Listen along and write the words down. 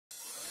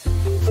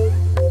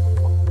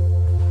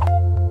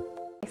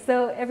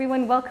So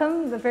everyone,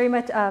 welcome.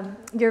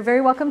 You're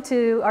very welcome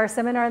to our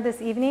seminar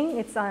this evening.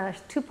 It's a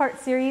two-part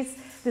series.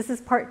 This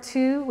is part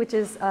 2, which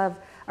is of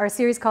our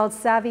series called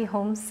Savvy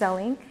Home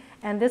Selling.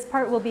 And this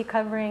part will be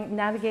covering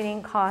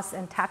navigating costs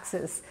and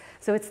taxes.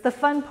 So it's the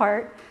fun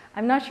part.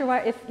 I'm not sure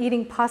if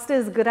eating pasta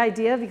is a good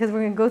idea because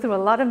we're going to go through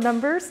a lot of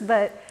numbers,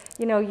 but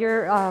you know,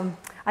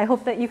 I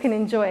hope that you can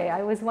enjoy.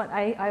 I always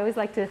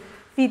like to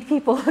feed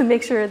people and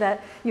make sure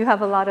that you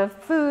have a lot of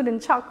food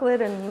and chocolate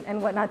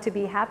and whatnot to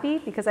be happy,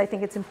 because I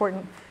think it's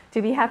important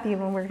to be happy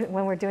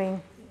when we're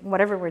doing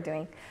whatever we're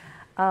doing.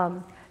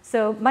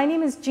 So my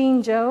name is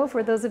Jean Joe.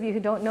 For those of you who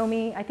don't know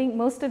me, I think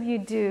most of you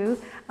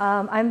do.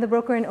 I'm the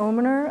broker and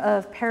owner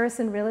of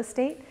Perisson Real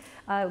Estate,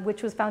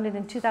 which was founded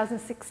in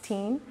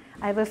 2016.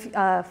 I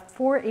have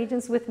 5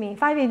 agents with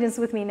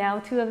me now,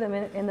 2 of them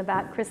in the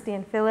back, Christy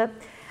and Philip.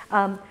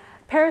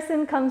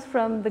 Perisson comes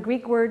from the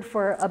Greek word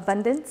for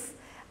abundance.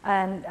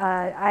 And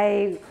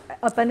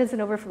abundance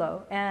and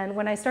overflow. And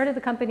when I started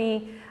the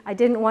company, I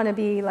didn't want to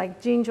be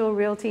like Jean Joe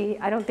Realty.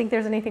 I don't think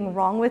there's anything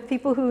wrong with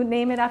people who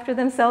name it after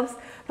themselves,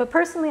 but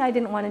personally I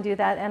didn't want to do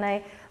that. And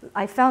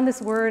I found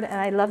this word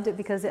and I loved it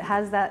because it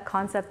has that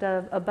concept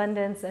of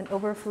abundance and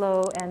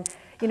overflow, and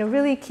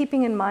really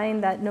keeping in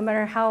mind that no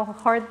matter how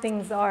hard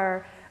things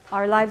are,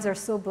 our lives are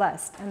so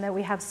blessed and that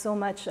we have so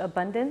much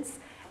abundance.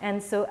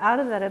 And so out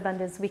of that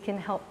abundance, we can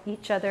help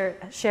each other,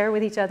 share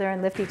with each other,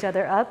 and lift each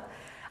other up.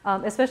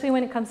 Especially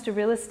when it comes to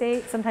real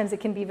estate. Sometimes it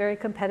can be very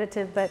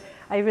competitive, but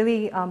I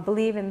really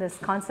believe in this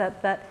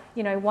concept that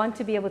I want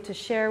to be able to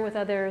share with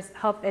others,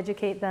 help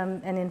educate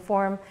them, and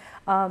inform.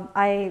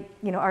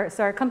 So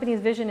our company's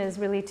vision is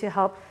really to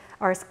help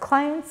our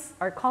clients,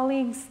 our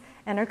colleagues,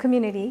 and our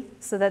community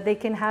so that they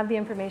can have the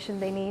information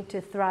they need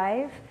to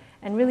thrive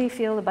and really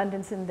feel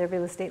abundance in their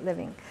real estate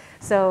living.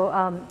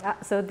 So,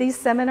 so these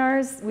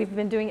seminars we've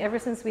been doing ever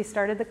since we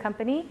started the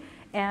company,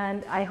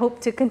 and I hope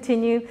to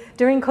continue.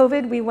 During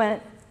COVID, we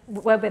went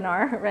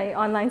webinar, right,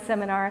 online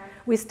seminar.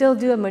 We still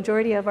do a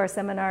majority of our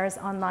seminars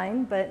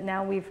online, but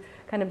now we've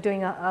kind of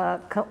doing a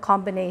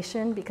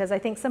combination, because I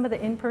think some of the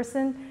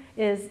in-person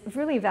is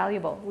really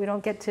valuable. We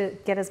don't get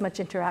as much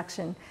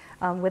interaction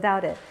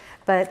without it.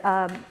 But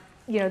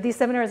these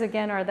seminars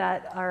again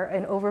are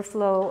an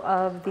overflow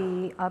of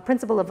the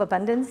principle of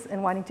abundance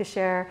and wanting to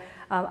share.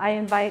 I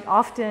invite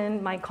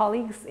often my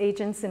colleagues,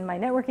 agents in my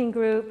networking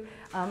group.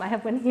 I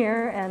have one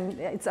here, and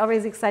it's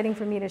always exciting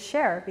for me to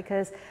share,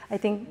 because I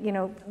think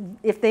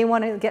if they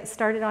want to get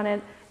started on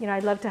it,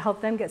 I'd love to help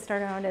them get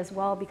started on it as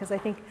well, because I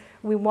think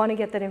we want to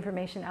get that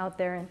information out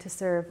there and to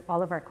serve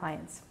all of our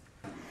clients.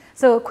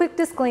 So a quick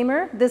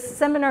disclaimer: this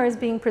seminar is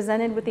being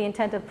presented with the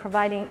intent of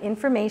providing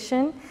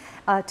information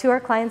to our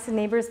clients and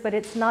neighbors, but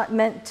it's not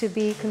meant to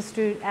be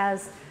construed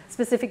as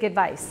specific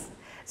advice.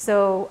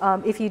 So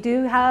if you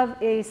do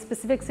have a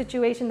specific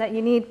situation that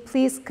you need,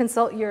 please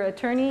consult your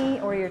attorney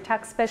or your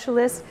tax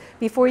specialist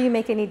before you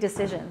make any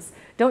decisions.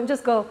 Don't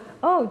just go,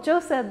 oh, Joe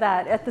said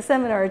that at the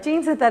seminar, or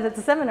Jean said that at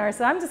the seminar,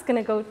 so I'm just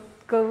going to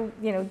go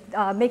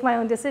make my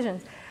own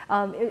decisions.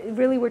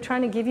 Really, we're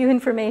trying to give you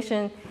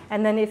information,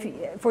 and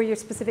then for your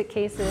specific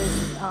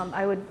cases,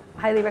 I would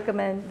highly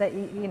recommend that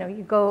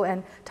you go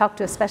and talk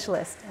to a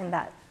specialist in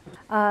that.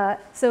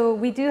 So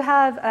we do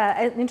have,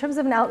 in terms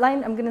of an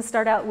outline, I'm going to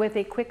start out with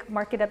a quick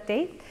market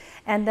update,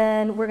 and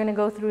then we're going to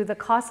go through the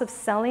cost of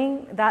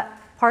selling.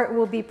 That part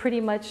will be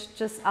pretty much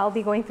just, I'll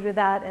be going through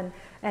that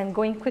and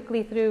going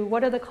quickly through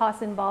what are the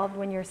costs involved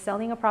when you're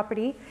selling a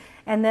property.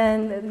 And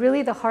then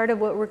really the heart of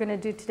what we're going to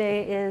do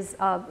today is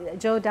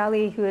Joe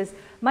Dalli, who is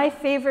my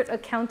favorite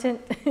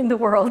accountant in the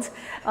world.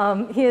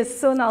 He is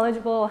so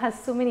knowledgeable, has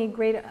so many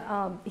great,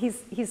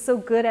 he's so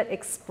good at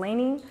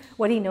explaining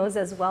what he knows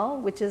as well,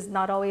 which is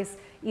not always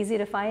easy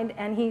to find.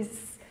 And he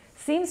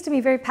seems to be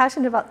very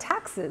passionate about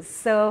taxes.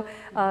 So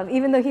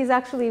even though he's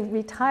actually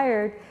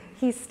retired,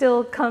 he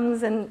still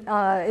comes and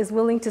is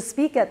willing to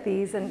speak at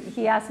these, and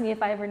he asked me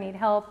if I ever need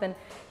help, and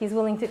he's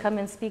willing to come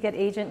and speak at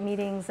agent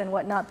meetings and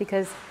whatnot,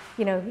 because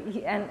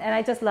and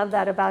I just love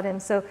that about him.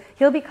 So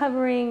he'll be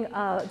covering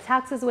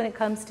taxes when it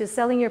comes to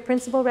selling your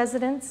principal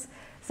residence,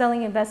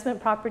 selling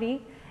investment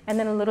property, and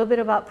then a little bit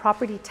about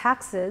property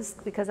taxes,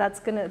 because there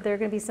are going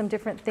to be some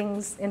different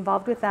things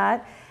involved with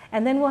that.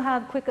 And then we'll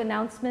have quick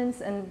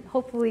announcements and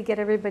hopefully get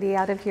everybody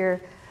out of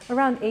here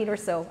around 8 or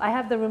so. I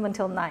have the room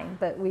until 9,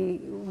 but we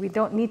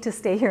don't need to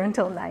stay here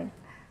until 9.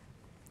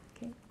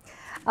 Okay.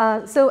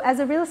 So as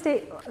a real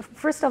estate,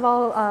 first of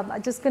all,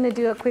 I'm just going to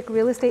do a quick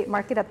real estate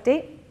market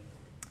update.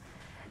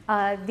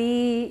 I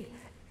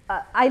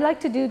like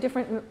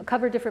to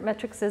cover different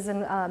matrices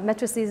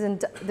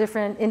and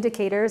different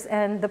indicators,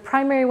 and the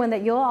primary one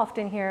that you'll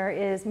often hear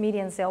is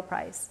median sale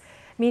price.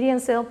 Median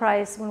sale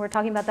price, when we're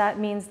talking about that,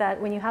 means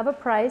that when you have a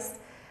price,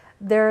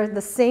 there are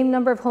the same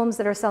number of homes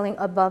that are selling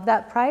above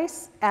that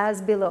price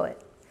as below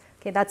it.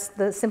 Okay, that's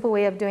the simple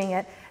way of doing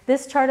it.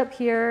 This chart up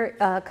here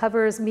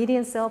covers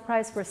median sale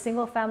price for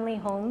single-family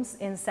homes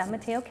in San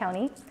Mateo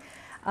County.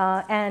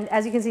 And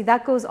as you can see,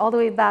 that goes all the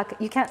way back.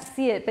 You can't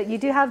see it, but you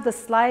do have the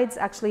slides,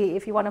 actually,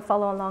 if you want to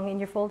follow along in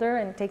your folder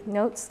and take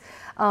notes.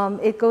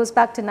 It goes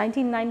back to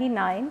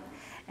 1999.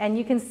 And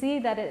you can see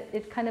that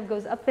it kind of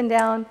goes up and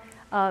down.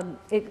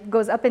 It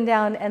goes up and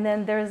down, and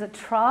then there's a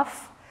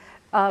trough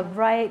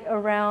right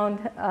around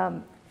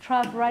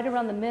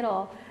the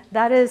middle.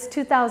 That is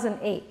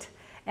 2008.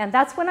 And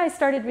that's when I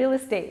started real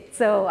estate.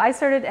 So I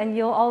started, and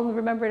you'll all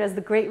remember it as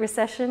the Great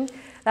Recession.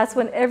 That's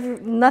when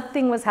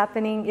nothing was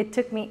happening. It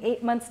took me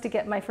 8 months to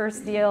get my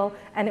first deal,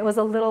 and it was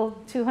a little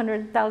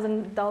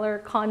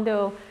 $200,000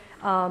 condo.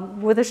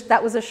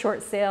 That was a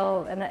short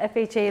sale and an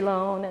FHA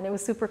loan, and it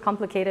was super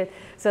complicated.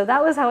 So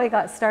that was how I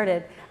got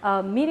started.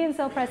 Median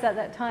sale price at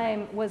that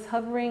time was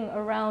hovering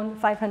around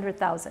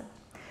 500,000.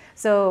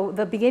 So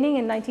the beginning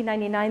in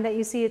 1999 that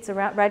you see, it's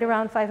right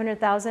around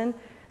 500,000.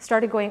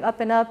 Started going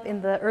up and up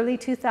in the early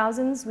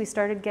 2000s. We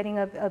started getting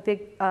a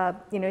big,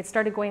 it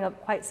started going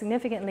up quite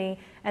significantly,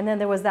 and then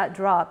there was that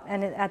drop.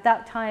 And at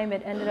that time,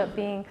 it ended up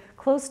being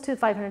close to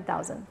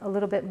 500,000, a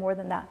little bit more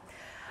than that.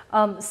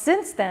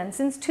 Since then,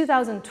 since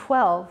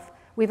 2012,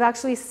 we've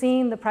actually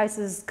seen the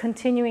prices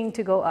continuing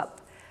to go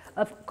up.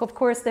 Of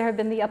course, there have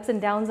been the ups and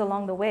downs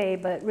along the way,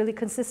 but really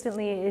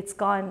consistently, it's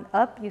gone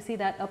up. You see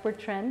that upward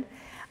trend.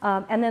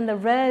 And then the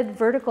red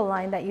vertical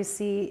line that you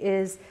see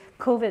is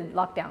COVID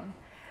lockdown.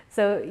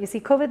 So you see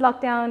COVID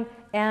lockdown,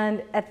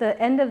 and at the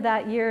end of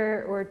that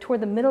year, or toward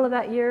the middle of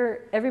that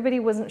year, everybody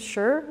wasn't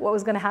sure what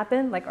was going to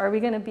happen. Like, are we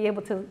going to be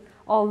able to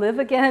all live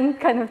again,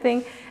 kind of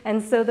thing? And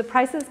so the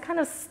prices kind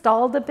of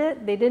stalled a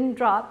bit. They didn't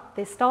drop,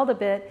 they stalled a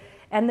bit.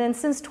 And then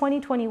since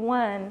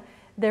 2021,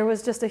 there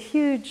was just a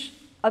huge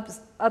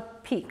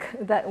up peak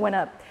that went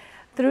up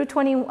through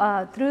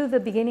the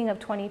beginning of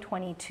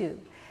 2022.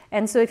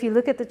 And so if you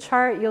look at the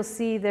chart, you'll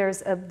see there's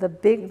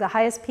the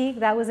highest peak.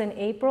 That was in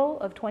April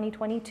of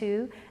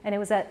 2022, and it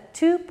was at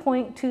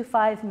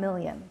 2.25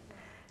 million.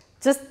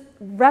 Just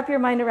wrap your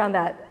mind around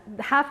that.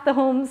 Half the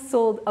homes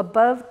sold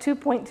above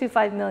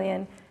 2.25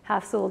 million,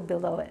 half sold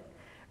below it,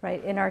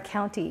 right, in our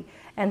county.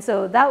 And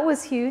so that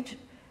was huge.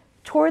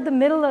 Toward the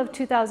middle of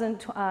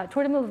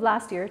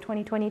last year,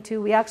 2022,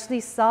 we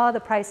actually saw the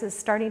prices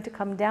starting to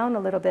come down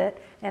a little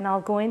bit, and I'll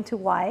go into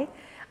why.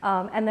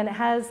 And then it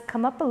has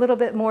come up a little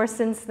bit more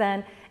since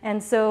then.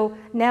 And so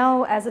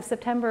now, as of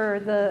September,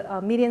 the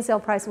median sale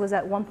price was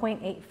at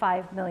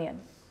 1.85 million.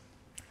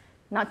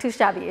 Not too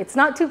shabby. It's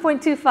not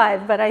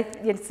 2.25, but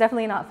it's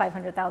definitely not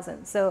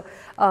 500,000. So,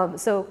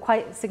 so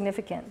quite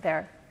significant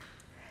there.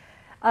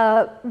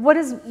 What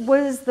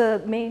is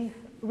the main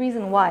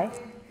reason why?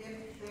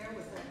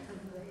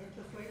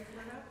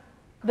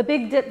 The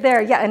big dip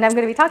there, yeah, and I'm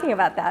going to be talking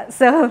about that.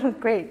 So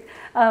great.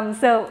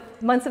 So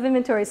months of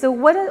inventory. So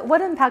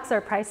what impacts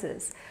our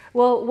prices?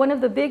 Well, one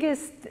of the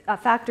biggest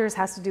factors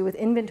has to do with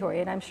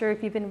inventory, and I'm sure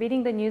if you've been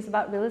reading the news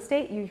about real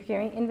estate, you're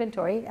hearing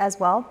inventory as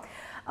well.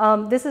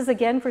 This is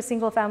again for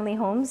single-family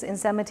homes in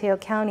San Mateo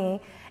County,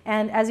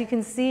 and as you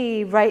can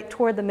see, right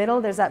toward the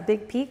middle, there's that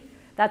big peak.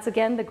 That's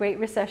again the Great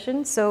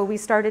Recession. So we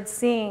started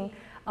seeing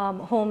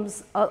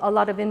homes, a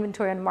lot of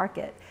inventory on the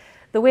market.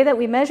 The way that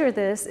we measure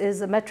this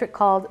is a metric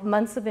called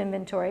months of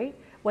inventory.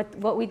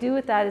 What we do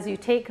with that is you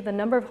take the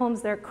number of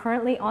homes that are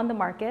currently on the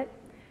market,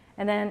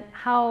 and then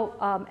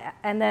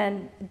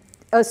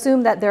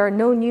assume that there are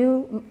no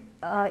new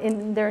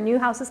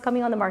houses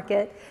coming on the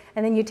market,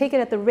 and then you take it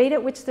at the rate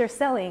at which they're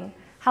selling.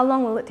 How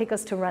long will it take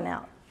us to run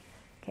out?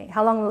 Okay,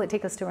 how long will it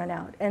take us to run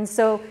out? And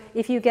so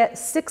if you get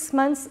 6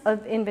 months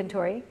of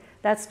inventory,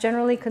 that's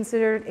generally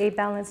considered a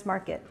balanced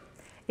market.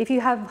 If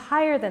you have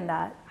higher than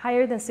that,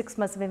 higher than 6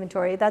 months of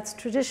inventory, that's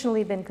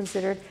traditionally been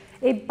considered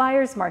a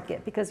buyer's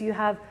market, because you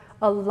have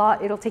a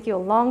lot, it'll take you a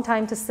long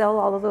time to sell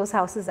all of those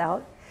houses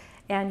out,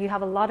 and you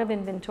have a lot of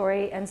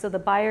inventory, and so the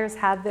buyers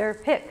have their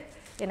pick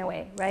in a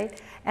way,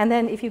 right? And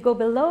then if you go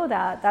below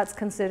that, that's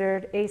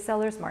considered a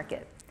seller's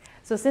market.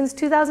 So since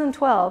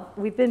 2012,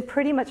 we've been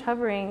pretty much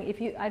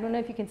hovering, I don't know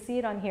if you can see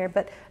it on here,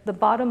 but the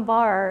bottom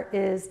bar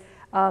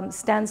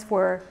stands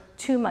for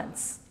 2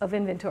 months of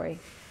inventory,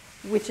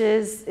 which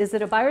is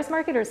it a buyer's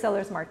market or a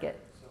seller's market?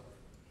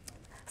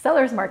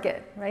 Seller's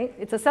market, right?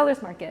 It's a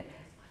seller's market.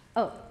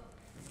 Oh,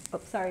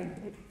 sorry.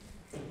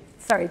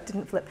 Sorry, it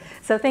didn't flip.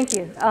 So thank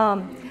you.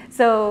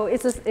 So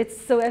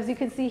as you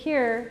can see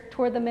here,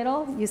 toward the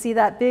middle, you see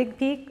that big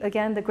peak,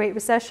 again, the Great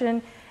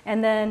Recession,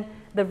 and then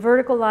the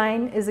vertical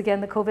line is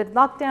again the COVID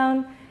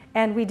lockdown,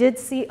 and we did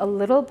see a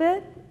little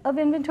bit of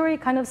inventory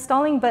kind of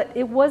stalling, but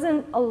it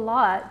wasn't a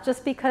lot,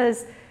 just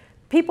because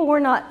people were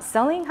not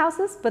selling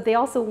houses, but they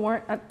also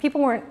weren't,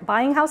 people weren't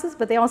buying houses,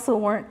 but they also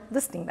weren't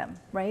listing them,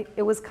 right?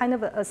 It was kind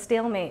of a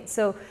stalemate.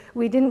 So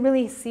we didn't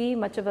really see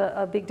much of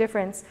a big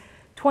difference.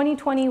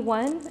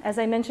 2021, as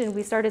I mentioned,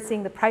 we started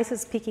seeing the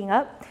prices peaking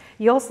up.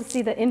 You also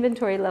see the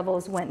inventory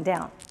levels went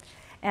down.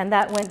 And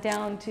that went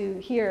down to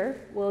here,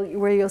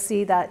 where you'll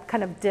see that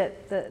kind of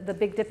dip, the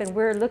big dip. And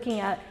we're looking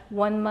at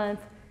 1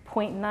 month,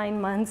 0.9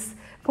 months,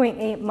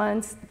 0.8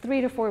 months,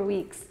 3 to 4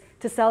 weeks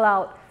to sell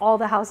out all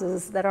the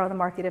houses that are on the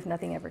market if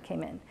nothing ever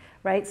came in,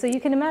 right? So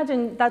you can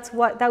imagine that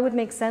would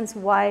make sense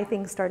why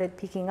things started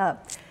peaking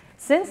up.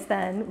 Since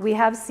then, we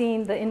have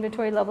seen the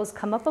inventory levels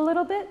come up a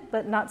little bit,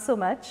 but not so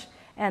much.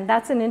 And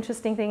that's an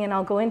interesting thing, and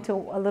I'll go into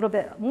a little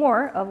bit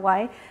more of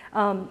why.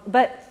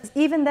 But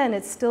even then,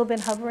 it's still been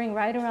hovering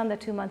right around the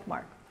 2-month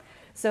mark.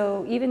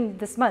 So even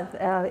this month,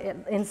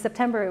 in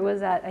September, it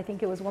was at, I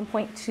think it was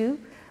 1.2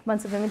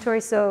 months of inventory.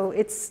 So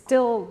it's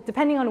still,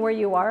 depending on where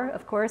you are,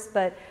 of course,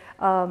 but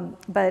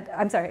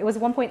I'm sorry, it was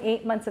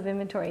 1.8 months of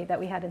inventory that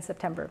we had in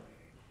September.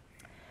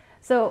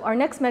 So our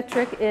next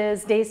metric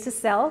is days to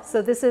sell.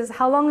 So this is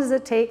how long does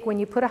it take when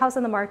you put a house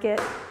on the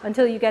market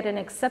until you get an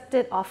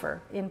accepted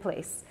offer in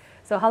place.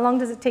 So how long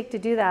does it take to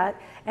do that?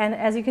 And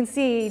as you can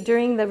see,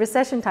 during the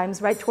recession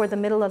times, right toward the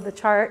middle of the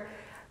chart,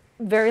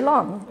 very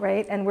long,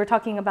 right? And we're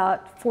talking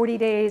about 40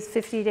 days,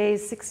 50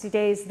 days, 60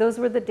 days. Those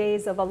were the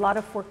days of a lot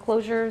of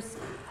foreclosures,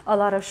 a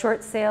lot of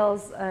short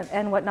sales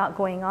and whatnot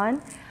going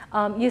on.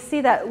 You see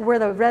that where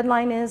the red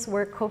line is,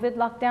 where COVID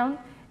lockdown,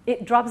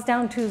 it drops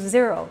down to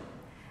 0.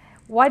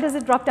 Why does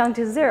it drop down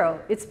to 0?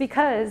 It's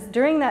because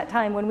during that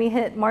time when we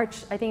hit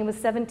March, I think it was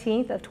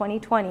 17th of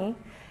 2020,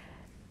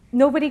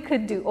 nobody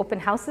could do open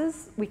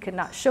houses. We could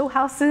not show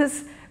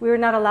houses. We were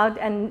not allowed,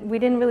 and we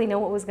didn't really know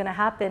what was going to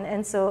happen.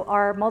 And so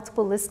our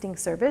multiple listing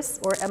service,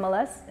 or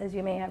MLS, as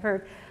you may have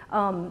heard,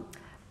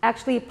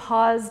 actually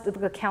paused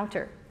the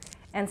counter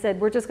and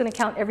said, we're just going to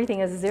count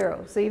everything as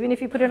 0. So even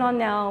if you put it on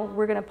now,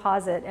 we're going to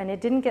pause it. And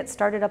it didn't get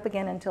started up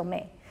again until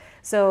May.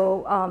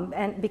 So,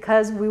 and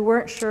because we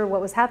weren't sure what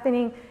was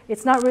happening,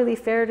 it's not really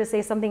fair to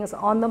say something is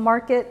on the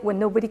market when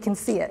nobody can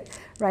see it,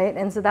 right?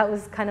 And so that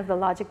was kind of the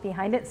logic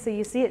behind it. So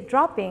you see it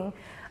dropping.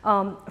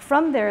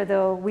 From there,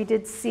 though, we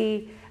did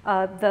see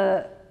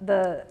the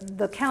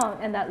count,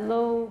 and that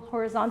low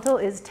horizontal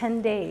is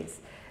 10 days.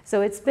 So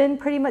it's been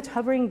pretty much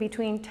hovering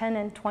between 10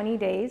 and 20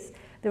 days.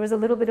 There was a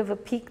little bit of a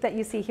peak that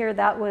you see here.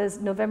 That was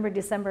November,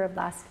 December of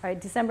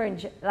December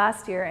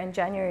last year and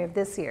January of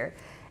this year.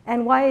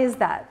 And why is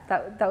that?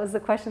 That was the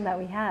question that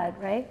we had,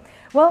 right?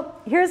 Well,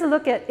 here's a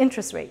look at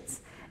interest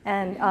rates.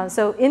 And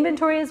so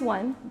inventory is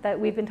one that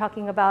we've been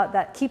talking about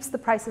that keeps the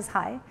prices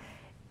high.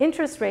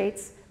 Interest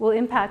rates will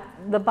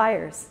impact the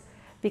buyers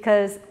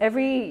because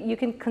you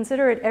can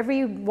consider it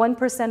every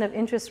 1% of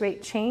interest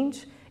rate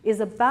change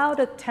is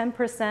about a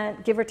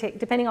 10%, give or take,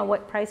 depending on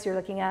what price you're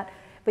looking at.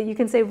 But you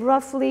can say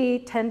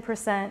roughly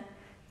 10%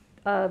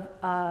 of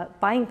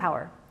buying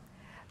power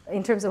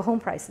in terms of home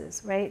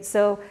prices, right?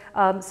 So,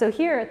 so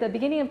here at the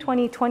beginning of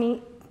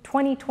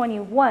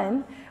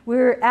 2021, we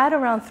were at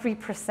around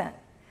 3%.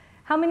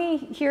 How many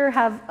here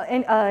have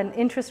an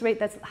interest rate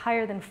that's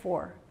higher than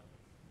 4?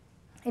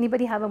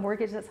 Anybody have a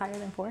mortgage that's higher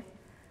than 4?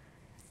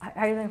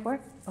 Higher than 4?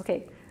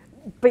 Okay.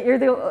 But you're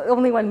the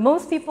only one.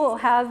 Most people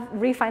have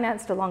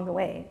refinanced along the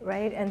way,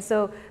 right? And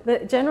so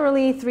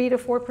generally 3 to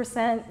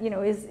 4%,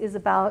 is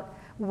about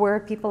where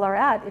people are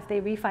at if they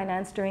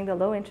refinance during the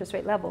low interest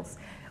rate levels.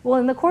 Well,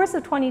 in the course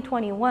of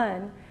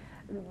 2021,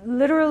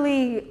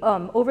 literally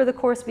over the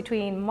course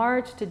between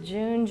March to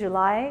June,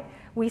 July,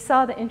 we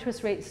saw the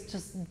interest rates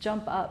just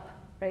jump up,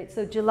 right?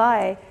 So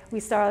July,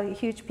 we saw a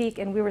huge peak,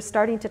 and we were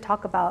starting to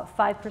talk about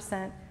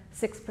 5%,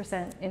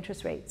 6%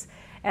 interest rates.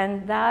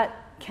 And that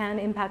can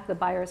impact the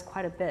buyers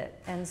quite a bit.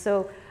 And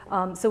so,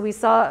 we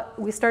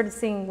started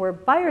seeing where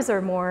buyers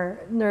are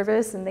more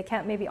nervous and they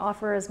can't maybe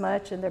offer as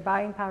much and their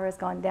buying power has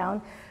gone down.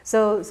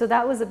 So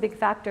that was a big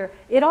factor.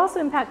 It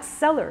also impacts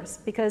sellers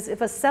because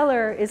if a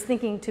seller is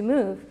thinking to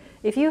move,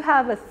 if you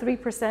have a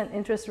 3%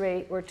 interest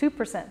rate or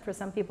 2% for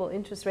some people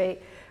interest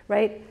rate,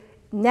 right?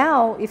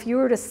 Now, if you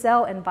were to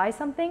sell and buy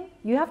something,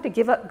 you have to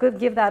give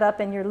that up,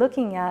 and you're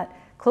looking at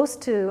close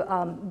to,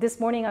 this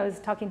morning I was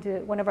talking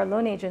to one of our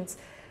loan agents,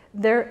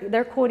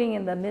 they're quoting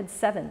in the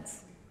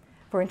mid-7s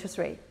for interest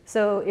rate.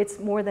 So it's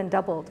more than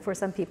doubled for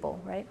some people,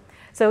 right?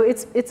 So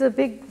it's a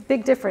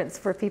big difference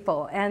for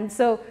people. And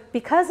so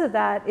because of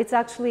that, it's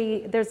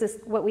actually, there's this,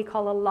 what we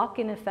call a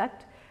lock-in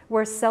effect,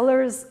 where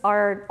sellers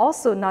are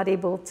also not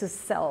able to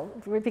sell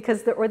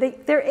because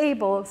they're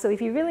able, so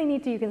if you really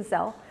need to, you can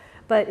sell.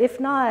 But if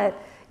not,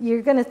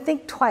 you're gonna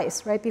think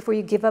twice, right, before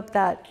you give up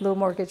that low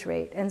mortgage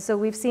rate. And so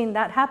we've seen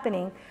that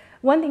happening.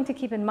 One thing to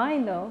keep in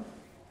mind though,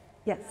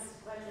 yes?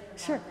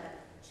 Sure. That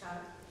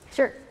chart.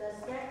 Sure. Does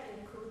that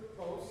include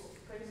both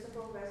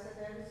principal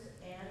residence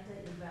and the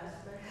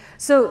investment?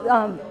 So, or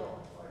not?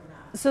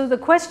 so the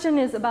question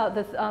is about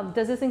the,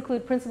 does this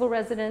include principal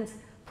residence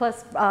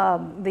plus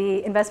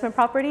the investment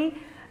property?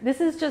 This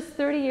is just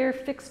 30-year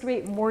fixed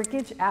rate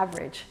mortgage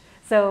average.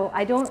 So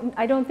I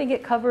don't think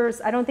it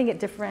covers, I don't think it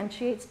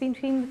differentiates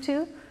between the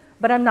two,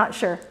 but I'm not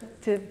sure,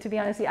 to be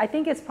honest with you. I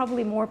think it's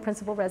probably more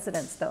principal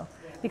residence though.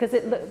 Because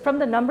from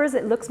the numbers,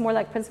 it looks more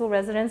like principal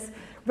residence.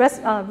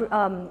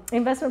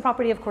 Investment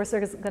property, of course,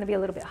 is going to be a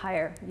little bit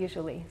higher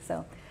usually.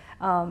 So,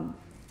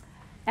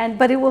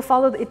 but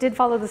it did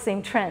follow the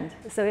same trend.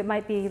 So it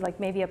might be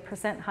like maybe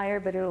 1% higher,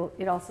 but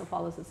it also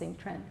follows the same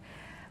trend.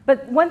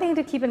 But one thing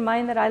to keep in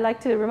mind that I like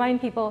to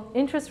remind people,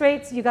 interest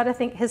rates, you got to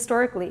think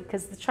historically,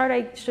 because the chart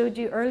I showed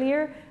you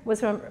earlier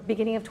was from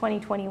beginning of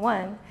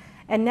 2021.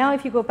 And now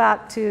if you go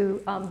back to,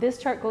 this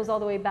chart goes all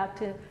the way back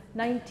to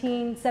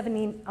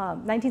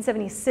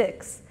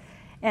 1976.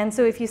 And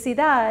so if you see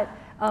that,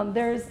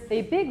 there's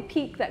a big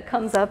peak that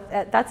comes up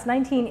at, that's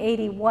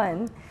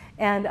 1981.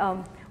 And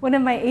one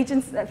of my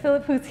agents,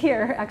 Philip, who's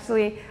here,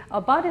 actually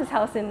bought his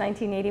house in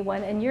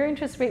 1981, and your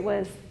interest rate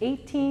was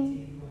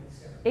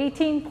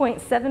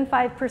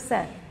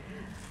 18.75%.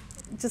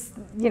 Just,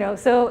 you know,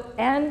 so,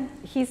 and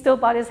he still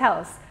bought his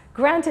house.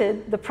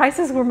 Granted, the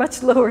prices were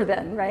much lower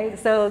then, right?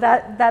 So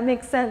that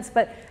makes sense.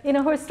 But in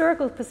a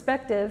historical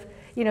perspective,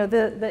 you know,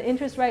 the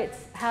interest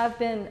rates have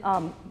been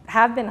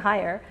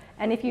higher.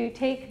 And if you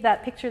take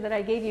that picture that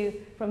I gave you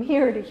from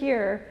here to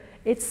here,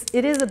 it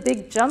is a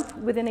big jump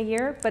within a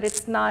year, but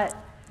it's not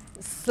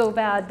so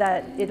bad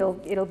that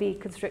it'll be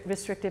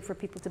restrictive for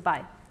people to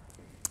buy.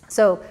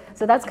 So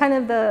that's kind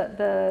of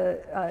the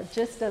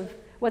gist of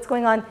what's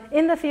going on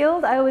in the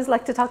field. I always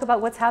like to talk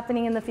about what's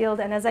happening in the field,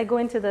 and as I go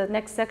into the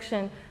next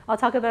section, I'll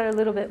talk about it a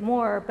little bit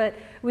more. But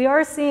we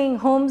are seeing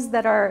homes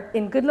that are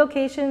in good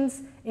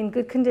locations, in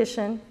good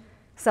condition,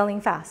 selling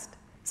fast.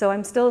 So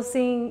I'm still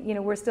seeing, you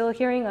know, we're still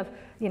hearing of,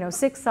 you know,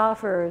 6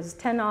 offers,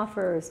 10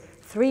 offers,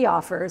 3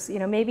 offers, you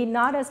know, maybe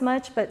not as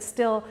much, but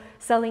still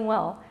selling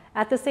well.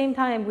 At the same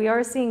time, we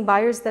are seeing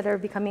buyers that are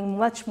becoming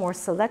much more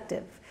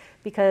selective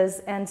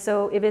and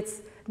so if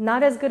it's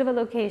not as good of a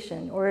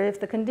location, or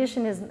if the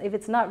condition is, if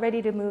it's not ready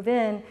to move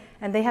in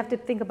and they have to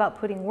think about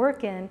putting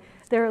work in,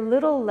 they're a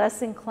little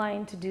less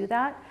inclined to do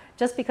that,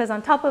 just because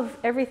on top of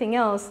everything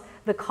else,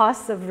 the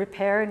costs of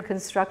repair and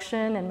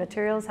construction and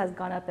materials has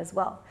gone up as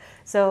well.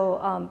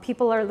 So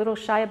people are a little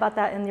shy about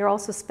that, and they're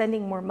also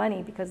spending more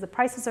money because the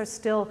prices are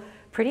still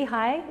pretty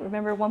high.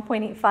 Remember,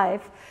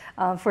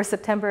 1.85 for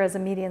September as a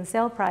median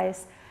sale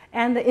price.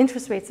 And the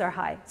interest rates are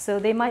high. So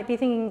they might be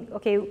thinking,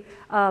 okay,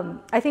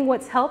 I think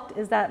what's helped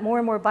is that more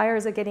and more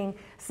buyers are getting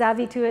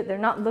savvy to it. They're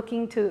not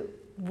looking to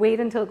wait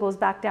until it goes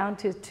back down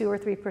to 2 or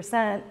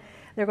 3%.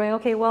 They're going,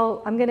 okay,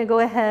 well, I'm gonna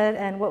go ahead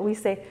and what we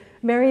say,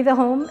 marry the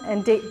home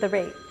and date the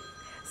rate.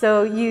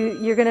 So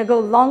you're gonna go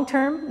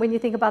long-term when you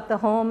think about the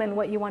home and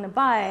what you wanna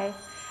buy.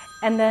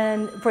 And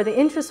then for the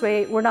interest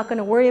rate, we're not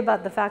gonna worry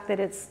about the fact that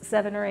it's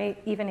 7 or 8,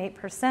 even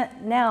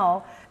 8%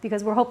 now,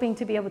 because we're hoping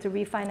to be able to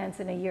refinance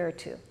in a year or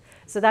two.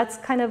 So that's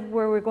kind of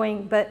where we're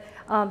going, but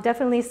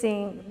definitely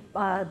seeing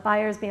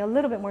buyers being a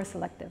little bit more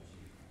selective.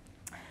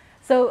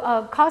 So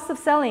cost of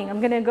selling,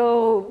 I'm gonna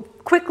go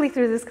quickly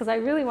through this because I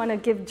really wanna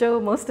give Joe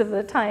most of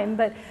the time,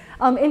 but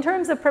in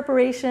terms of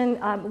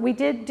preparation, we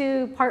did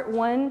do part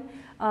 1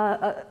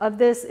 of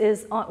this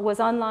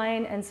was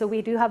online, and so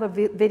we do have a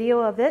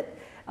video of it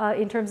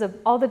in terms of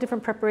all the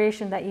different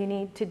preparation that you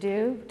need to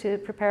do to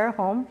prepare a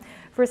home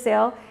for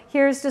sale.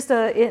 Here's just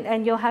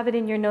and you'll have it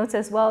in your notes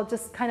as well,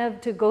 just kind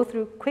of to go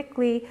through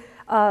quickly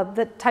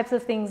the types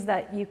of things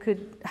that you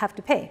could have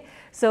to pay.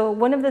 So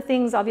one of the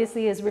things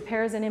obviously is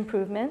repairs and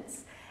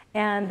improvements,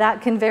 and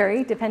that can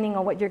vary depending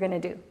on what you're gonna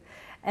do.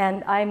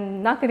 And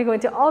I'm not gonna go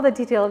into all the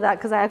detail of that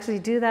because I actually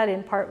do that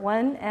in part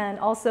 1. And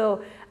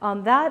also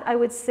that I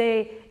would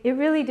say it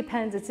really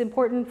depends. It's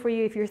important for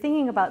you if you're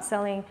thinking about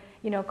selling,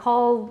 you know,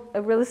 call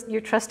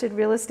your trusted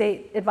real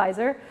estate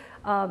advisor.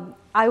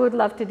 I would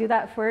love to do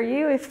that for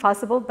you if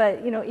possible,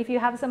 but you know, if you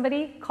have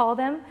somebody, call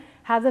them,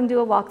 have them do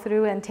a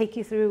walkthrough and take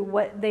you through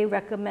what they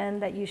recommend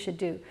that you should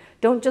do.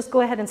 Don't just go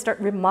ahead and start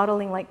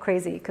remodeling like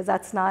crazy, because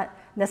that's not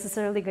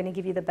necessarily going to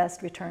give you the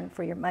best return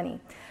for your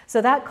money.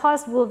 So that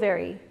cost will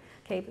vary.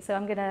 Okay, so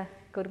I'm gonna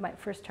go to my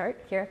first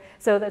chart here.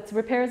 So that's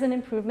repairs and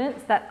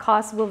improvements, that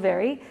cost will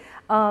vary.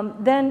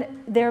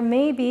 Then there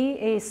may be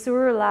a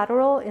sewer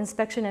lateral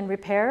inspection and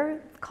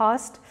repair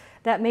cost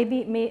that may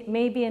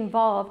be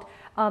involved.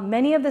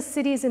 Many of the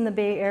cities in the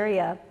Bay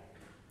Area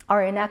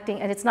are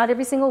enacting, and it's not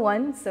every single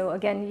one, so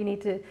again, you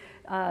need to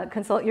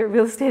consult your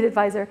real estate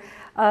advisor,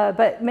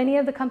 but many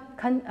of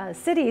the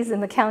cities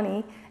in the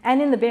county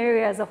and in the Bay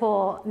Area as a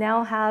whole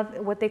now have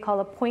what they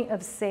call a point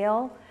of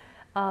sale,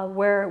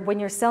 where when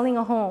you're selling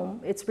a home,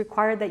 it's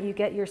required that you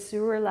get your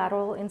sewer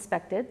lateral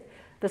inspected.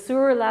 The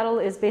sewer lateral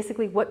is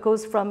basically what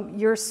goes from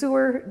your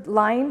sewer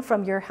line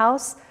from your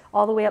house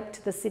all the way up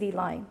to the city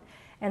line.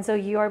 And so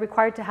you are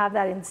required to have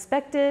that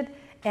inspected,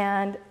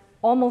 and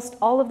almost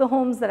all of the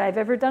homes that I've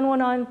ever done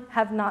one on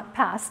have not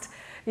passed,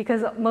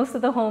 because most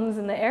of the homes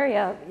in the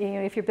area, you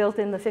know, if you're built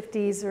in the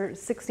 50s or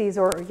 60s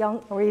or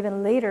young or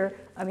even later,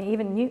 I mean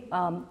even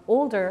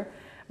older,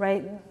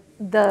 right?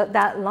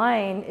 That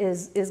line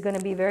is going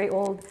to be very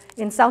old.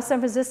 In South San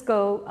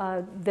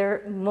Francisco,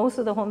 most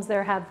of the homes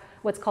there have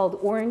what's called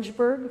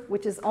Orangeburg,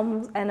 which is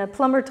almost, and a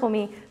plumber told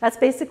me that's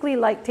basically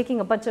like taking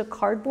a bunch of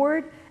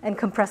cardboard and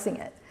compressing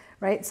it,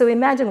 right? So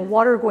imagine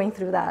water going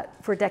through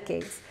that for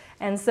decades.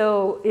 And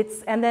so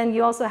and then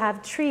you also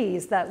have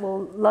trees that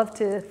will love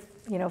to,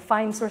 you know,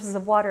 find sources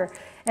of water.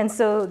 And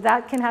so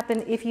that can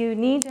happen. If you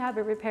need to have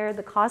it repaired,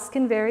 the cost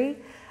can vary.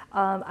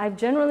 I've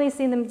generally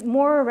seen them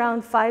more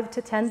around $5,000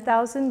 to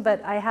 $10,000,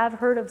 but I have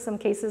heard of some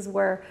cases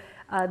where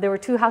there were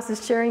 2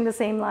 houses sharing the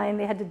same line.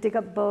 They had to dig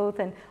up both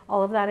and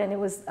all of that, and it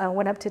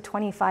went up to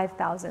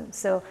 $25,000.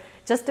 So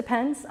just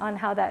depends on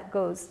how that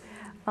goes.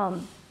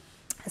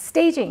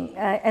 Staging,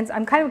 and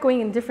I'm kind of going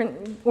in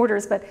different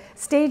orders, but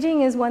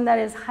staging is one that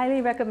is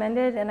highly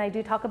recommended, and I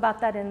do talk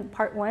about that in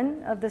part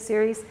 1 of the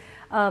series.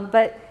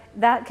 But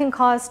that can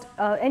cost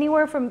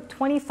anywhere from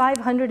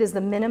 $2,500 is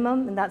the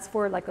minimum, and that's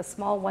for like a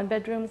small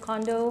 1-bedroom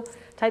condo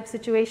type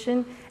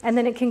situation. And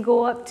then it can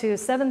go up to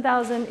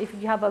 $7,000 if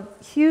you have a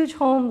huge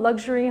home,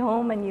 luxury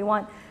home, and you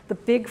want the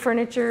big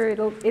furniture.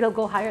 It'll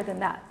go higher than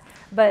that.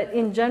 But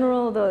in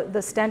general,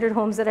 the standard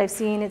homes that I've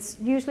seen, it's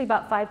usually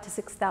about $5,000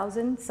 to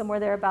 $6,000, somewhere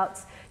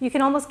thereabouts. You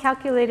can almost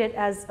calculate it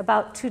as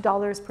about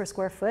 $2 per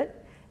square foot.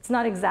 It's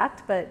not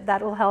exact, but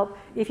that'll help.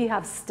 If you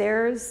have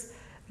stairs,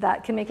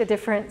 that can make a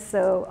difference.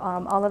 So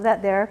all of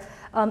that there.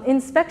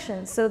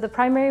 Inspections. So the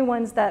primary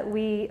ones that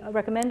we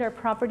recommend are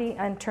property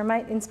and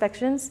termite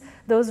inspections.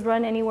 Those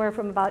run anywhere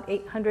from about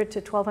 $800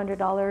 to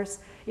 $1,200.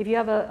 If you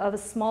have a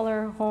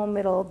smaller home,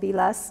 it'll be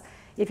less.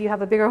 If you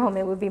have a bigger home,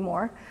 it would be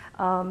more.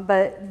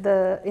 But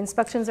the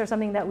inspections are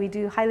something that we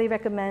do highly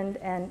recommend,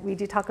 and we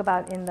do talk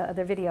about in the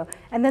other video.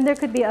 And then there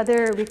could be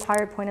other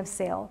required point of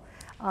sale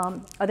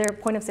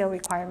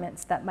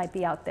requirements that might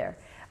be out there.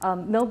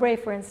 Millbrae,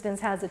 for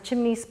instance, has a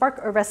chimney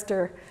spark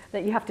arrestor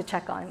that you have to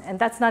check on. And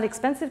that's not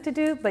expensive to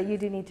do, but you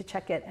do need to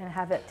check it and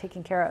have it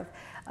taken care of.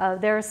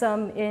 There are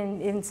some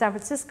in San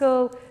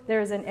Francisco.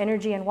 There's an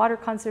energy and water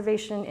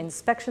conservation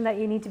inspection that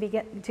you need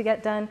to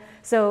get done.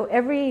 So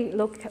every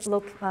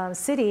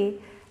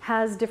city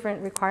has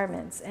different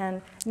requirements.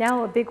 And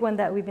now a big one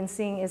that we've been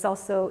seeing is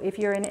also if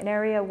you're in an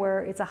area where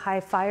it's a high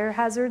fire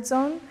hazard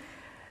zone,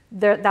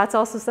 that's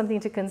also something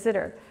to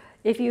consider.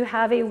 If you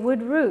have a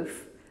wood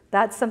roof,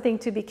 that's something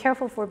to be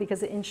careful for because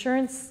the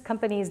insurance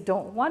companies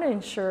don't want to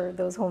insure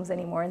those homes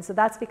anymore. And so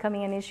that's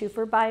becoming an issue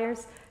for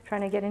buyers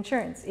trying to get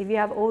insurance. If you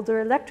have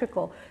older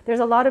electrical, there's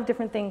a lot of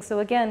different things. So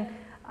again,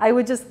 I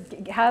would just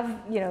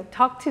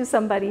talk to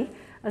somebody,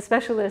 a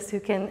specialist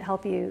who can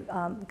help you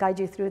guide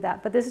you through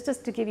that. But this is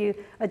just to give you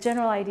a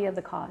general idea of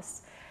the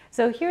costs.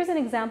 So here's an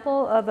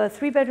example of a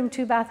 3-bedroom,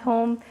 2-bath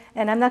home.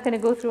 And I'm not going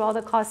to go through all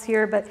the costs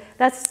here, but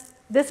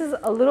this is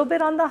a little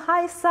bit on the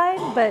high side,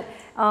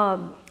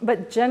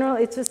 but general,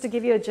 it's just to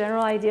give you a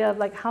general idea of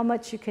like how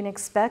much you can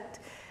expect.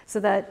 So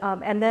that,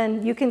 and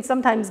then you can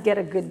sometimes get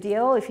a good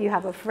deal if you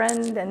have a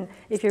friend, and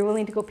if you're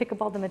willing to go pick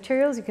up all the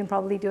materials, you can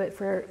probably do it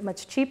for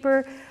much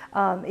cheaper.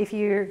 If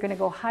you're going to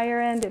go higher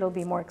end, it'll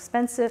be more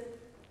expensive.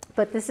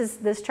 But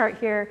this chart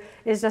here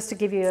is just to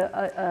give you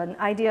an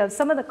idea of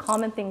some of the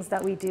common things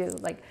that we do,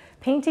 like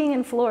painting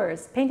and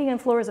floors. Painting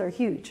and floors are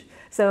huge.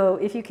 So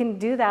if you can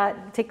do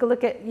that, take a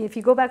look at, if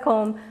you go back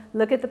home,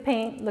 look at the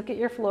paint, look at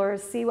your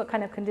floors, see what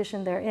kind of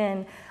condition they're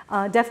in.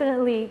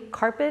 Definitely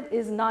carpet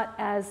is not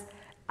as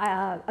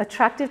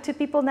attractive to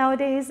people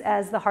nowadays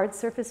as the hard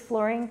surface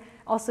flooring.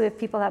 Also, if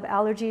people have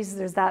allergies,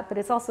 there's that, but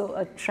it's also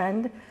a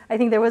trend. I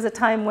think there was a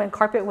time when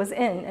carpet was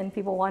in and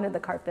people wanted the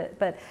carpet,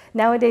 but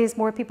nowadays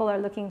more people are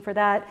looking for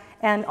that.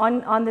 And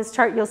on this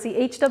chart, you'll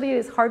see HW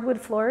is hardwood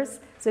floors.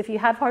 So if you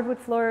have hardwood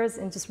floors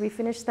and just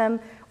refinish them,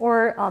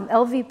 or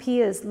LVP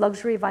is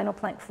luxury vinyl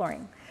plank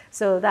flooring.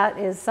 So that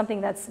is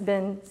something that's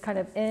been kind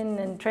of in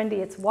and trendy.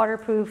 It's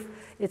waterproof.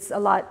 It's a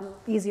lot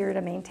easier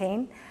to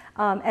maintain.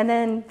 And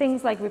then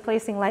things like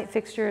replacing light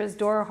fixtures,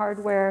 door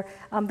hardware,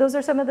 those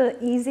are some of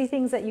the easy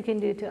things that you can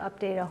do to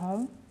update a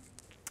home.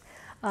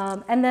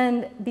 And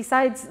then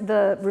besides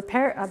the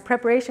repair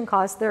preparation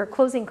costs, there are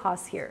closing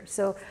costs here.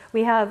 So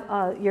we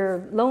have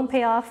your loan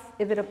payoff.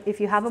 If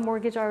you have a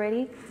mortgage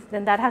already,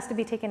 then that has to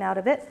be taken out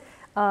of it.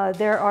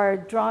 There are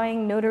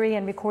drawing, notary,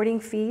 and recording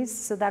fees.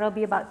 So that'll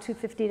be about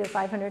 $250 to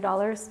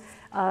 $500.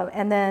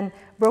 And then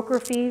broker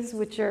fees,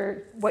 which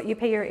are what you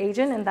pay your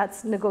agent, and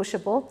that's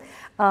negotiable.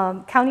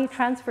 County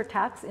transfer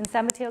tax. In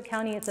San Mateo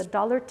County, it's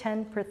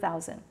 $1.10 per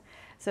thousand.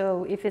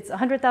 So if it's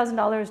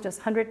 $100,000, just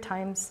 100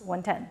 times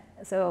 110.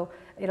 So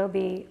it'll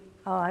be,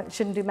 I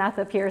shouldn't do math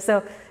up here.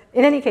 So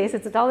in any case,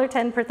 it's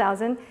 $1.10 per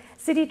thousand.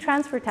 City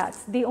transfer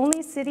tax. The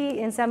only city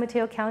in San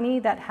Mateo County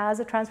that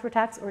has a transfer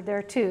tax, or there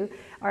are two,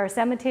 are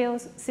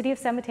City of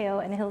San Mateo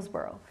and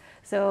Hillsborough.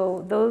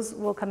 So those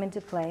will come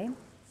into play.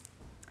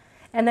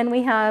 And then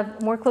we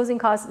have more closing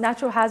costs,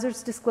 natural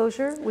hazards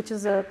disclosure, which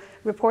is a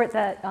report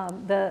that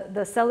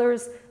the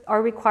sellers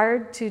are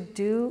required to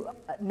do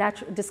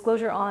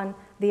disclosure on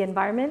the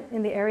environment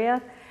in the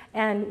area.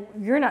 And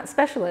you're not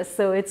specialists,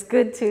 so it's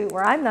good to,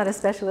 or I'm not a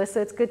specialist,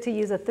 so it's good to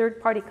use a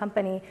third-party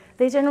company.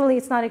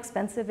 It's not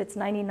expensive. It's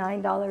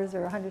 $99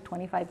 or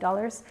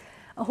 $125.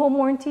 A home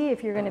warranty,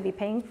 if you're going to be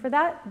paying for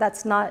that,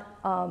 that's not,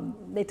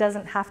 it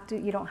doesn't have to,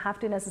 you don't have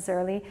to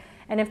necessarily.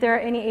 And if there are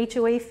any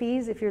HOA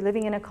fees, if you're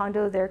living in a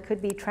condo, there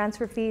could be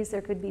transfer fees,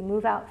 there could be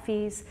move-out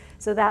fees.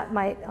 So that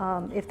might,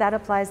 if that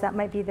applies, that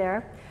might be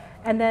there.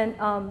 And then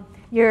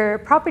your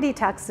property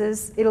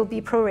taxes, it'll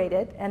be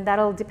prorated, and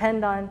that'll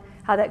depend on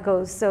how that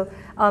goes. So,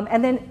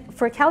 and then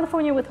for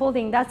California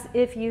withholding, that's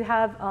if you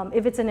have,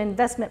 if it's an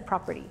investment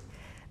property,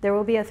 there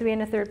will be a 3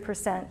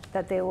 1/3%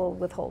 that they will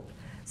withhold.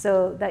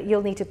 So that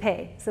you'll need to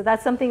pay. So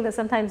that's something that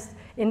sometimes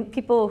in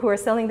people who are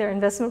selling their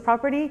investment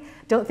property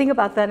don't think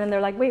about that, and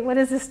they're like, wait, what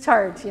is this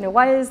charge? You know,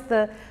 why is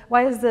the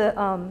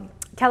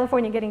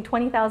California getting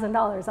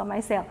 $20,000 on my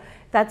sale.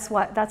 That's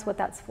what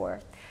that's for.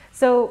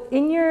 So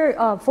in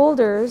your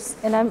folders,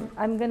 and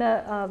I'm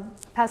gonna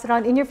pass it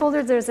on. In your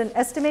folders, there's an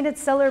estimated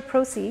seller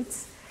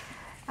proceeds.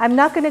 I'm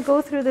not gonna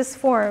go through this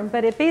form,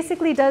 but it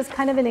basically does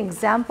kind of an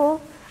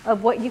example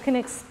of what you can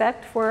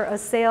expect for a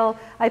sale.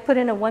 I put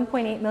in a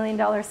 $1.8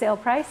 million sale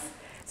price.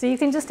 So you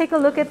can just take a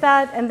look at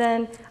that, and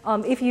then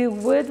if you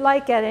would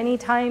like at any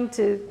time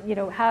to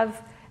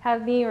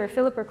have me or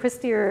Philip or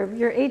Christy or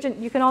your agent,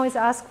 you can always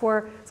ask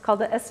for, it's called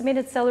the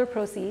estimated seller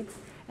proceeds,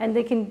 and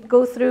they can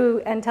go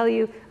through and tell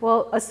you,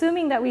 well,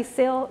 assuming that we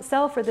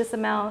sell for this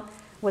amount,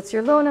 what's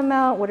your loan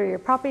amount, what are your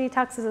property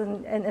taxes,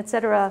 and et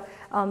cetera.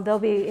 They'll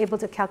be able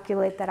to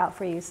calculate that out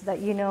for you so that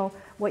you know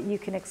what you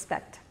can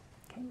expect.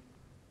 Okay.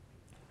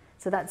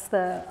 So that's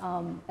the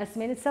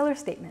estimated seller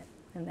statement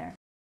in there.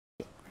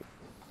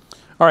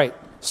 All right,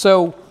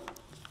 so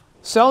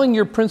selling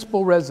your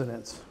principal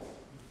residence.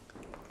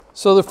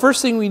 So the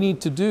first thing we need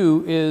to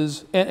do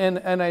is,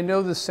 and I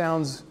know this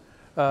sounds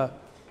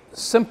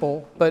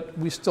simple, but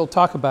we still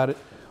talk about it.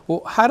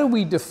 Well, how do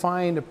we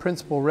define a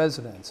principal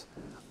residence?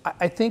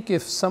 I think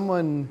if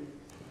someone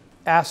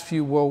asks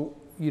you, well,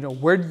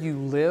 where do you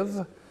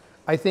live?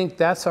 I think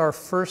that's our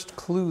first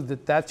clue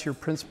that that's your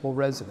principal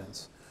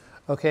residence,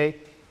 okay?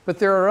 But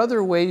there are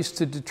other ways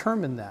to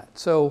determine that.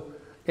 So,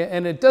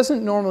 and it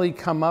doesn't normally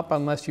come up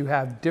unless you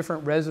have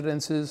different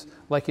residences,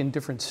 like in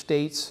different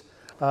states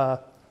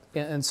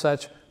and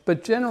such.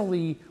 But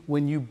generally,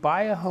 when you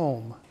buy a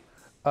home,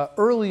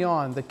 early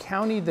on, the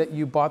county that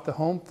you bought the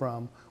home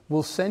from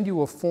will send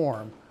you a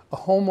form, a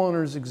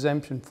homeowner's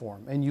exemption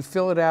form, and you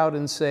fill it out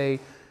and say,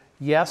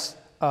 yes,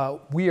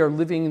 we are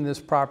living in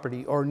this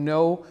property, or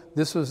no,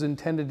 this was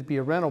intended to be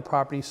a rental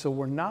property, so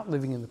we're not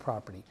living in the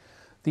property.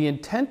 The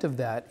intent of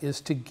that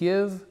is to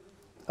give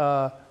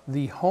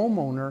the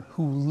homeowner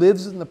who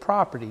lives in the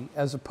property,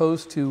 as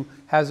opposed to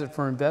has it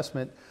for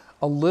investment,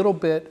 a little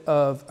bit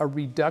of a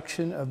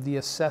reduction of the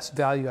assessed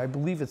value. I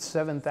believe it's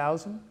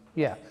 $7,000.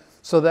 Yeah.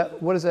 So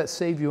that, what does that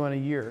save you on a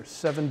year?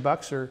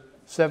 $7 or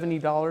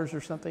 $70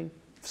 or something?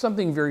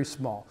 Something very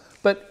small,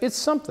 but it's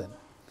something.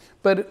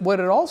 But what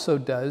it also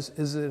does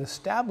is it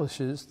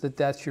establishes that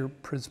that's your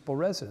principal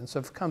residence. So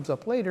if it comes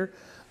up later,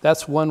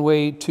 that's one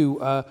way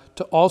to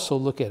also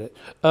look at it.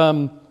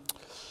 Let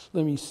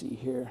me see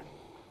here.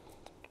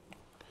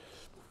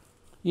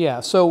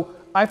 Yeah, so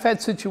I've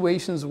had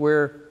situations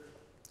where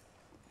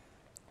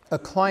a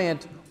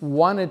client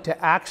wanted to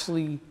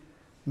actually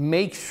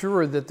make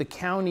sure that the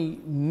county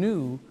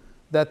knew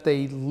that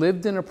they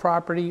lived in a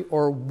property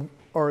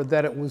or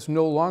that it was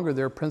no longer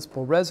their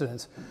principal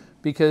residence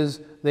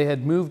because they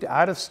had moved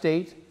out of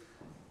state,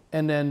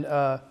 and then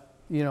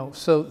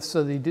so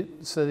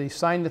they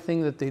signed a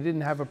thing that they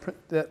didn't have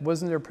that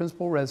wasn't their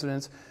principal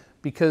residence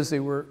because they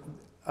wanted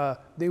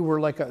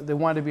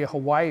to be a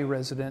Hawaii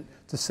resident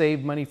to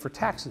save money for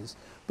taxes,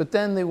 but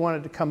then they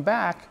wanted to come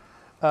back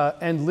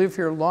and live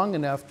here long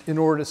enough in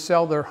order to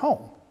sell their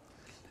home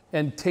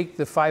and take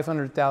the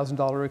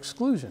 $500,000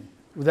 exclusion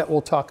that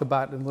we'll talk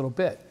about in a little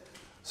bit.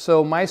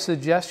 So my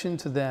suggestion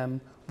to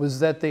them was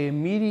that they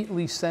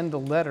immediately send a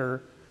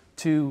letter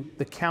to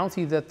the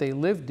county that they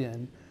lived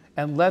in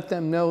and let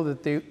them know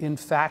that they, in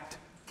fact,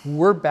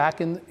 were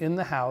back in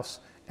the house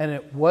and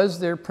it was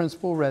their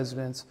principal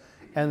residence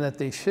and that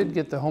they should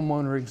get the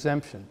homeowner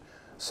exemption.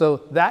 So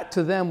that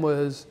to them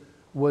was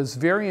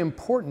very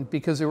important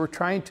because they were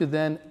trying to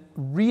then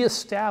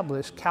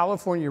reestablish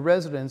California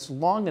residence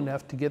long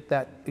enough to get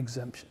that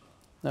exemption.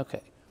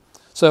 Okay,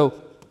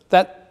 so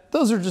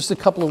those are just a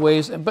couple of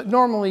ways, but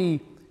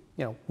normally,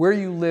 where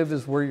you live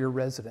is where your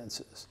residence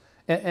is.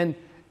 And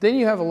then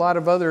you have a lot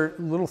of other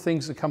little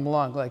things that come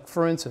along, like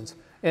for instance,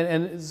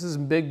 and this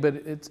isn't big, but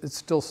it's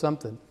still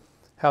something,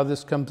 how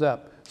this comes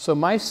up. So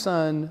my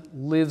son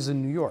lives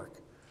in New York,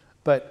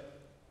 but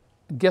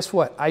guess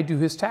what? I do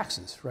his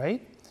taxes,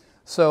 right?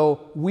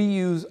 So we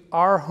use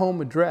our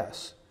home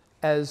address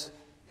as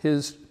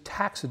his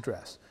tax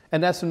address.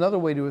 And that's another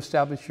way to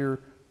establish your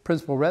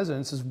principal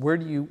residence is where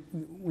do you,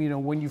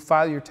 when you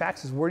file your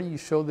taxes, where do you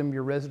show them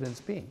your residence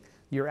being,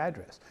 your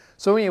address?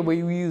 So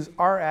anyway, we use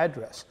our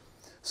address.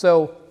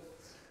 So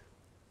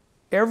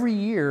every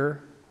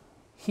year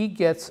he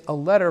gets a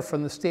letter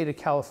from the state of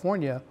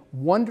California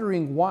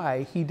wondering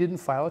why he didn't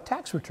file a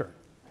tax return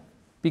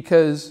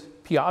because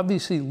he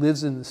obviously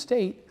lives in the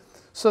state.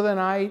 So then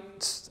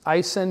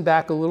I send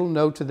back a little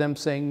note to them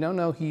saying,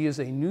 no, he is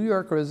a New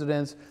York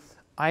resident.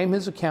 I'm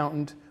his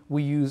accountant.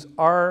 We use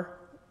our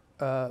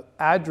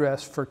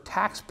address for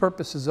tax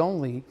purposes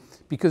only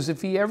because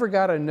if he ever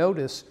got a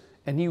notice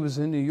and he was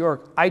in New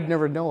York, I'd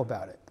never know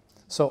about it.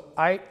 So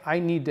I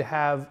need to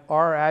have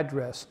our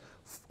address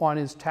on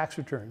his tax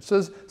return.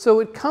 So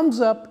it comes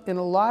up in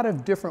a lot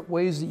of different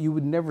ways that you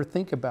would never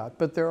think about,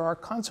 but there are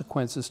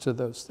consequences to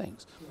those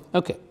things.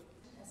 Okay.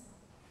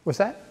 What's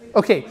that?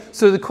 Okay,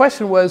 so the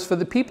question was for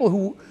the people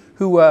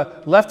who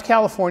left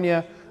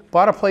California,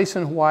 bought a place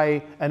in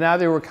Hawaii, and now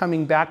they were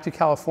coming back to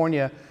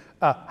California,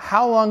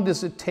 how long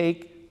does it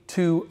take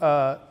to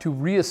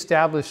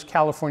reestablish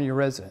California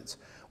residence?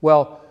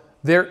 Well,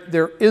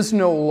 there is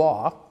no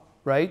law,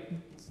 right,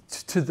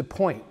 to the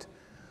point.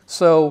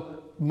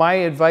 So my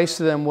advice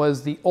to them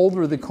was the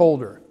older the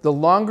colder. The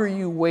longer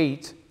you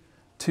wait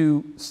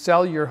to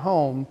sell your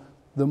home,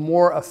 the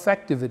more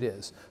effective it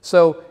is.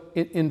 So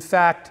in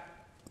fact,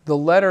 the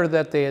letter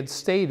that they had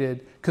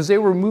stated, because they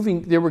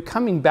were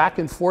coming back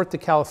and forth to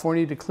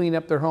California to clean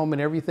up their home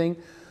and everything.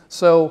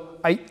 So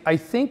I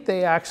think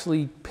they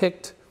actually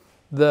picked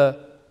the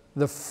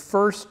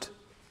first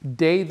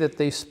day that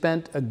they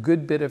spent a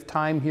good bit of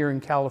time here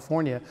in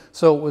California.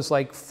 So it was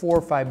like 4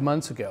 or 5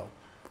 months ago.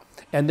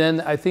 And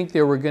then I think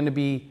they were going to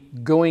be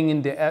going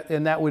into,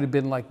 and that would have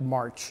been like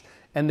March.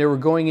 And they were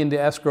going into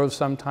escrow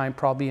sometime,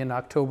 probably in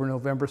October,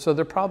 November. So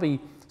they're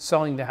probably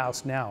selling the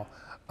house now.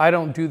 I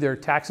don't do their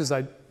taxes.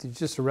 I'm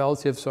just a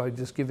relative, so I'm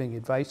just giving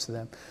advice to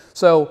them.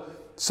 So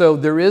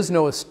there is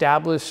no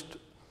established.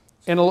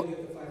 So you get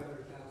the 500,000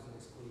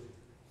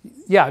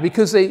 exclusion. Yeah,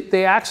 because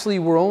they actually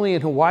were only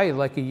in Hawaii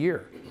like a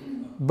year.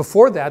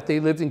 Before that, they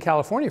lived in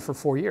California for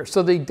 4 years.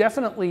 So they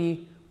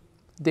definitely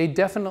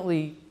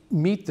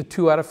meet the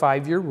 2 out of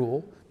 5 year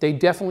rule. They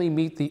definitely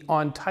meet the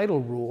on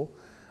title rule.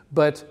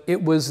 But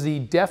it was the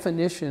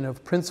definition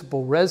of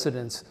principal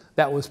residence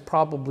that was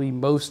probably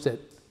most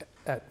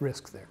at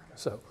risk there.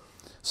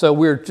 So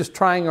we're just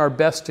trying our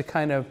best to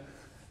kind of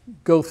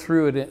go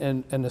through it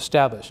and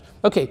establish.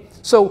 Okay,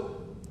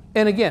 so,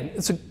 and again,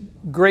 it's a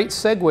great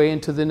segue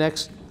into the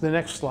next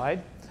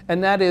slide,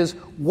 and that is,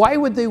 why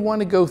would they want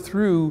to go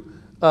through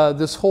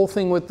this whole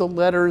thing with the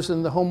letters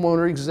and the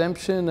homeowner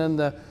exemption? And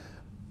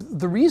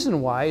the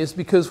reason why is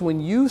because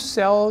when you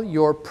sell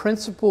your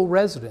principal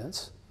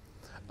residence,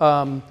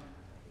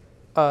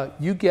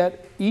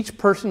 each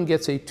person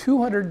gets a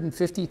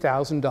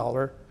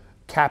 $250,000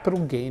 capital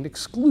gain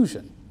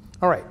exclusion.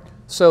 All right,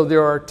 so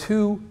there are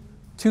two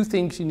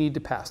things you need to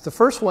pass. The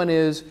first one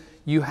is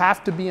you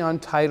have to be on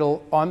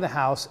title on the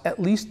house at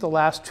least the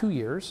last 2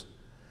 years,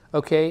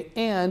 okay?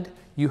 And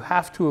you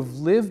have to have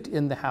lived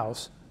in the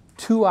house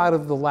 2 out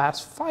of the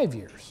last 5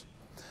 years.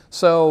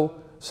 So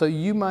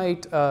you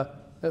might,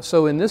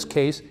 so in this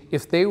case,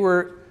 if they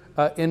were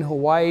in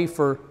Hawaii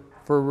for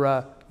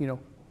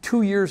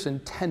 2 years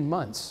and 10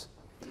 months,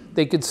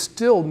 they could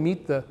still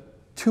meet the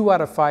 2 out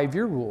of 5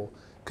 year rule.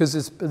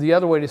 Because the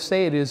other way to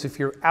say it is if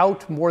you're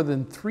out more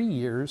than 3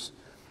 years,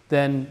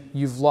 then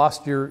you've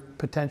lost your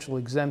potential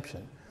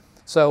exemption.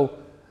 So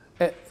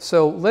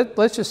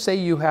let's just say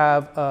you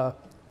have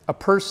a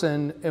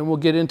person, and we'll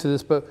get into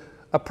this, but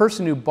a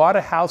person who bought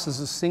a house as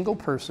a single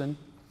person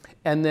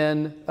and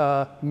then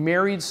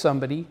married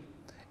somebody,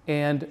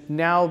 and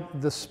now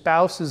the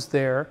spouse is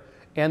there,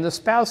 and the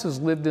spouse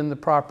has lived in the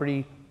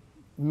property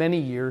many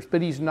years,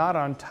 but he's not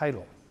on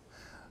title.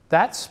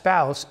 That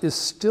spouse is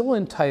still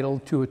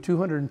entitled to a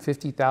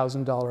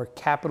 $250,000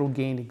 capital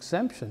gain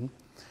exemption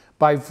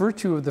by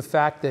virtue of the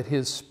fact that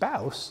his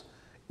spouse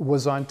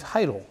was on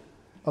title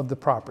of the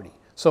property.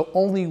 So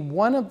only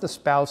one of the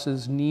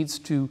spouses needs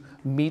to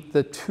meet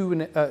the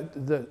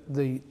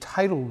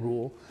title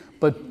rule,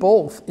 but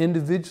both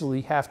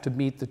individually have to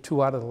meet the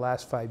 2 out of the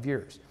last 5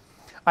 years.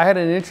 I had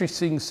an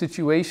interesting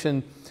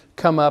situation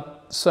come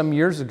up some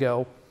years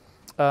ago.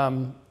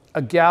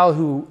 A gal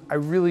who I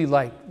really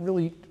liked,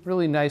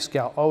 really nice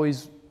gal,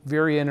 always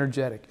very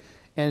energetic.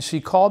 And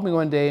she called me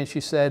one day and she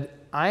said,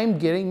 I'm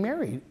getting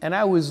married. And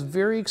I was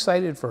very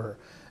excited for her.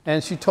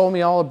 And she told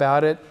me all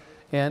about it.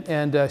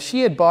 And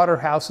she had bought her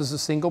house as a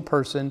single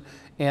person,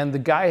 and the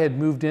guy had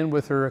moved in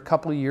with her a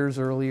couple of years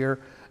earlier,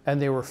 and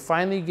they were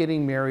finally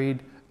getting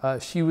married.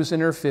 She was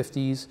in her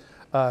 50s.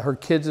 Her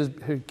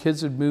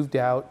kids had moved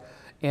out.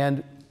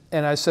 And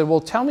I said, well,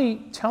 tell me,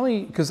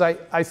 because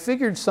I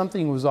figured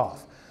something was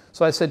off.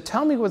 So I said,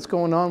 tell me what's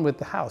going on with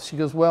the house. She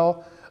goes,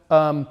 well,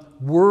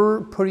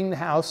 we're putting the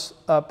house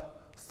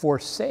up for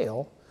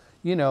sale.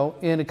 In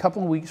a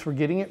couple of weeks, we're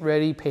getting it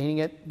ready, painting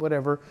it,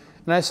 whatever.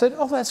 And I said,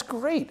 oh, that's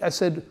great. I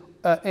said,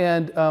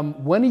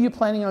 when are you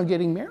planning on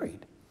getting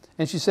married?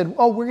 And she said,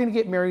 oh, we're going to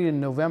get married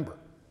in November.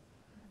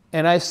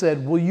 And I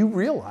said, well, you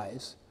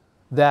realize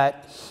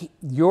that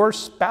your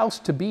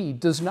spouse-to-be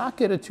does not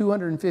get a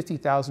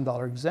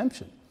 $250,000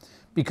 exemption,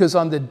 because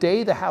on the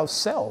day the house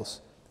sells,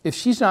 if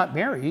she's not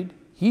married,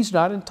 he's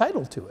not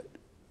entitled to it.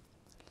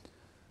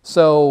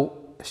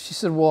 So she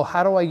said, well,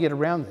 how do I get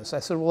around this? I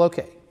said, well,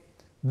 okay,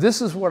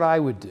 this is what I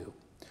would do.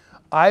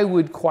 I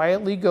would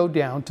quietly go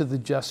down to the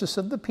justice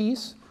of the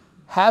peace,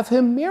 have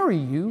him marry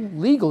you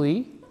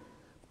legally.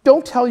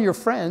 Don't tell your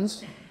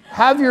friends.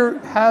 Have your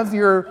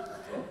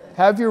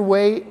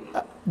way,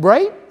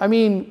 right? I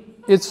mean,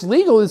 it's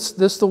legal.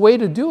 It's the way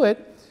to do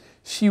it.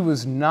 She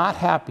was not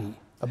happy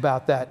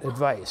about that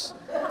advice.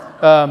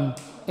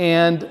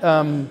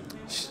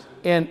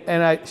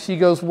 She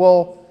goes,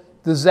 well,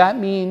 does that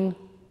mean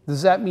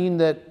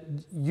that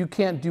you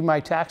can't do my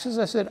taxes?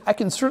 I said, I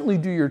can certainly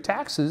do your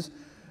taxes,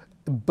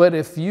 but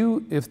if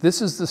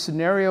this is the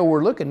scenario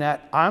we're looking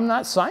at, I'm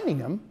not signing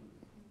them,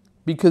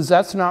 because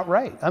that's not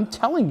right. I'm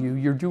telling you,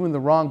 you're doing the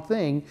wrong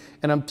thing,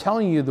 and I'm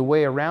telling you the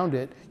way around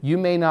it. You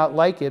may not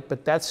like it,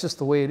 but that's just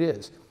the way it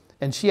is.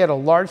 and she had a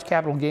large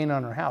capital gain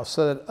on her house.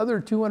 So that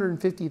other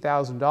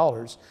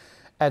 $250,000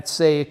 at,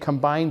 say, a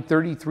combined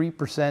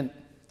 33%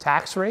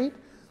 tax rate,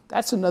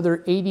 that's another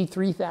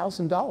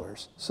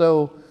 $83,000.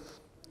 So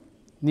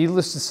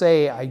needless to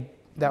say,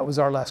 that was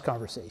our last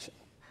conversation,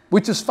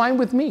 which is fine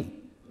with me,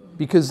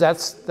 because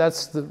that's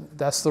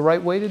the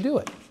right way to do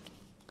it.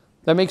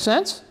 That makes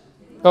sense?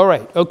 All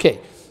right, okay.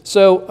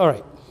 So, all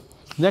right,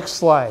 next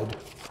slide.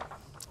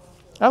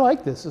 I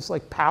like this. It's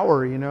like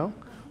power, you know?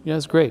 Yeah,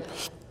 it's great.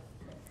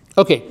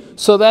 Okay,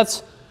 so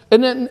that's,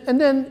 and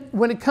then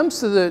when it comes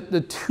to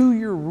the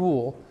 2-year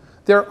rule,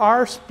 there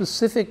are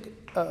specific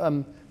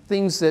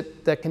things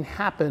that can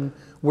happen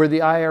where the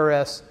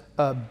IRS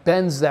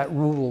bends that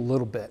rule a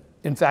little bit.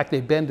 In fact, they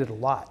bend it a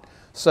lot.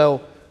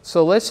 So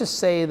let's just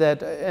say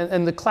that,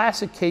 and the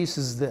classic case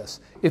is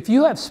this. If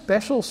you have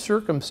special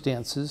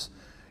circumstances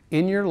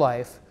in your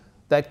life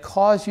that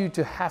cause you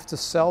to have to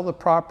sell the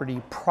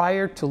property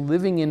prior to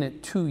living in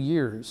it 2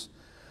 years,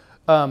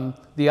 the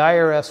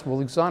IRS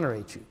will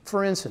exonerate you.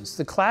 For instance,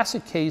 the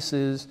classic case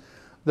is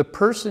the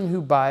person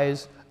who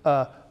buys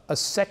a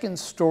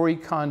second-story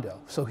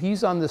condo. So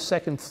he's on the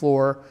second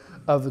floor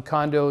of the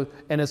condo,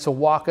 and it's a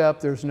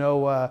walk-up. There's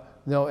no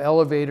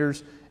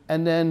elevators.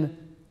 And then,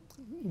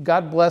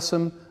 God bless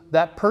him,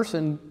 that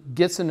person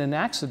gets in an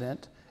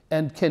accident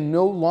and can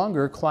no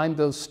longer climb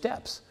those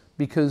steps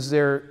because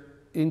they're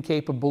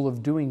incapable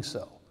of doing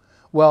so.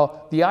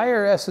 Well, the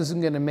IRS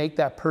isn't going to make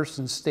that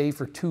person stay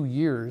for 2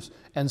 years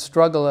and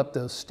struggle up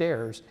those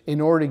stairs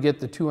in order to get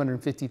the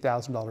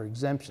 $250,000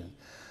 exemption.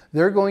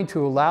 They're going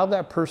to allow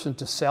that person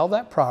to sell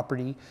that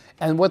property,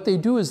 and what they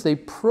do is they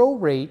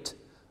prorate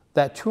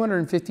that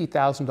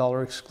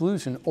 $250,000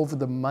 exclusion over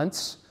the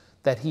months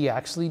that he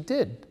actually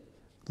did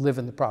live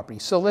in the property.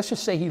 So let's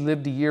just say he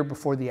lived a year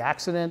before the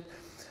accident.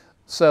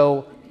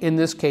 So in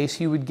this case,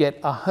 he would get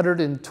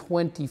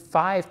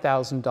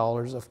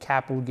 $125,000 of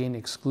capital gain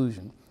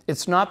exclusion.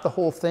 It's not the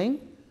whole thing,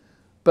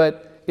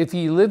 but if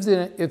he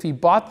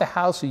bought the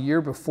house a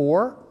year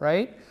before,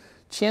 right,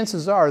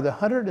 chances are the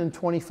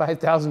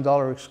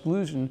 $125,000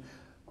 exclusion,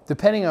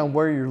 depending on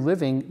where you're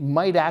living,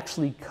 might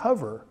actually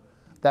cover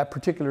that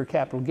particular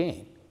capital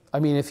gain. I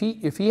mean, if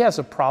he has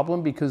a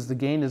problem because the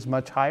gain is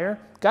much higher,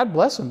 God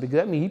bless him, because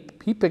that means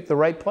he picked the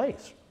right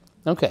place.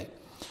 Okay.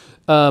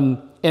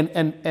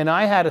 And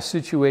I had a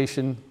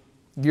situation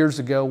years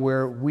ago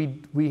where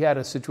we had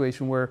a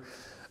situation where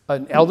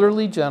an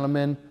elderly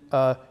gentleman,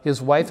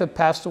 his wife had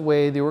passed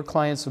away, they were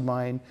clients of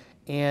mine,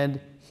 and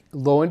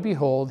lo and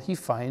behold, he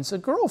finds a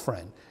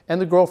girlfriend.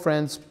 And the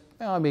girlfriend's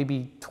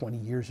maybe 20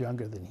 years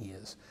younger than he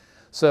is.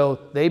 So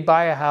they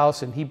buy a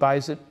house, and he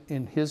buys it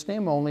in his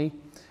name only.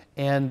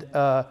 And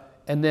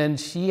then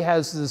she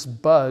has this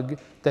bug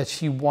that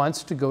she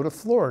wants to go to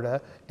Florida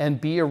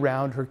and be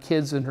around her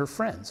kids and her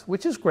friends,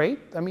 which is great.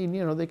 I mean,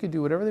 you know, they could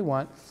do whatever they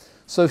want.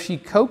 So she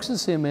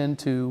coaxes him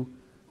into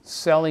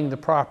selling the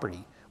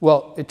property.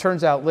 Well, it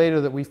turns out later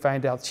that we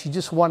find out she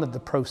just wanted the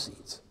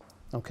proceeds,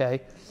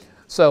 okay?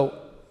 So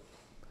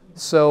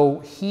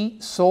he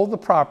sold the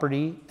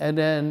property, and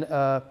then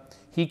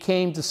he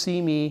came to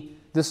see me.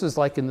 This is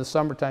like in the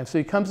summertime. So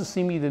he comes to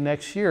see me the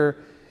next year,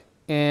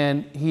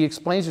 and he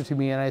explains it to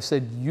me, and I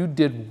said, "You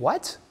did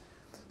what?"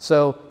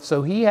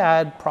 So he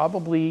had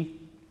probably,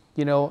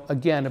 you know,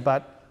 again,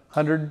 about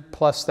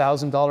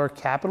 $100,000+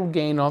 capital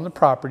gain on the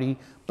property,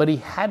 but he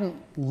hadn't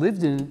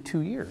lived in it 2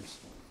 years.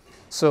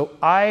 So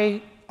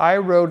I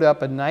wrote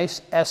up a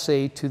nice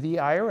essay to the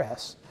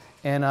IRS,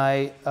 and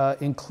I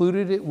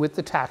included it with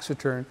the tax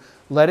return,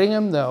 letting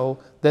him know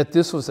that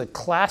this was a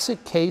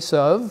classic case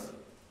of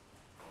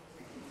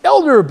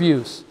elder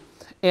abuse,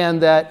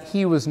 and that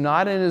he was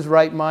not in his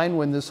right mind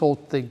when this whole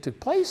thing took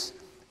place,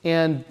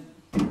 and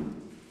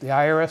the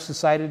IRS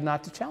decided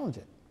not to challenge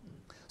it.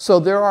 So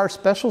there are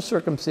special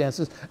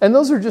circumstances, and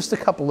those are just a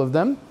couple of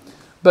them,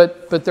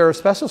 but there are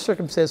special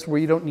circumstances where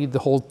you don't need the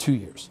whole 2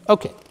 years.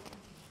 Okay.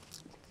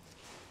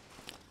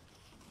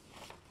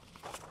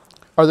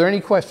 Are there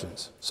any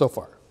questions so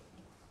far?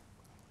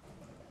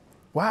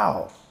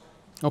 Wow.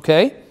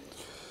 Okay.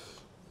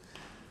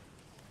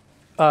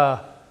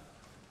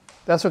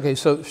 That's okay.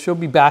 So she'll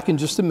be back in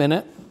just a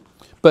minute,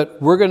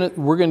 but we're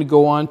gonna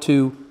go on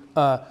to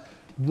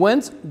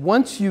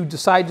once you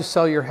decide to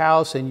sell your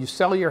house, and you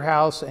sell your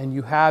house and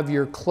you have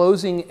your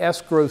closing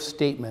escrow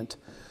statement.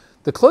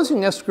 The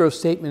closing escrow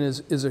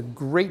statement is a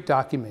great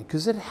document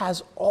because it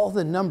has all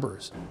the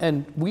numbers,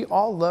 and we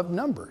all love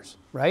numbers,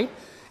 right?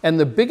 And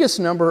the biggest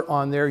number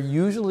on there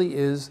usually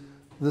is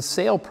the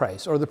sale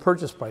price or the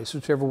purchase price,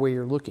 whichever way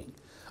you're looking.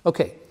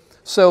 Okay,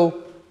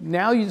 so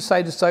now you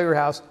decide to sell your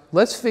house.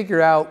 Let's figure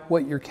out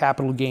what your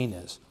capital gain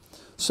is.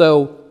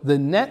 So the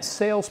net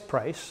sales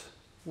price,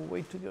 we'll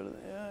wait to go to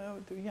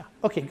the, yeah,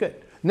 okay, good.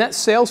 Net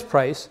sales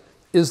price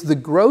is the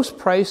gross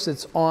price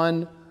that's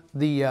on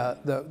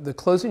the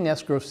closing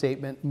escrow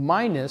statement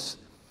minus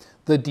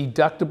the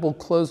deductible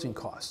closing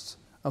costs.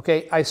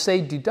 Okay, I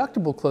say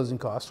deductible closing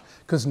costs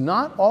because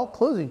not all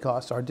closing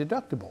costs are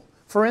deductible.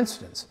 For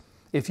instance,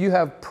 if you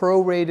have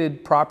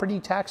prorated property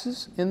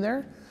taxes in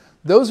there,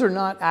 those are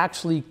not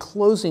actually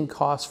closing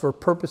costs for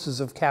purposes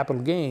of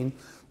capital gain.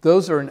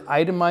 Those are an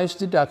itemized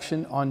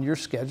deduction on your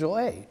Schedule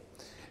A.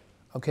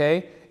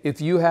 Okay?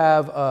 If you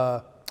have,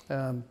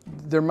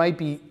 there might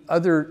be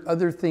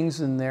other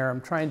things in there.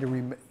 I'm trying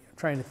to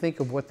think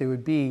of what they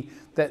would be,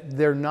 that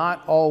they're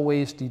not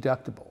always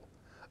deductible.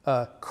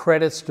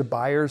 Credits to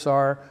buyers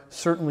are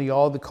certainly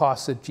all the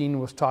costs that Gene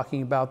was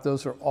talking about.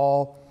 Those are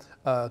all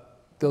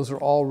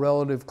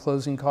relative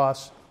closing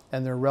costs,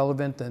 and they're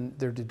relevant and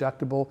they're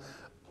deductible.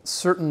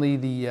 Certainly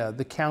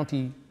the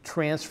county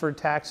transfer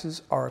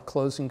taxes are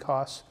closing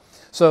costs.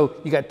 So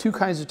you got two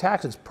kinds of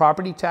taxes: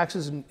 property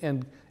taxes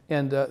and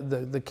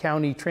the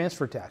county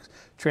transfer tax.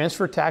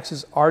 Transfer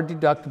taxes are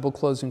deductible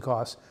closing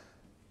costs.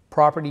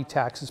 Property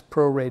taxes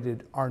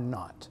prorated are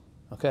not.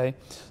 Okay,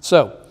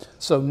 so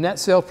net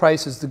sale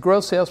price is the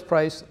gross sales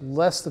price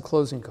less the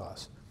closing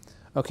costs.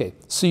 Okay,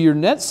 so your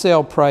net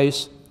sale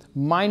price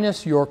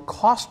minus your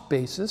cost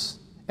basis,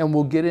 and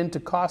we'll get into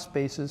cost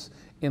basis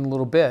in a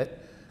little bit.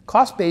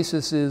 Cost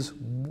basis is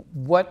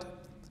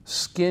what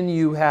skin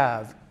you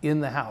have in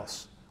the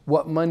house,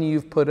 what money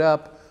you've put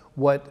up,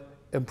 what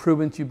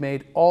improvements you've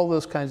made, all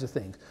those kinds of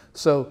things.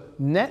 So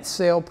net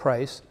sale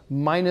price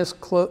minus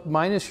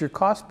your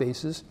cost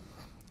basis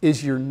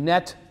is your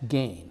net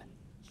gain.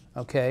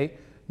 Okay,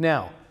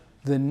 now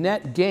the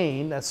net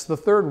gain, that's the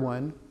third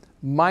one,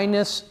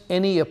 minus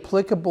any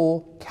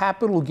applicable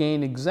capital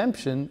gain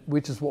exemption,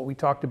 which is what we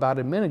talked about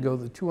a minute ago,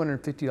 the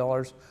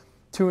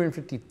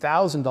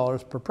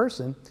 $250,000 per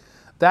person.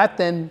 That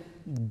then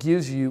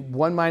gives you,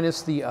 one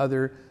minus the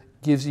other,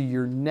 gives you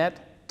your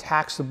net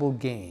taxable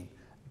gain.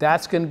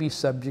 That's going to be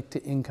subject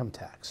to income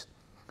tax.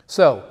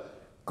 So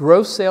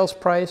gross sales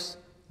price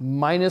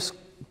minus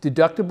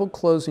deductible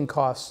closing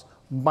costs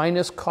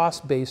minus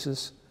cost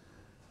basis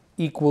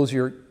equals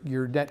your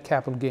net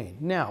capital gain.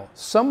 Now,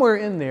 somewhere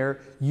in there,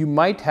 you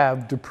might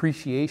have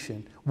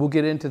depreciation. We'll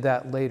get into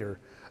that later.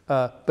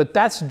 But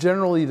that's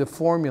generally the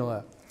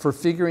formula for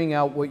figuring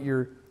out what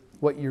your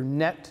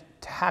net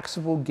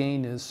taxable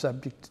gain is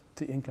subject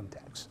to income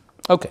tax.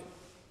 Okay,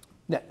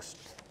 next.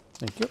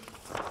 Thank you.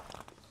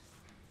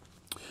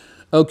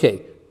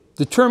 Okay,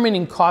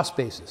 determining cost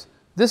basis.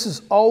 This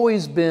has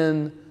always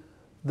been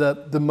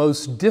the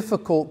most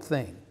difficult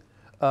thing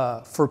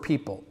for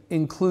people,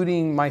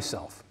 including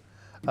myself.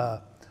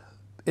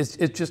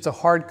 It's just a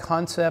hard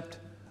concept,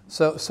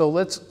 so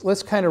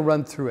let's kind of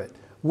run through it.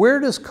 Where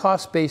does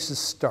cost basis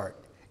start?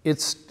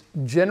 It's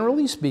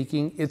generally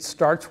speaking, it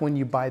starts when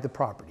you buy the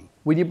property.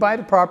 When you buy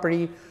the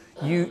property,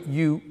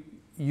 you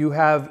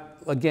have,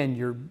 again,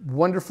 your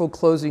wonderful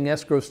closing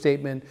escrow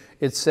statement.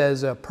 It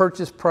says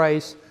purchase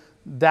price.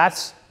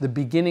 That's the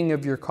beginning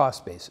of your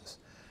cost basis.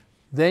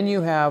 Then you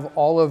have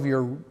all of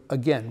your,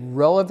 again,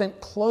 relevant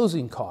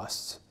closing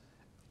costs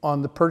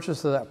on the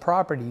purchase of that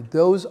property.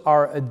 Those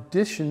are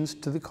additions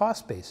to the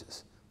cost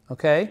basis,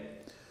 okay?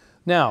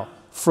 Now,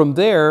 from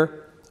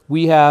there,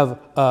 we have,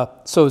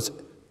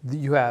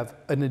 you have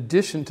an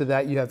addition to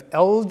that, you have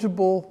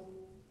eligible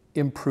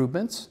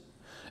improvements,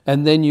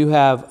 and then you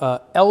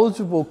have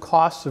eligible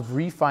costs of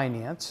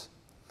refinance.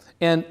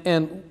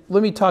 And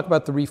let me talk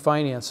about the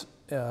refinance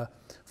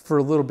for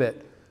a little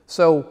bit.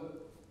 So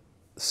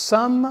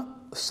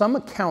some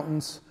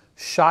accountants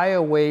shy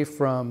away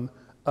from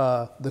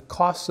the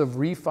costs of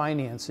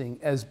refinancing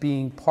as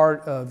being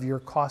part of your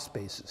cost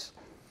basis.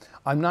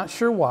 I'm not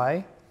sure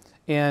why,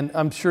 and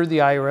I'm sure the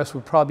IRS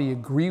would probably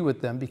agree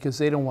with them because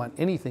they don't want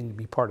anything to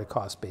be part of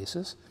cost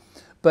basis.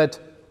 But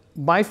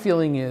my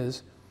feeling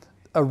is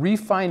a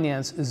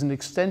refinance is an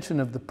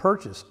extension of the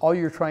purchase. All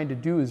you're trying to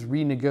do is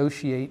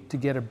renegotiate to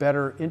get a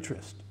better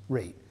interest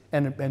rate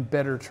and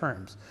better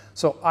terms.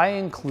 So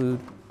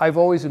I've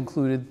always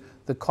included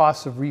the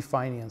costs of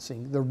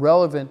refinancing, the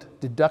relevant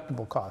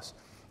deductible costs,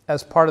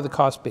 as part of the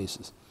cost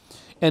basis.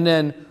 And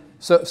then,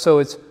 so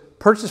it's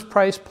purchase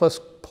price plus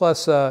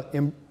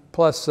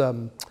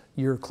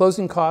your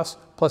closing costs,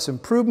 plus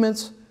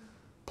improvements,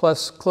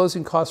 plus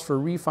closing costs for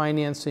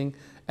refinancing,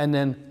 and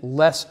then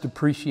less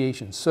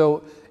depreciation.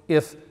 So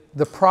if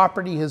the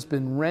property has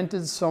been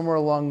rented somewhere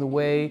along the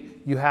way,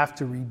 you have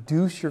to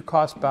reduce your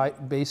cost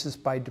basis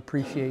by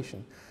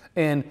depreciation.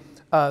 And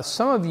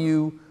some of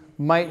you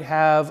might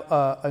have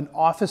an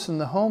office in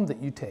the home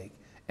that you take.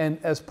 And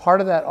as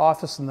part of that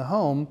office in the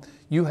home,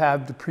 you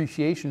have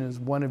depreciation as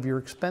one of your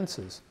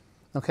expenses.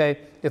 Okay?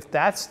 If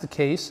that's the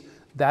case,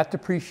 that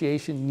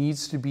depreciation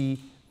needs to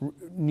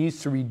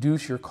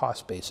reduce your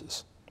cost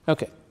basis.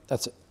 Okay,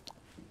 that's it.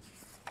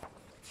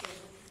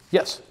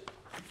 Yes?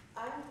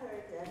 I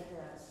heard that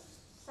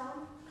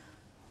some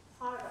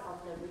part of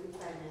the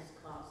refinance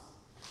cost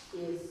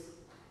is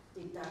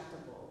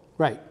deductible.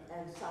 Right.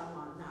 And some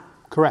are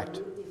not. Correct.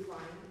 Can you define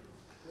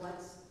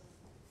what's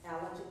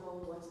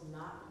eligible, what's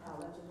not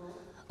eligible?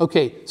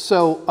 Okay,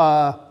 so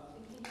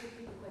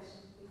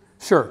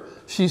sure.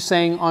 She's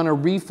saying on a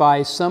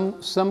refi,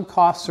 some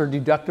costs are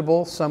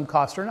deductible, some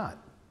costs are not.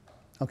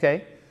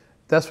 Okay,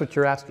 that's what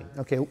you're asking.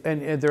 Okay,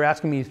 and they're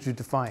asking me to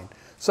define.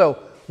 So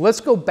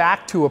let's go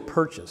back to a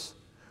purchase.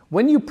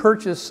 When you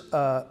purchase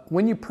a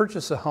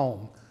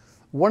home,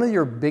 one of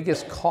your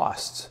biggest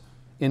costs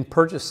in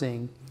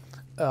purchasing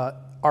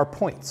are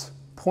points.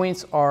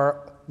 Points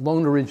are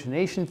loan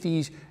origination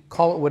fees,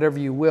 call it whatever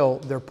you will,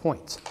 they're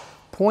points.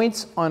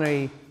 Points on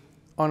an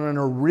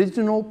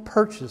original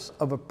purchase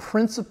of a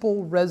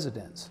principal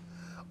residence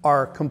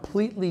are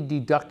completely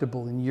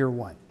deductible in year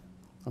one,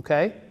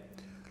 okay?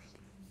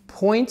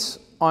 Points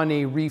on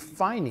a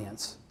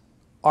refinance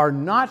are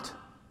not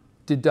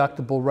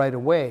deductible right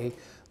away.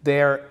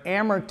 They are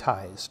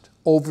amortized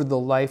over the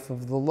life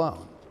of the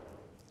loan.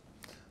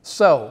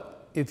 So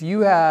if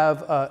you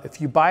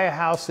buy a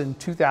house in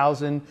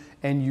 2000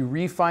 and you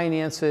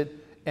refinance it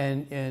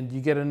and you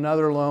get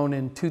another loan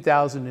in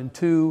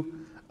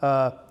 2002,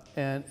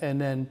 and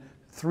then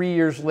 3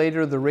 years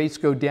later the rates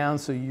go down,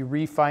 so you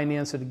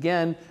refinance it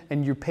again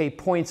and you pay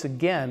points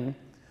again,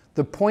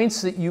 the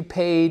points that you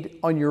paid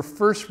on your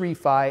first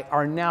refi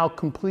are now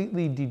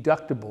completely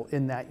deductible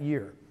in that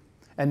year.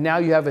 And now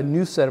you have a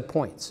new set of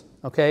points,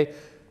 okay?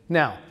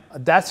 Now,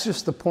 that's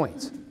just the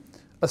points.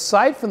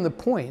 Aside from the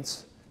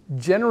points,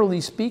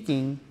 generally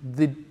speaking,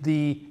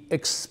 the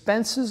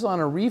expenses on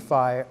a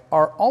refi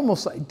are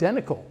almost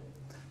identical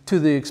to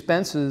the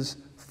expenses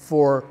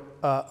for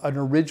an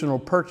original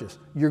purchase.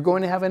 You're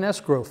going to have an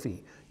escrow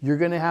fee. You're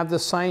going to have the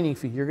signing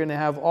fee. You're going to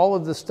have all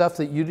of the stuff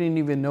that you didn't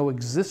even know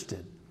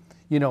existed.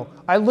 You know,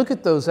 I look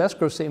at those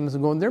escrow statements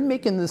and going, they're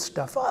making this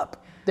stuff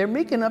up. They're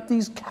making up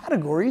these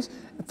categories,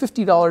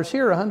 $50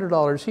 here,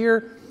 $100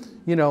 here.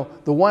 You know,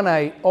 the one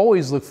I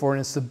always look for,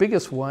 and it's the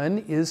biggest one,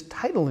 is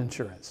title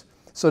insurance.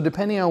 So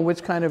depending on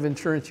which kind of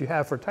insurance you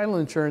have for title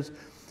insurance,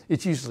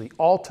 it's usually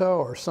Alto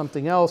or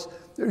something else.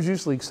 There's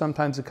usually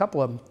sometimes a couple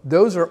of them.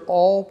 Those are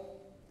all,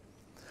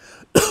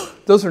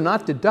 those are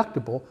not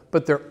deductible,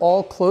 but they're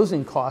all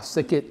closing costs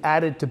that get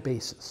added to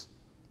basis.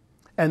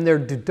 And they're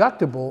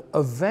deductible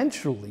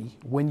eventually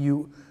when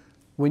you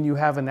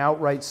have an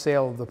outright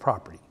sale of the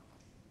property.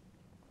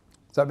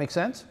 Does that make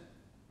sense?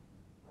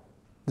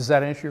 Does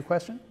that answer your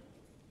question?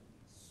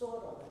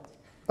 Sort of.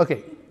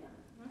 Okay.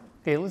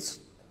 Okay, let's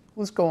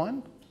go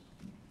on.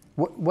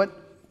 What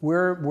So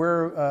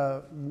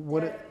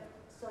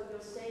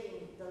you're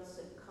saying there's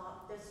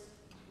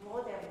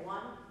more than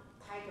one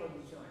title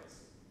insurance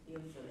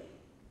usually.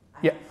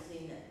 Yeah. I've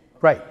seen it.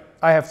 Right,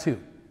 I have two.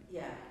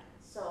 Yeah.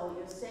 So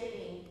you're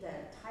saying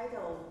that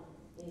title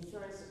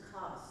insurance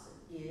cost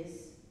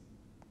is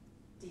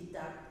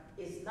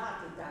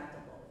not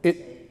deductible.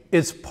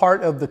 It's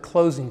part of the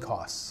closing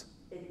costs.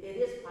 It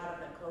is part of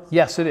the closing.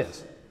 Yes, it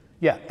is.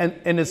 Yeah,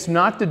 and it's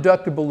not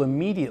deductible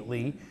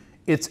immediately.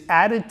 It's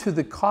added to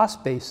the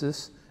cost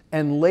basis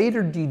and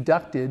later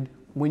deducted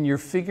when you're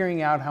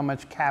figuring out how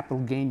much capital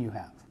gain you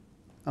have.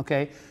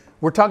 Okay?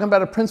 We're talking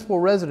about a principal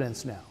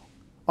residence now.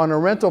 On a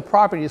rental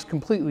property, it's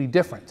completely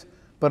different.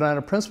 But on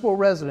a principal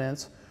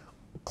residence,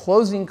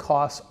 closing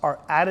costs are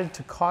added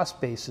to cost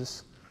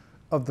basis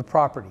of the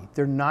property.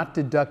 They're not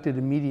deducted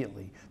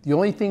immediately. The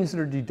only things that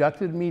are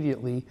deducted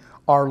immediately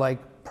are like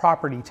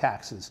property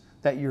taxes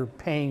that you're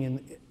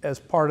paying as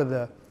part of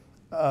the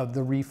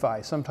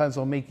refi. Sometimes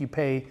they'll make you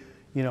pay,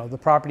 you know, the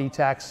property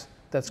tax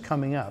that's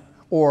coming up,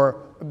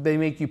 or they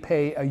make you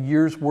pay a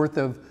year's worth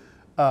of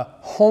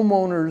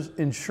homeowner's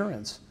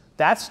insurance.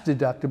 That's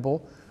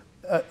deductible,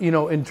 you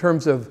know, in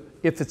terms of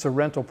if it's a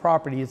rental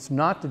property. It's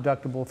not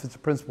deductible if it's a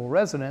principal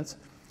residence,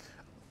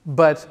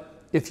 but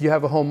if you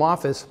have a home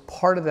office,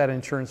 part of that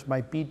insurance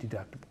might be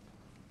deductible.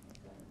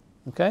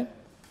 Okay?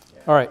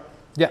 All right.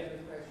 Yeah.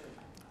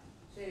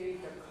 See,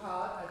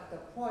 the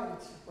point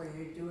when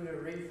you do the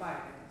refinance,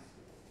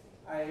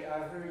 I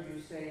heard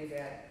you say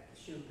that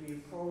should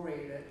be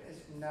prorated.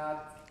 It's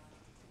not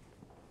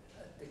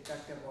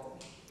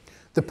deductible.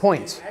 The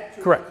points. Add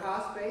to Correct. The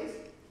cost base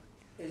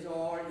is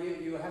all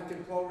you have to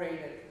prorate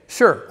it.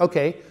 Sure.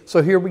 Okay.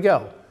 So here we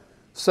go.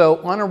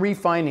 So on a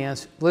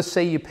refinance, let's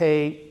say you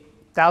pay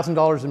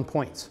 $1,000 in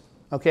points.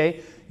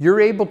 Okay?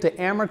 You're able to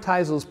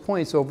amortize those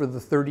points over the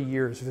 30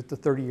 years if it's a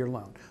 30-year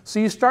loan. So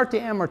you start to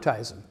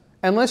amortize them.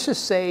 And let's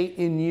just say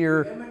in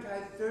year...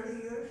 Amortize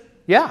 30 years?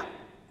 Yeah.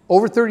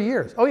 Over 30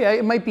 years. Oh yeah,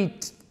 it might be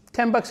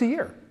 $10 a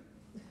year.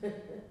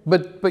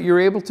 But you're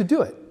able to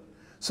do it.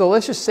 So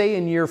let's just say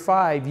in year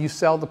 5 you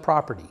sell the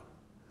property.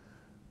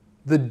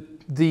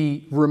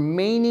 The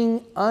remaining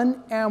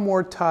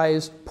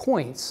unamortized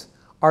points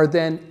are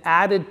then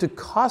added to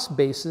cost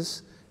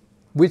basis,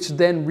 which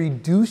then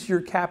reduce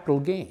your capital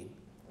gain.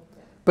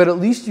 But at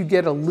least you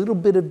get a little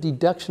bit of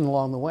deduction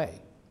along the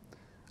way.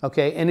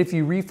 Okay, and if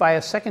you refi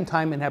a second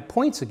time and have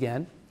points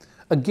again,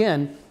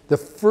 the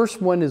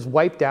first one is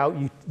wiped out.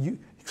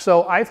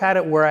 So I've had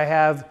it where I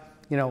have,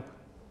 you know,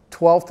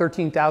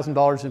 $12,000,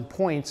 $13,000 in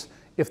points.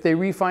 If they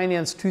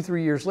refinance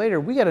 2-3 years later,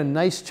 we get a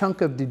nice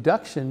chunk of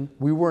deduction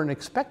we weren't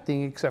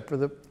expecting except for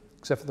the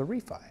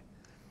refi.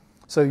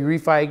 So you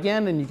refi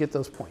again and you get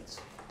those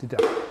points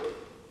deducted.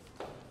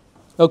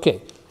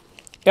 Okay,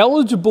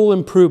 eligible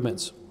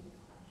improvements.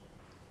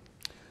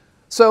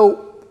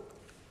 So,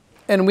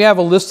 and we have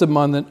a list of them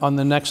on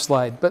the next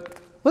slide, but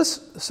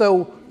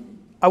so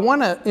I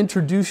want to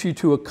introduce you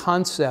to a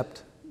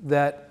concept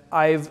that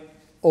I've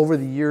over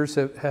the years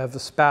have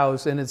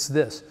espoused, and it's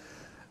this.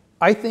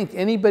 I think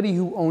anybody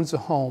who owns a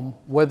home,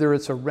 whether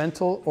it's a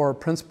rental or a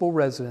principal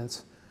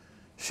residence,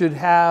 should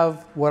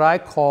have what I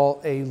call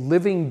a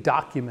living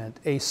document,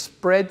 a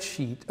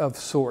spreadsheet of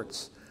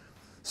sorts.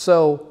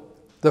 So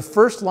the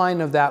first line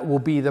of that will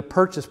be the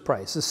purchase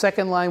price. The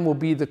second line will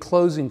be the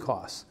closing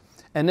costs.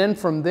 And then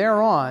from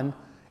there on,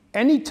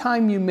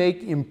 anytime you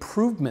make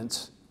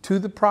improvements to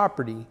the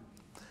property,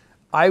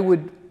 I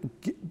would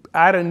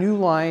add a new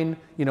line,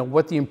 you know,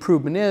 what the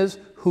improvement is,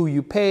 who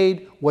you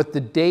paid, what the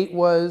date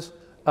was,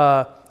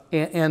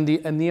 and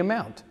the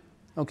amount,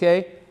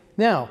 okay?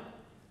 Now,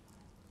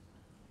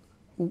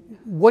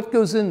 what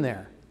goes in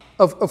there?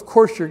 Of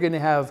course, you're going to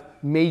have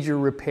major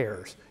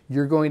repairs.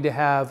 You're going to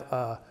have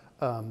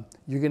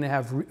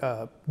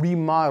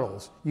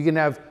remodels. You're going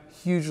to have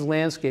huge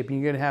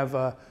landscaping. You're going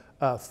to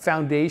have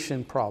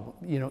foundation problem,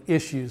 you know,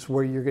 issues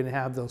where you're going to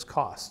have those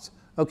costs.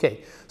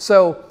 Okay,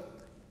 so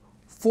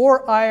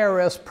for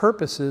IRS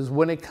purposes,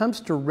 when it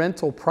comes to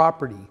rental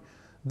property,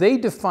 they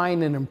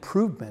define an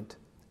improvement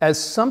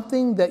as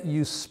something that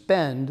you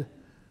spend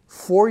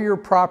for your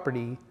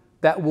property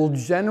that will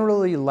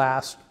generally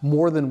last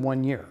more than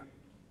 1 year,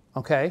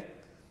 okay?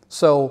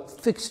 So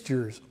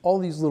fixtures, all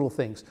these little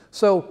things.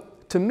 So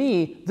to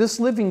me, this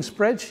living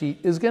spreadsheet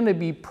is going to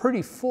be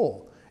pretty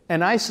full.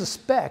 And I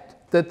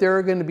suspect that there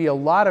are going to be a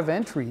lot of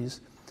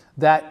entries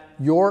that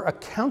your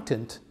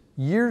accountant,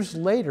 years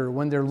later,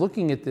 when they're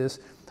looking at this,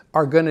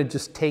 are going to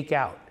just take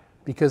out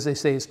because they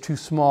say it's too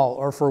small,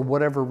 or for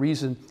whatever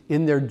reason,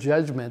 in their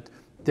judgment,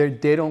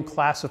 they don't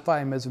classify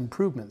them as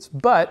improvements.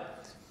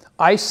 But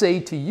I say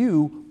to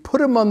you,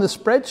 put them on the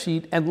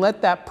spreadsheet and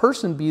let that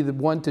person be the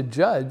one to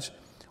judge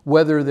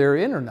whether they're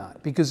in or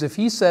not. Because if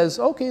he says,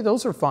 okay,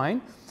 those are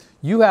fine,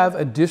 you have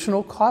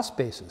additional cost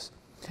basis.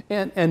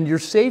 And you're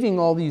saving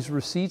all these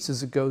receipts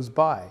as it goes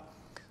by.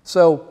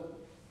 So,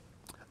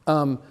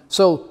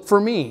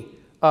 for me,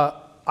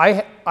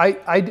 I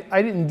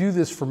didn't do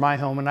this for my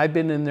home, and I've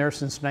been in there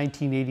since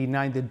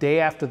 1989. The day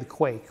after the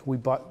quake,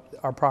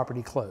 our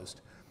property closed.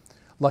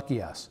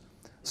 Lucky us.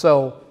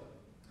 So,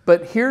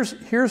 but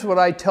here's what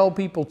I tell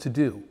people to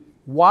do.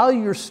 While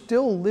you're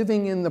still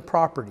living in the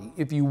property,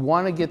 if you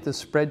want to get the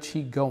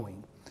spreadsheet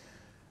going,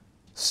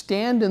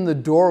 stand in the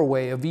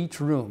doorway of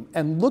each room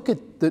and look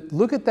at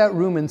that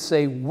room and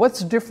say,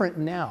 what's different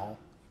now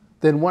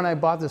than when I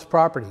bought this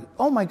property?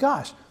 Oh my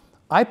gosh,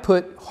 I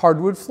put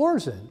hardwood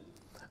floors in.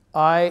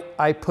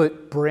 I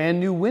put brand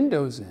new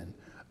windows in.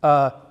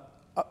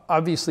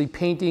 Obviously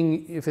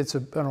painting, if it's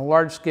on a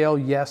large scale,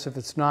 yes. If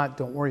it's not,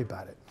 don't worry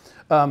about it.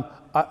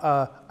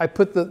 I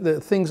put the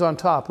things on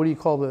top. What do you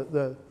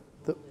call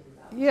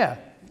yeah,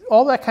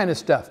 all that kind of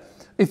stuff.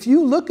 If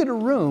you look at a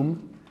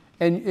room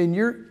and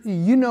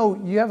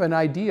you have an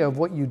idea of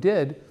what you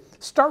did,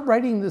 start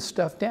writing this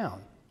stuff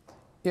down.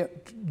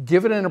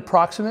 Give it an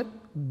approximate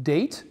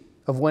date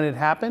of when it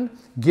happened.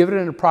 Give it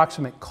an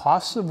approximate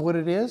cost of what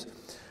it is.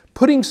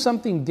 Putting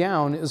something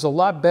down is a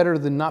lot better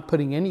than not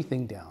putting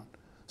anything down.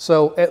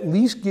 So at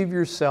least give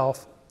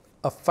yourself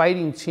a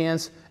fighting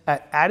chance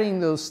at adding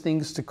those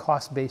things to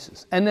cost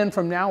basis. And then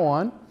from now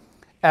on,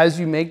 as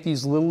you make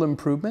these little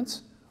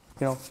improvements,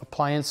 you know,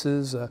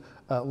 appliances,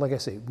 like I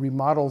say,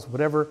 remodels,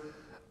 whatever,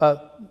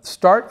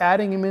 start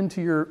adding them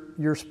into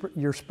your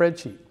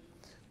spreadsheet.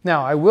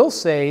 Now, I will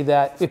say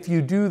that if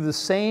you do the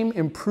same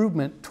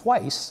improvement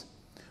twice,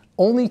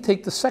 only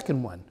take the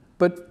second one,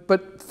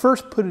 but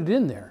first put it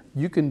in there.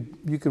 You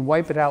can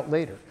wipe it out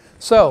later.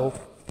 So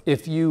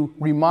if you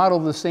remodel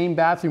the same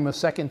bathroom a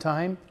second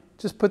time,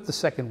 just put the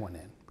second one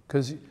in,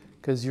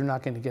 because you're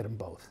not going to get them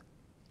both.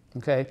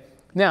 Okay?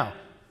 Now,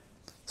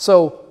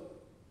 so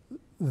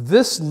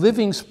this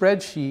living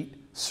spreadsheet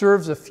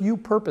serves a few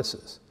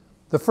purposes.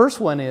 The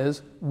first one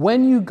is,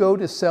 when you go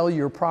to sell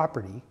your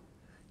property,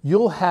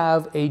 you'll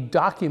have a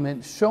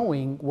document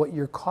showing what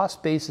your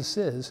cost basis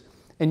is,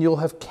 and you'll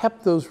have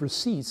kept those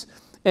receipts.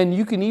 And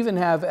you can even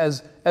have,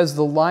 as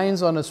the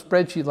lines on a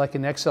spreadsheet, like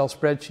an Excel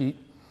spreadsheet,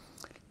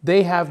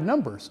 they have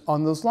numbers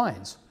on those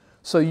lines.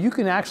 So you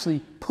can actually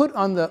put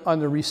on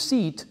the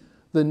receipt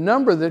the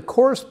number that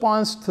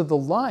corresponds to the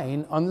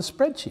line on the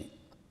spreadsheet.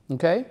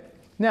 Okay?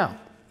 Now,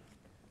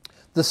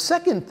 the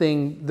second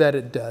thing that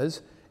it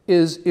does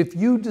is, if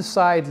you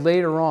decide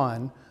later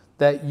on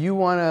that you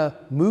want to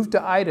move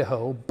to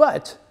Idaho,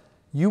 but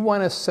you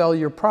want to sell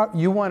you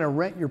want to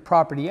rent your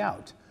property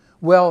out,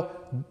 well,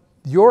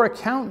 your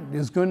accountant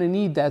is going to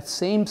need that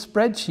same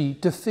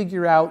spreadsheet to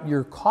figure out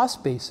your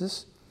cost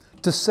basis,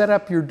 to set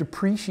up your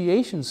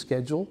depreciation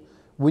schedule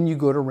when you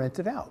go to rent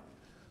it out.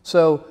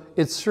 So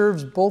it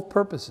serves both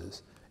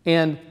purposes.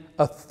 And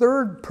a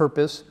third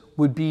purpose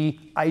would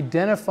be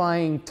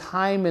identifying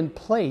time and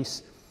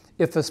place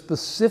if a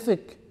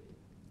specific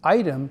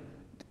item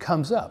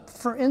comes up.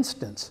 For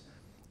instance,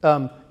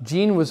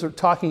 Gene was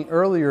talking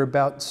earlier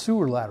about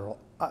sewer lateral.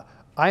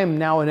 I am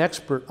now an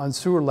expert on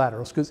sewer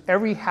laterals, because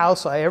every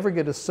house I ever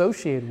get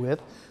associated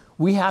with,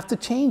 we have to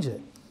change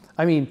it.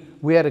 I mean,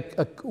 we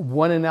had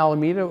one in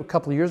Alameda a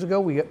couple of years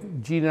ago.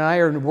 Gene and I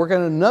are working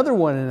on another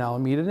one in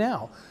Alameda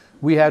now.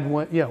 We had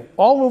one, you know,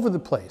 all over the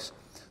place.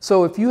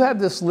 So if you have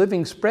this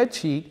living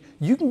spreadsheet,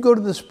 you can go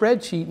to the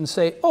spreadsheet and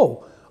say,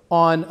 oh,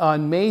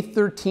 on May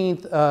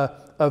 13th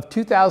of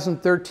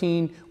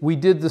 2013, we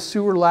did the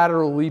sewer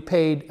lateral. We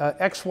paid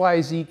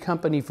XYZ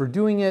company for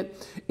doing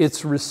it.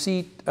 It's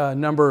receipt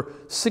number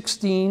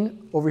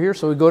 16 over here.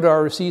 So we go to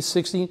our receipt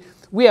 16.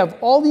 We have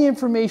all the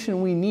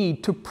information we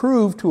need to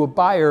prove to a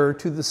buyer,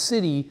 to the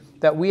city,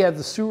 that we have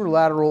the sewer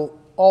lateral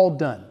all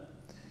done.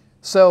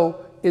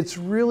 So it's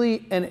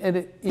really,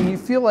 and you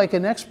feel like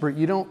an expert.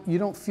 You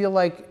don't feel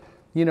like,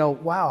 you know,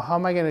 wow, how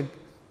am I going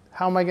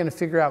to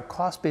figure out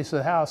cost base of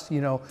the house,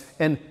 you know?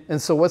 And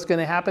so what's going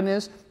to happen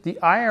is the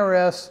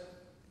IRS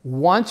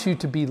wants you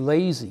to be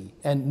lazy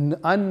and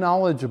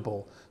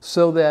unknowledgeable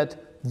so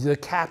that the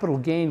capital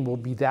gain will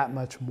be that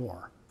much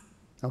more.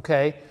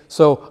 Okay,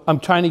 so I'm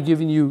trying to give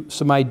you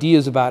some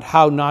ideas about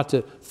how not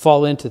to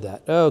fall into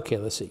that. Okay,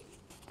 let's see.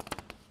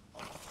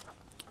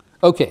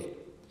 Okay,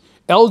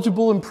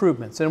 eligible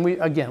improvements. And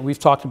we've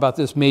talked about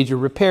this, major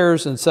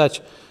repairs and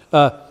such.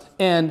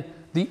 And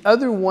the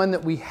other one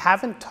that we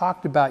haven't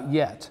talked about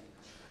yet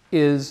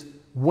is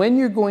when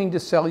you're going to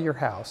sell your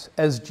house,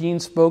 as Jean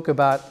spoke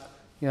about,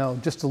 you know,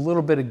 just a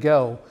little bit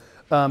ago,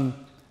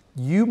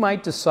 you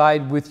might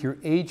decide with your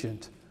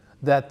agent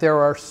that there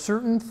are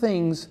certain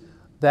things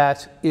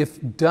that if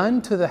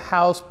done to the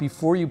house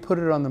before you put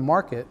it on the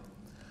market,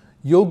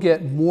 you'll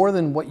get more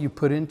than what you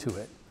put into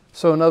it.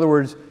 So in other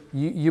words,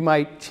 you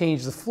might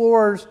change the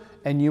floors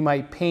and you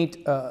might paint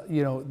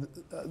you know,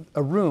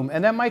 a room,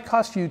 and that might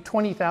cost you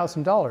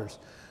 $20,000.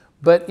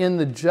 But in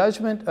the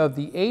judgment of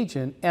the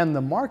agent and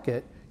the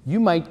market, you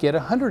might get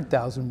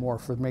 $100,000 more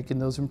for making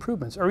those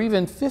improvements, or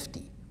even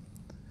 50.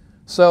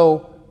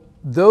 So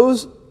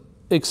those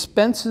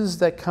expenses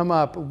that come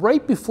up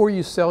right before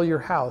you sell your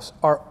house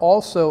are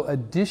also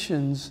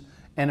additions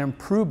and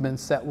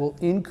improvements that will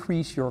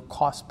increase your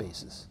cost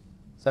basis.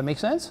 Does that make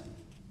sense?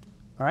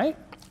 All right.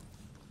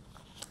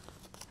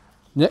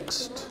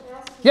 Next.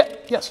 Yeah,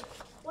 yes.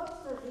 What's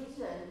the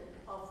reason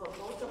of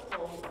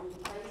multiple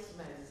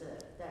replacements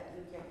that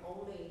you can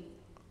only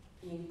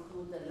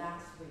include the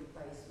last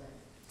replacement?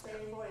 Say,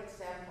 for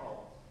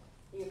example,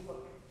 if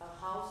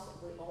a house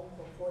we own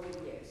for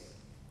 40 years,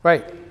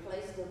 Right. we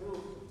replace the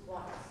roof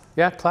twice.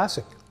 Yeah,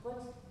 classic.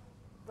 But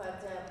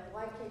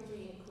why can't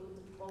you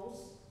include both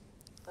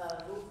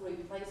roof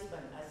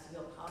replacement as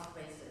your cost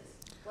basis?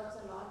 What's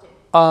the logic?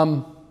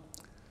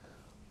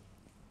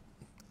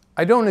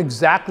 I don't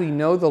exactly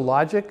know the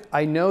logic.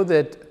 I know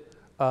that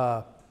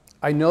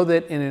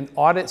in an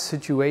audit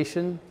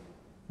situation,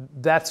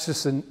 that's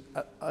just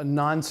a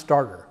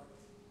non-starter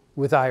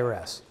with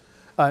IRS.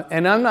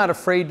 And I'm not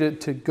afraid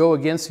to go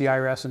against the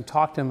IRS and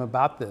talk to them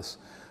about this.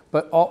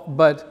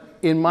 But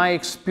in my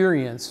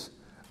experience,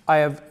 I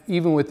have,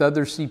 even with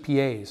other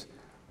CPAs,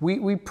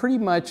 we pretty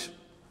much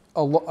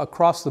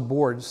across the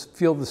boards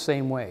feel the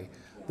same way.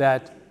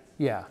 That,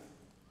 yeah.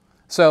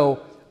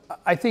 So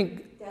I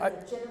think...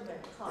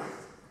 legitimate cost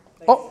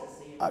basis, Oh,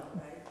 right?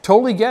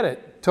 totally get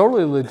it.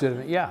 Totally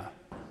legitimate, yeah.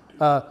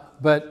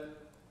 But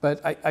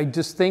I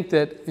just think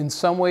that in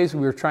some ways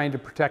we were trying to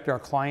protect our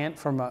client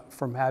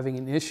from having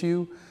an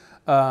issue.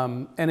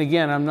 And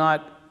again,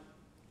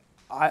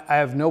 I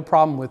have no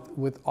problem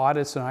with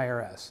audits and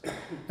IRS.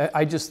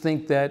 I just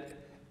think that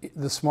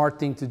the smart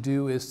thing to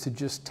do is to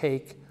just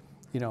take,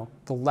 you know,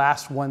 the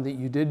last one that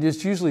you did.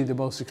 It's usually the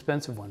most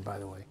expensive one, by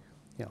the way,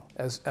 you know,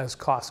 as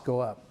costs go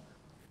up.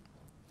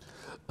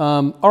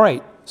 All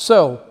right,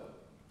 so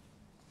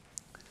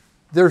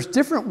there's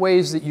different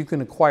ways that you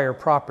can acquire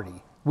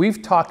property.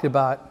 We've talked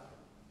about,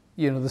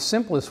 you know, the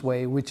simplest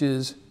way, which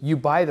is you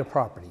buy the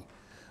property.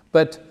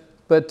 But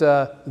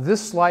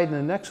this slide in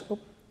the next, oh,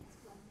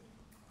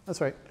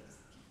 that's right.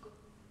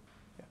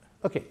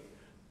 Okay,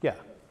 yeah.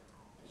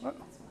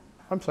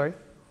 I'm sorry.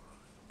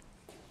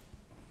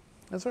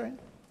 That's all right.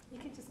 You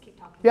can just keep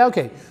talking. Yeah,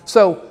 okay.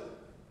 So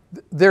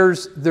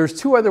there's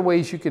two other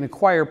ways you can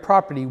acquire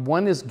property.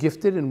 One is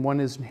gifted and one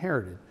is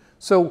inherited.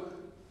 So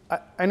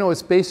I know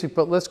it's basic,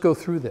 but let's go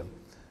through them.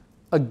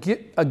 A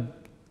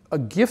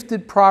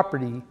gifted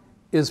property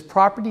is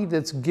property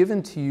that's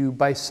given to you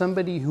by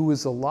somebody who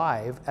is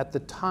alive at the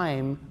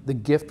time the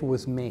gift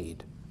was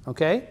made,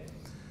 okay?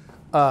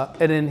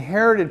 An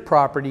inherited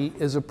property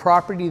is a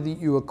property that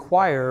you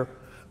acquire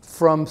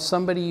from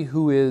somebody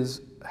who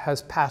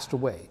has passed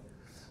away.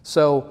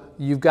 So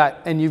you've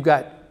got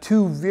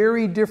two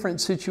very different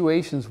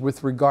situations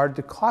with regard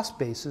to cost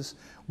basis,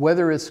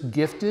 whether it's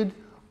gifted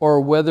or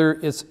whether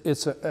it's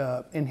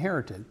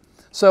inherited.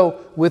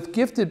 So with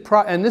gifted,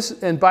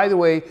 and by the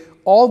way,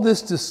 all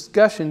this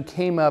discussion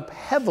came up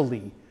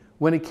heavily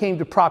when it came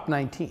to Prop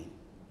 19,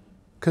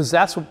 because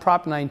that's what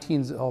Prop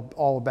 19 is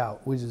all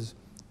about, which is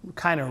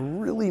kind of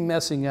really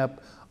messing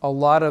up a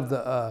lot of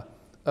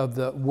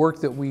the work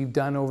that we've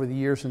done over the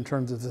years in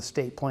terms of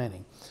estate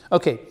planning.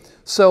 Okay,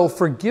 so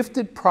for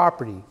gifted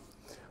property,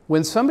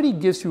 when somebody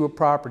gives you a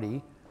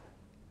property,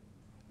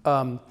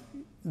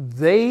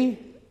 they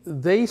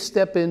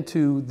step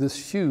into the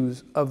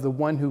shoes of the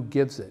one who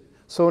gives it.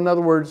 So in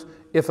other words,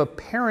 if a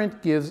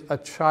parent gives a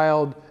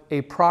child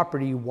a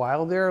property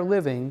while they're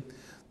living,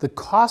 the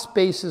cost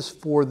basis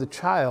for the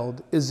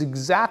child is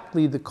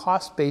exactly the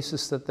cost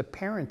basis that the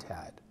parent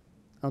had,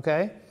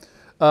 okay?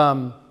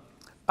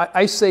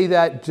 I say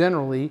that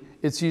generally,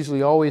 it's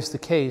usually always the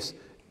case.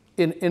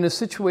 In a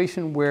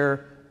situation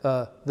where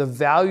the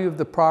value of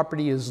the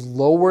property is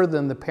lower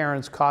than the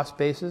parent's cost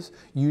basis,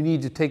 you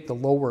need to take the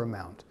lower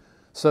amount.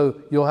 So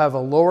you'll have a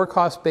lower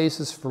cost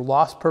basis for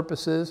loss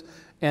purposes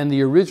and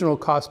the original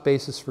cost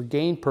basis for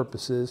gain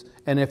purposes,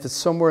 and if it's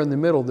somewhere in the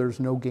middle, there's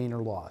no gain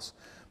or loss.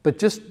 But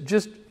just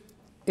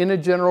in a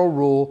general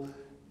rule,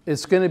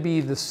 it's going to be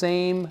the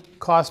same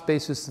cost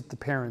basis that the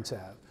parents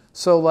have.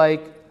 So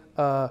like,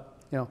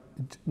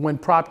 when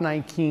Prop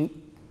 19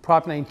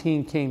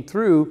 came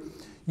through,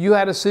 you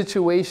had a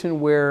situation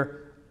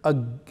where,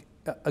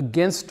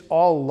 against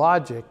all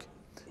logic,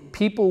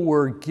 people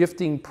were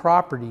gifting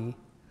property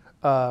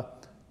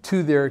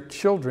to their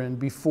children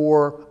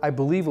before, I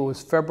believe it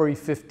was February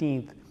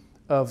 15th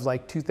of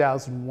like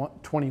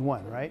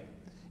 2021, right?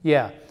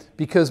 Yeah,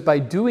 because by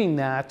doing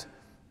that,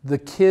 the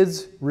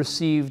kids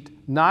received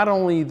not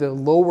only the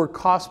lower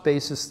cost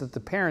basis that the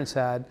parents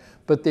had,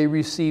 but they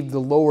received the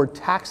lower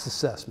tax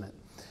assessment.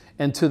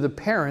 And to the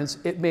parents,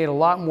 it made a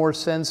lot more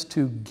sense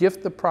to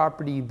gift the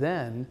property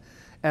then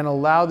and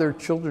allow their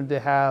children to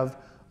have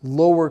the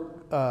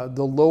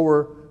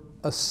lower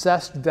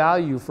assessed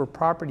value for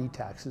property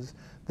taxes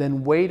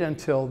than wait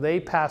until they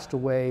passed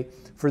away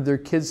for their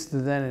kids to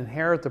then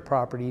inherit the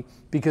property,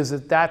 because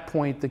at that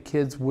point the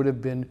kids would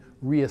have been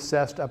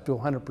reassessed up to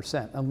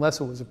 100%, unless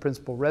it was a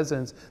principal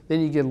residence.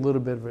 Then you get a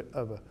little bit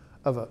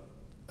of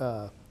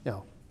a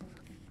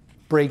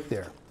break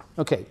there.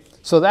 Okay,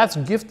 so that's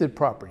gifted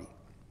property.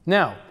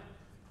 Now,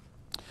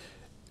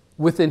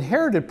 with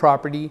inherited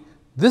property,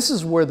 this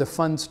is where the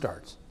fun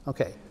starts.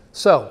 Okay,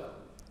 so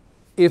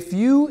if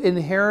you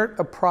inherit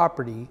a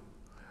property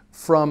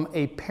from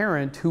a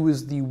parent who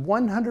is the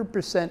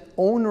 100%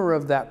 owner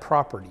of that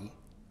property,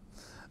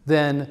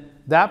 then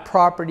that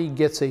property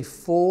gets a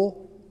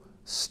full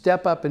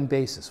step up in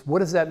basis. What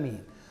does that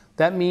mean?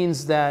 That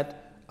means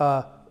that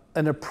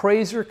an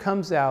appraiser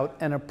comes out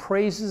and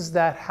appraises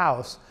that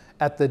house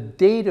at the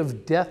date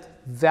of death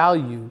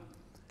value,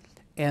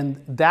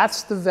 and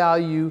that's the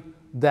value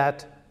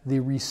that the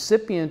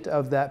recipient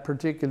of that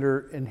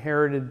particular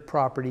inherited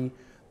property,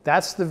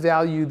 that's the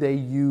value they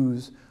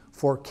use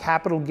for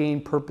capital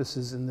gain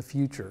purposes in the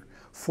future,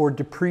 for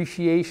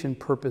depreciation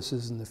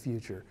purposes in the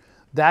future.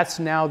 That's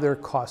now their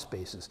cost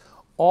basis.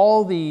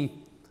 All the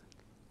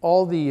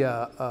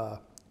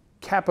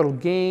capital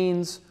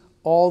gains,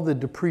 all the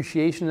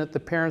depreciation that the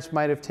parents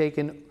might have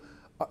taken,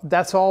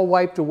 that's all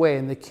wiped away,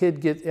 and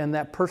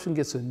that person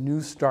gets a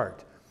new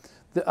start.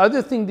 The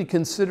other thing to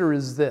consider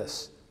is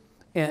this,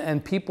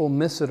 and people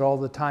miss it all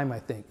the time, I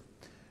think,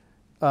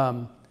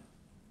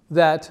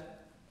 that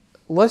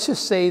let's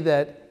just say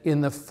that in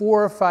the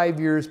 4 or 5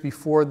 years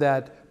before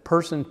that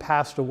person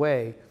passed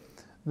away,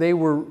 they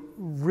were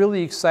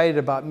really excited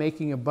about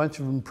making a bunch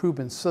of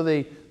improvements. So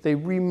they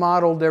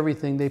remodeled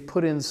everything. They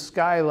put in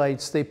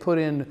skylights. They put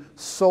in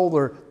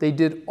solar. They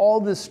did all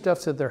this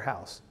stuff to their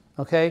house,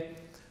 okay?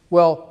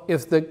 Well,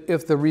 if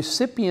the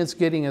recipient's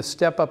getting a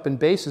step up in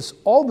basis,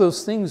 all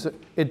those things,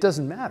 it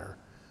doesn't matter.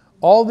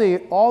 All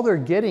they're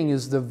getting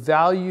is the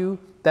value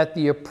that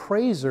the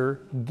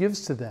appraiser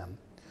gives to them.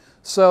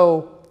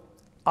 So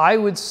I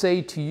would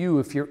say to you,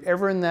 if you're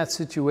ever in that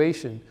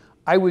situation,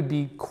 I would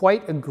be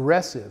quite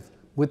aggressive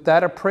with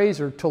that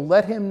appraiser to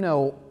let him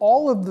know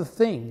all of the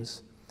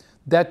things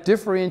that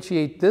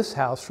differentiate this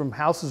house from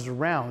houses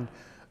around,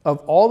 of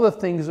all the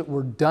things that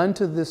were done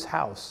to this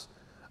house,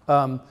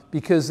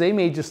 because they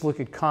may just look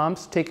at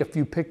comps, take a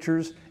few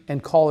pictures,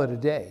 and call it a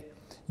day.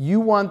 You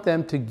want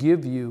them to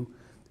give you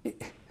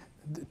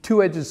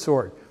two-edged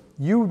sword.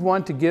 You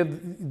want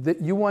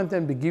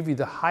them to give you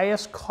the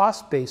highest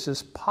cost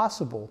basis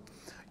possible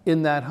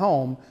in that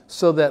home,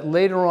 so that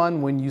later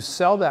on when you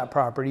sell that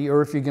property,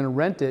 or if you're going to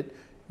rent it,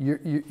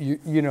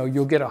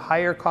 you'll get a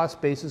higher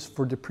cost basis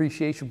for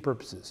depreciation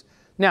purposes.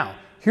 Now,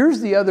 here's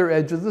the other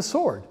edge of the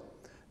sword.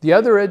 The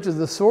other edge of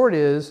the sword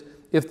is,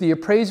 if the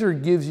appraiser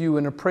gives you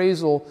an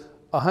appraisal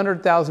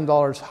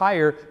 $100,000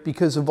 higher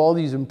because of all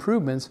these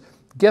improvements,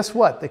 guess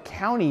what? The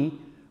county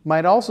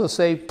might also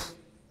say,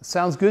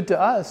 sounds good to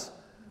us.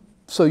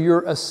 So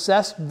your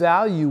assessed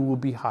value will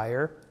be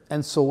higher,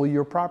 and so will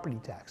your property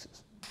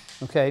taxes.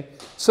 Okay,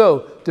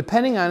 so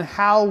depending on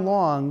how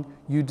long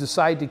you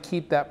decide to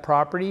keep that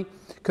property,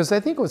 because I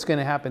think what's going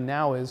to happen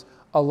now is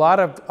a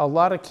lot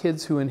of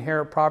kids who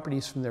inherit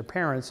properties from their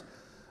parents,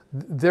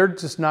 they're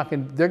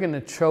going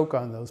to choke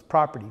on those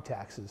property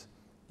taxes,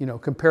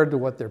 compared to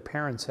what their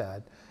parents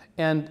had,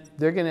 and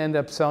they're going to end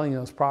up selling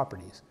those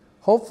properties.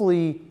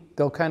 Hopefully,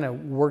 they'll kind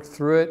of work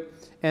through it,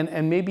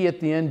 and maybe at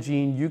the end,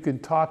 Gene, you can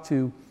talk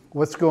to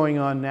what's going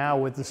on now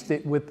with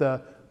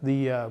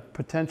the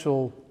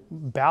potential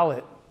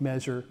ballot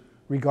measure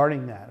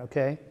regarding that,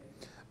 okay?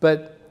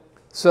 But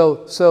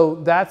so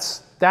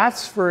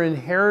that's for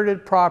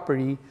inherited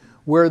property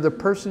where the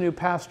person who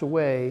passed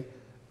away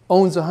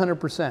owns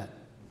 100%.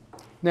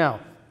 Now,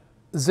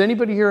 does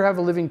anybody here have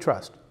a living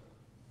trust?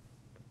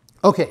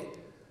 Okay,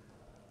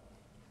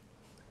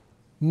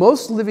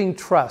 Most living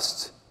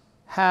trusts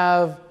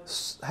have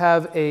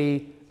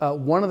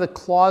one of the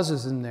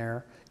clauses in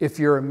there, if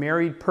you're a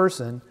married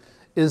person,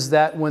 is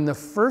that when the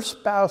first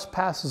spouse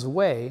passes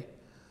away,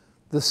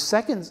 the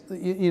second,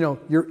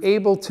 you're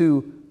able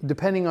to,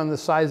 depending on the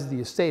size of the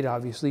estate,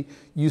 obviously,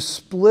 you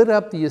split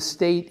up the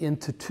estate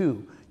into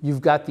two.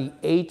 You've got the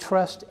A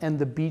trust and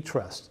the B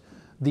trust.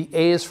 The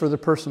A is for the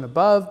person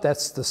above,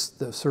 that's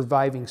the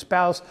surviving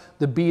spouse.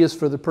 The B is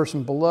for the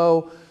person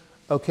below.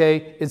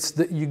 Okay,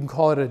 you can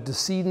call it a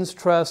decedent's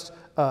trust,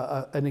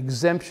 an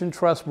exemption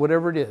trust,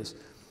 whatever it is.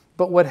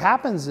 But what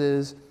happens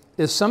is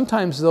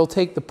sometimes they'll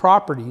take the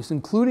properties,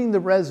 including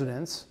the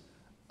residence,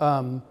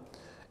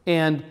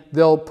 and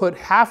they'll put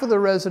half of the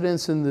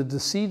residence in the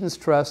decedent's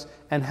trust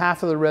and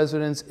half of the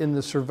residence in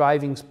the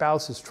surviving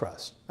spouse's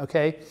trust,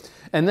 okay?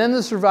 And then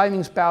the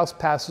surviving spouse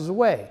passes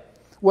away.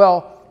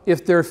 Well,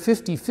 if they're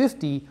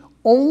 50-50,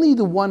 only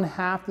the one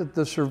half that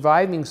the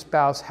surviving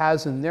spouse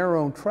has in their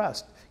own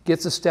trust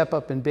gets a step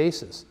up in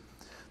basis.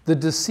 The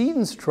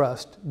decedent's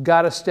trust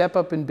got a step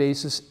up in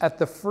basis at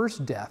the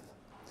first death.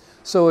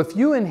 So if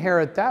you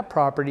inherit that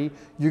property,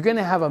 you're going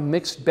to have a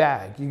mixed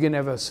bag. You're going to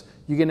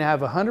have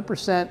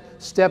 100%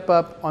 step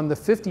up on the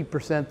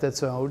 50%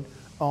 that's owned,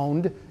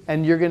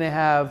 and you're going to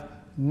have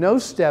no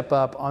step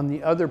up on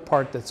the other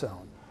part that's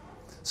owned.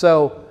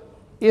 So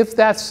if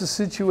that's the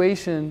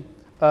situation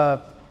with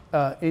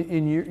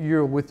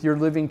your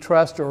living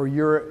trust, or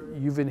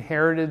you've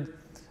inherited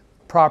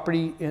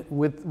property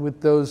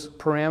with those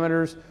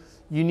parameters,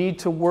 you need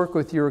to work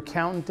with your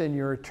accountant and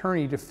your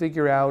attorney to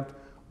figure out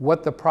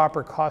what the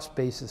proper cost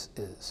basis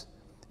is.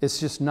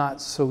 It's just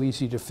not so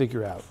easy to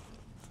figure out.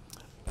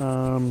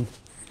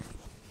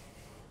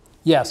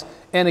 Yes,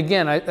 and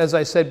again, as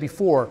I said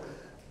before,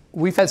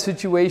 we've had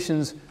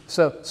situations,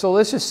 so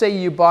let's just say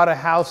you bought a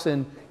house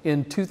in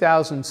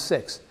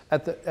 2006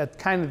 at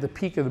kind of the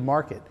peak of the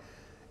market,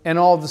 and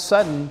all of a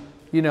sudden,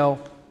 the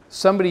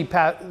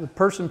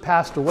person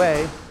passed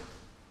away,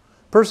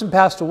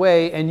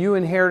 and you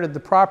inherited the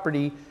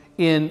property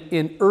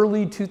in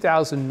early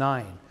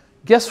 2009.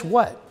 Guess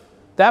what?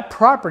 That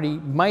property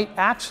might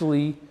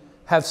actually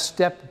have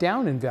stepped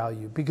down in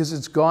value because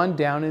it's gone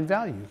down in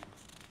value.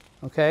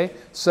 Okay?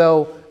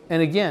 So,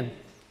 and again,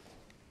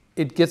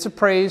 it gets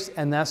appraised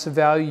and that's the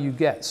value you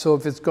get. So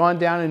if it's gone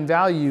down in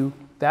value,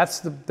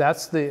 that's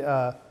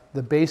the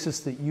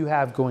basis that you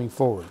have going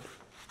forward.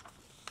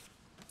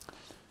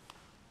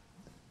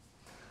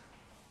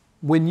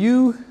 When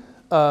you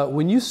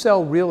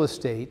sell real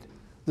estate,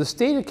 the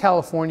state of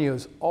California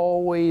is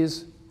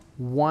always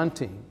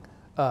wanting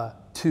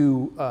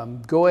to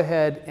go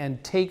ahead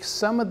and take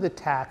some of the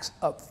tax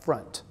up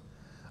front.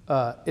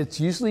 It's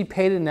usually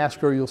paid in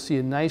escrow. You'll see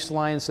a nice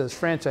line that says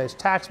Franchise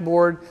Tax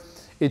Board.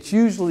 It's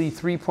usually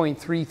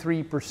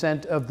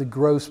 3.33% of the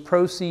gross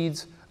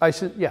proceeds.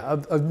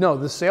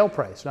 The sale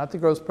price, not the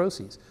gross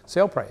proceeds,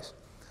 sale price.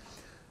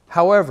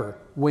 However,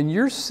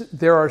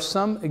 there are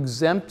some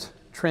exempt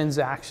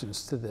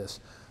transactions to this.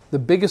 The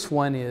biggest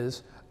one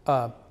is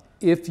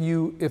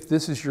if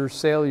this is your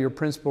sale of your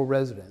principal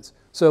residence.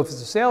 So if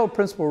it's a sale of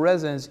principal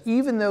residence,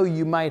 even though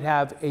you might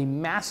have a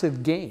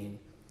massive gain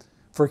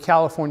for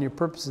California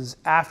purposes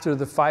after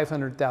the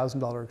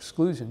 $500,000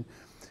 exclusion,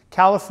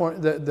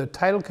 the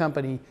title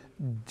company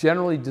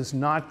generally does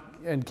not,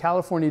 and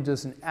California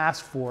doesn't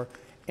ask for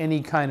any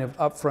kind of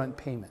upfront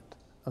payment,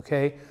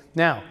 okay?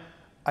 Now,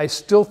 I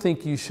still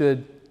think you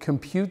should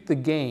compute the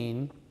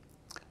gain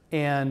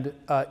and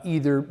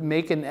either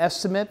make an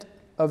estimate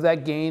of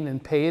that gain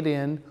and pay it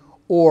in,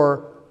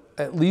 or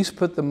at least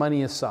put the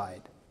money aside.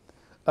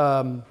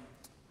 I'm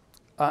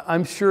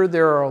sure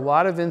there are a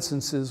lot of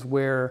instances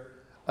where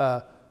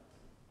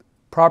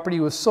property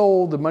was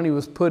sold, the money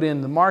was put in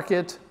the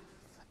market,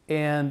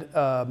 and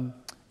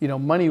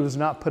money was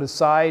not put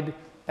aside,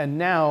 and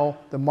now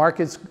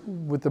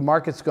with the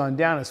markets gone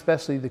down,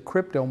 especially the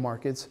crypto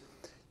markets,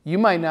 you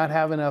might not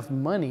have enough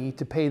money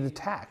to pay the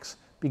tax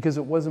because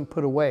it wasn't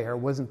put away or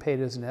wasn't paid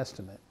as an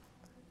estimate,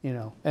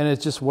 and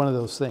it's just one of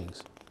those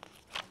things.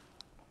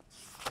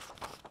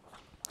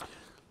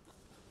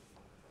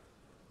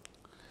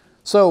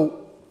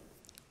 So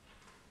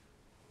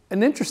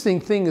an interesting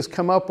thing has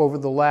come up over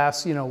the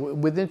last,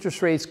 with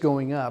interest rates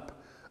going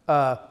up,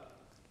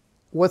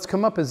 what's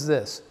come up is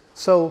this.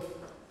 So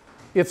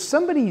if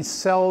somebody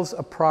sells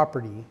a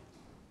property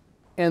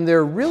and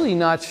they're really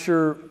not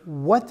sure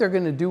what they're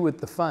going to do with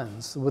the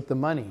funds, with the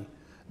money,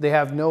 they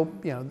have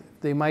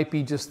they might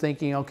be just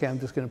thinking, okay, I'm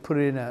just going to put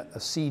it in a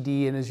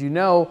CD. And as you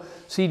know,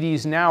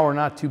 CDs now are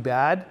not too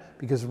bad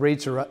because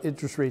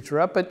interest rates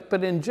are up.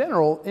 But in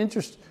general,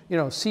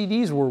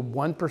 CDs were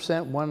 1%,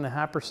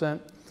 1.5%.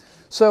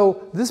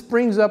 So this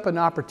brings up an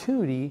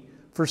opportunity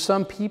for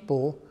some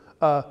people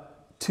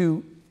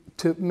to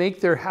make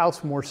their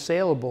house more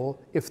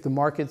saleable if the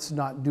market's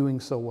not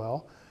doing so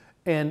well,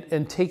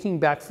 and taking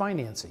back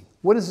financing.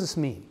 What does this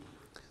mean?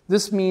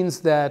 This means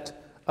that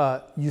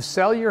you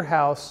sell your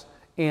house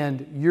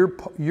and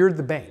you're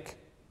the bank,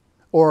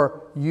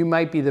 or you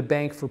might be the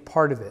bank for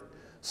part of it.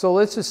 So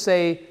let's just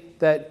say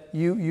that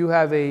you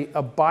have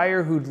a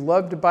buyer who'd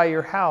love to buy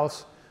your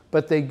house,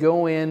 but they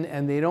go in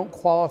and they don't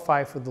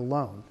qualify for the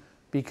loan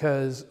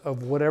because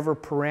of whatever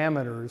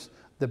parameters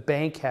the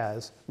bank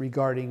has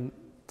regarding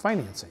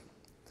financing.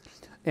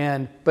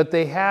 But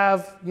they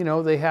have,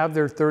 they have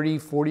their 30,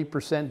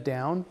 40%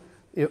 down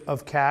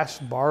of cash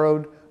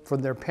borrowed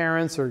from their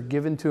parents or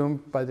given to them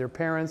by their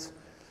parents.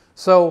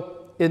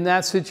 So in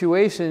that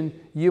situation,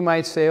 you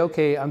might say,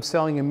 okay, I'm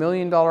selling $1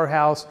 million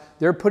house.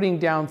 They're putting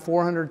down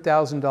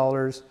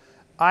 $400,000.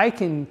 I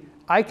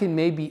can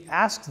maybe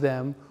ask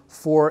them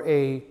for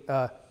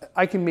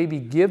I can maybe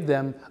give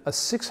them a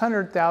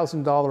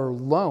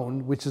 $600,000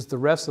 loan, which is the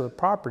rest of the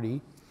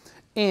property,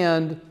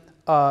 and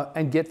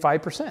get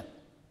 5%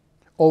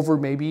 over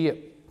maybe a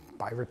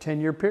 5 or 10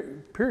 year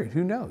period.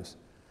 Who knows?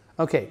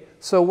 Okay,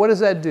 so what does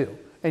that do?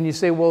 And you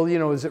say, well,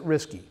 is it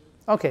risky?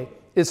 Okay,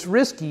 it's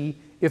risky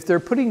if they're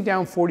putting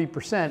down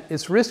 40%.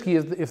 It's risky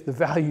if the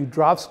value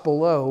drops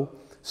below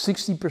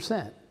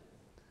 60%,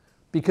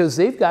 because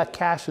they've got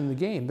cash in the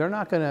game. They're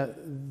not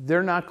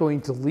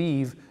going to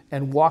leave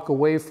and walk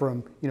away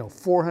from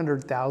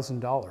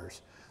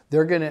 $400,000.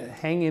 They're going to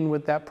hang in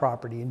with that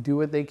property and do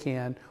what they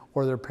can,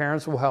 or their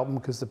parents will help them,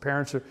 because the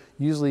parents are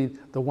usually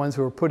the ones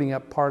who are putting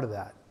up part of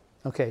that.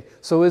 Okay,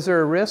 so is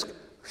there a risk?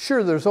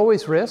 Sure, there's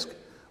always risk,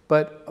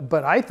 but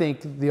I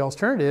think the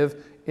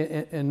alternative,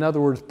 in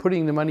other words,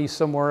 putting the money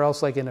somewhere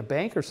else, like in a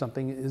bank or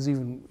something, is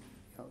even,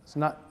 it's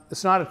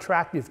not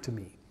attractive to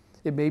me.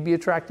 It may be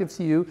attractive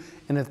to you,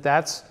 and if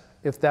that's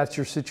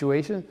your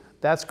situation,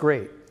 that's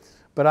great.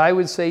 But I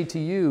would say to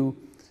you,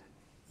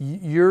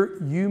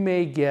 you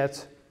may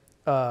get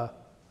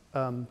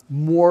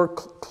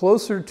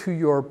closer to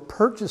your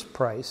purchase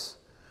price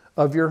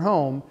of your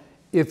home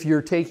if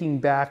you're taking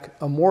back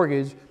a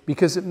mortgage,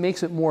 because it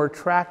makes it more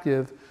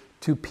attractive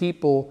to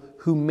people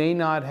who may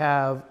not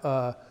have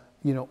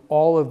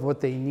all of what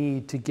they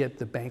need to get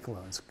the bank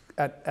loans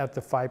at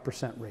the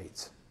 5%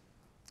 rates.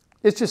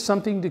 It's just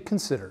something to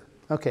consider.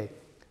 Okay,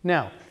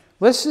 now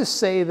let's just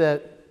say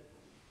that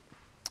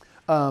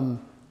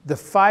the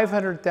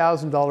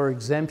 $500,000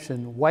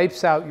 exemption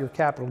wipes out your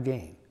capital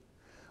gain.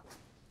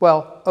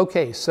 Well,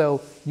 okay,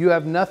 so you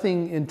have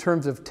nothing in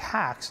terms of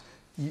tax.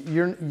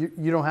 You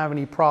don't have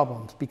any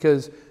problems,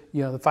 because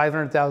the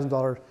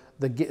 $500,000,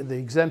 the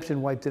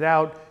exemption wiped it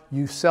out.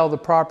 You sell the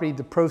property,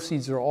 the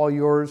proceeds are all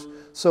yours.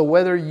 So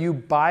whether you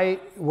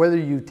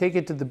take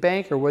it to the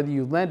bank or whether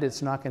you lend it,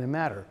 it's not going to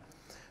matter.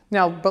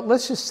 Now, but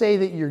let's just say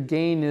that your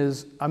gain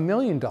is $1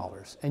 million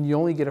and you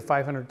only get a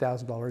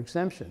 $500,000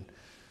 exemption.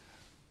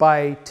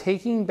 By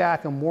taking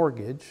back a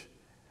mortgage,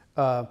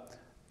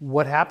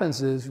 what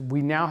happens is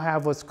we now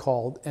have what's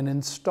called an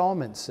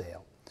installment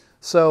sale.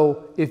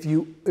 So if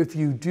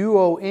you do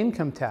owe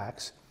income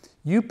tax,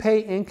 you pay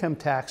income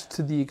tax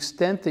to the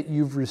extent that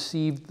you've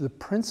received the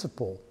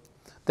principal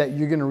that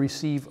you're going to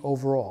receive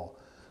overall.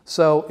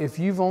 So if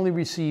you've only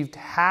received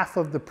half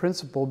of the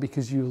principal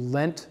because you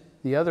lent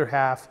the other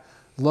half,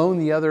 loan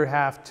the other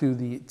half to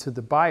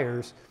the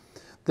buyers,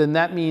 then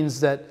that means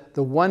that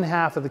the one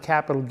half of the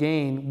capital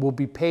gain will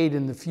be paid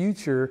in the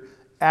future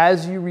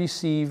as you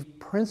receive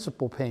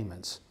principal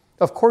payments.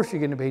 Of course, you're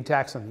going to pay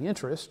tax on the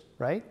interest,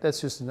 right?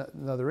 That's just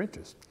another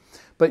interest.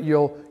 But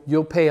you'll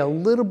pay a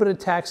little bit of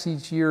tax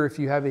each year if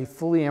you have a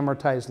fully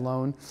amortized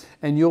loan,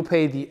 and you'll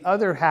pay the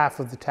other half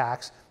of the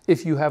tax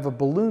if you have a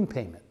balloon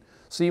payment.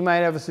 So you might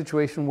have a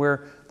situation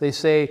where they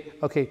say,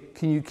 okay,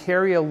 can you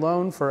carry a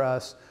loan for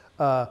us,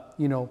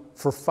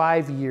 for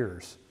 5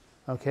 years,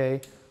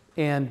 okay?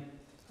 And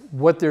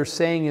what they're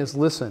saying is,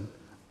 listen,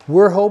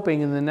 we're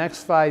hoping in the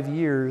next 5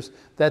 years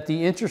that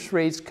the interest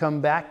rates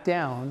come back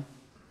down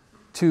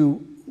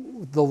to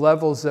the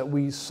levels that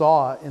we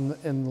saw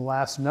in the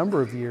last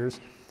number of years,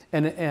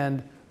 and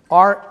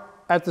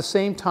at the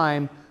same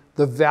time,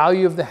 the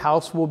value of the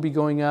house will be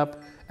going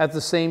up. At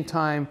the same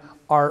time,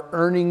 our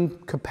earning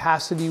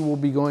capacity will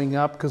be going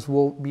up because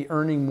we'll be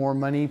earning more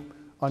money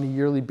on a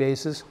yearly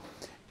basis.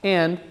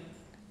 And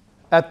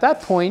at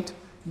that point,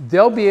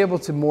 they'll be able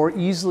to more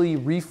easily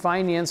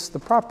refinance the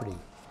property.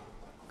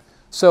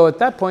 So at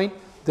that point,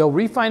 they'll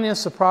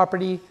refinance the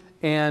property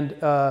and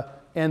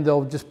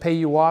they'll just pay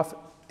you off,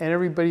 and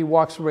everybody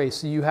walks away.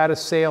 So you had a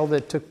sale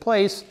that took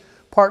place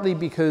partly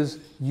because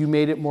you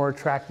made it more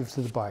attractive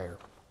to the buyer.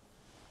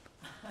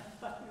 I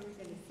thought you were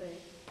going to say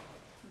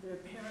their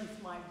parents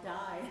might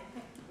die.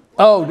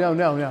 Oh,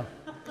 no.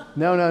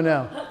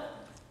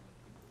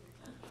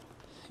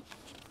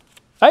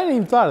 I hadn't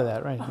even thought of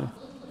that, right?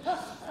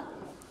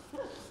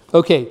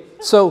 Okay,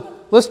 so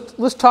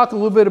let's talk a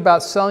little bit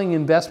about selling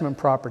investment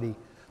property.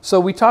 So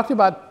we talked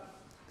about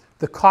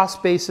the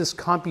cost basis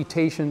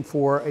computation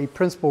for a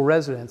principal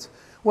residence.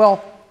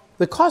 Well,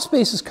 the cost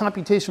basis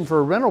computation for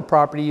a rental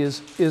property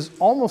is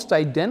almost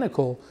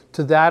identical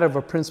to that of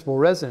a principal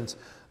residence.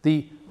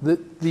 The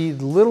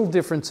little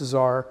differences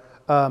are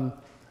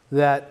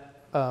that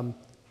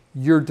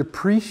you're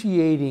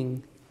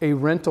depreciating a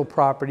rental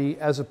property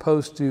as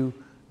opposed to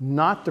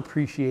not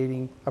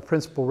depreciating a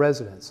principal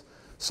residence.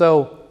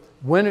 So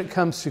when it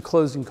comes to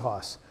closing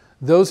costs,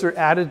 those are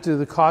added to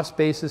the cost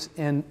basis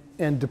and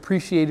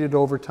depreciated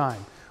over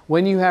time.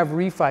 When you have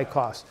refi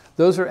costs,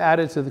 those are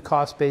added to the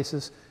cost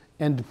basis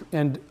and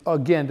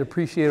again,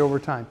 depreciate over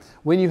time.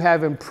 When you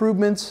have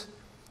improvements,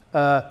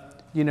 again,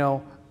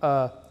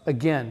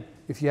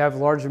 if you have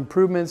large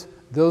improvements,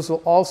 those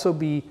will also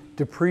be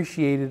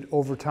depreciated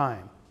over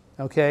time,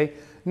 okay?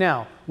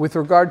 Now, with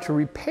regard to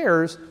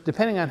repairs,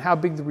 depending on how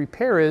big the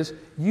repair is,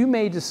 you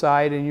may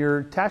decide, and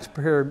your tax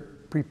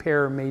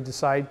preparer may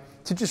decide,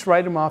 to just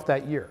write them off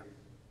that year.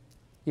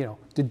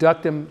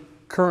 Deduct them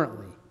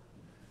currently,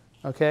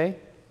 okay?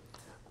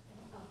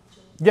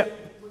 Yep.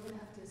 We're going to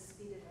have to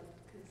speed it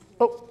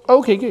up. Oh,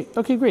 okay, great.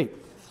 Okay, great.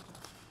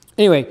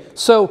 Anyway,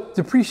 so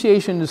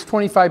depreciation is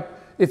 25.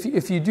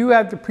 If you do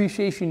have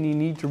depreciation you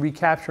need to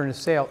recapture in a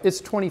sale,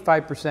 it's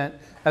 25%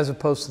 as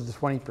opposed to the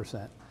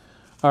 20%.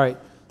 All right.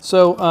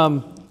 So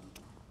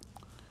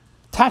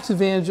tax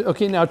advantage.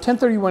 Okay, now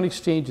 1031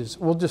 exchanges.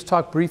 We'll just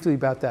talk briefly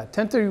about that.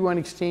 1031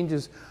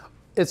 exchanges.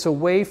 It's a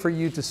way for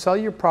you to sell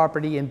your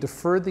property and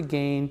defer the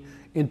gain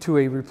into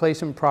a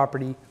replacement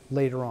property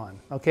later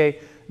on. Okay.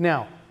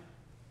 Now.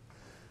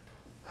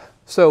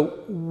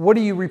 So what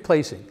are you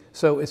replacing?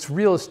 So it's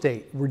real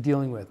estate we're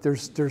dealing with.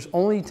 There's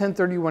only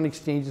 1031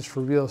 exchanges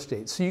for real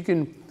estate. So you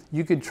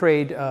can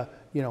trade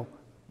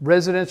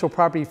residential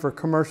property for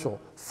commercial,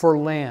 for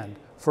land,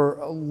 for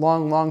a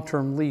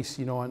long-term lease,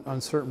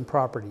 on certain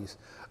properties.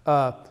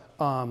 The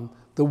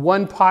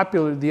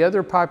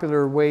other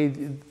popular way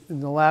in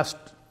the last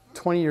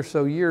 20 or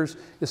so years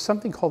is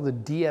something called the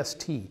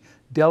DST,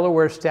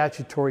 Delaware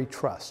Statutory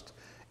Trust,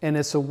 and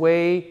it's a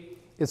way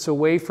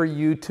for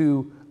you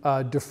to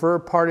defer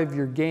part of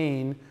your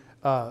gain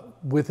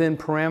within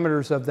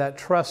parameters of that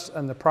trust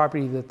and the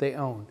property that they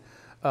own.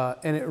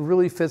 And it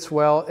really fits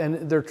well,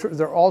 and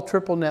they're all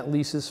triple net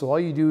leases, so all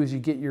you do is you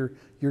get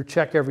your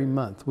check every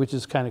month, which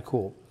is kind of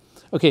cool.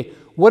 Okay,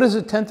 what is a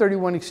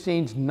 1031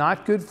 exchange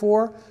not good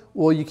for?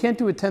 Well, you can't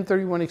do a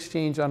 1031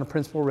 exchange on a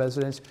principal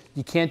residence.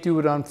 You can't do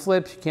it on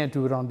flips. You can't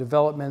do it on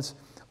developments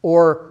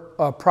or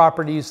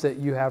properties that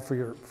you have for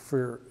your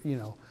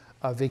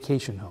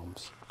vacation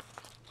homes.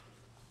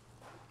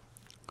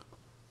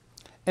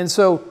 And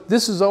so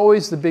this is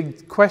always the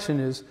big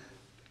question is,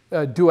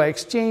 do I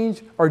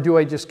exchange or do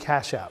I just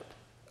cash out?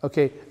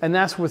 Okay, and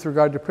that's with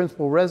regard to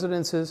principal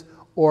residences,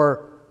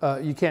 or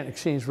you can't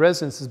exchange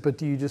residences, but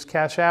do you just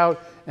cash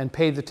out and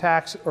pay the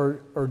tax, or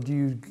do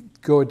you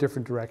go a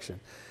different direction?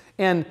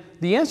 And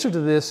the answer to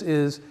this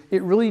is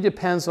it really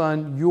depends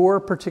on your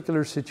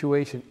particular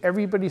situation.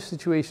 Everybody's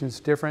situation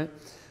is different.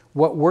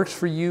 What works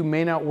for you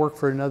may not work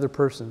for another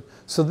person.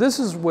 So this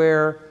is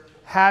where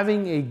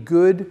having a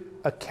good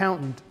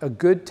accountant, a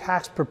good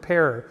tax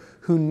preparer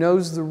who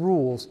knows the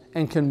rules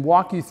and can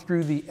walk you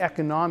through the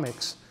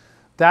economics,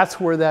 that's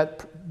where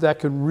that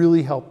could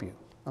really help you,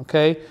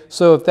 okay?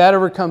 So if that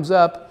ever comes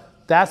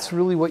up, that's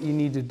really what you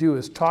need to do,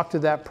 is talk to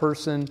that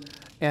person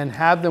and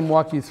have them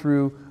walk you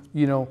through,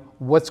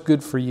 what's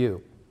good for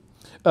you.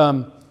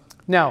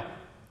 Now,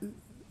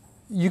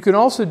 you can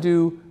also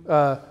do,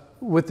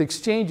 with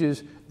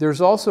exchanges, there's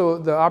also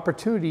the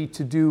opportunity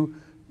to do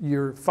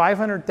your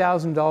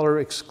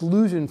 $500,000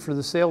 exclusion for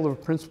the sale of a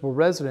principal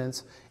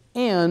residence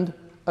and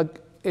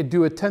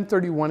do a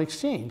 1031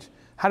 exchange.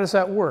 How does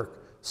that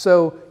work?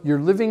 So you're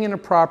living in a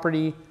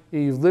property,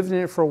 you've lived in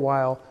it for a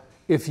while.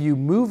 If you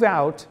move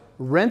out,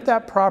 rent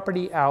that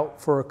property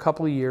out for a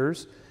couple of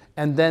years,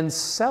 and then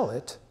sell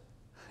it,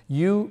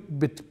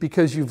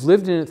 because you've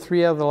lived in it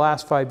 3 out of the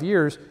last 5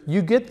 years,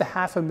 you get the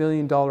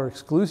 $500,000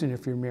 exclusion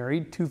if you're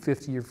married,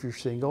 $250,000 if you're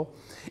single,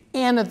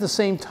 and at the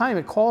same time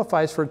it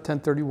qualifies for a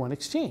 1031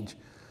 exchange.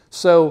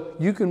 So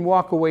you can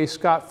walk away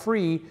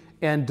scot-free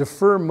and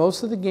defer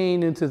most of the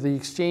gain into the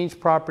exchange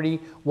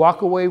property,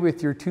 walk away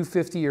with your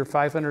 $250,000 or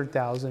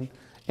 $500,000,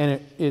 and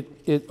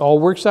it all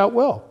works out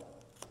well.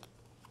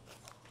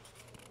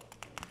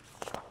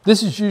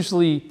 This is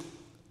usually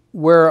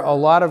where a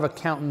lot of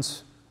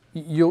accountants,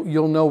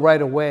 you'll know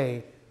right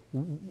away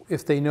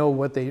if they know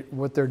what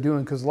they're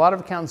doing, because a lot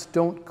of accountants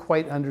don't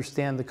quite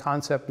understand the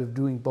concept of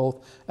doing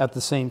both at the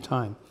same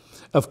time,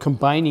 of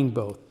combining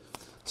both.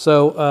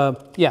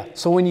 So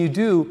so when you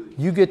do,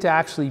 you get to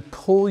actually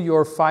pull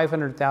your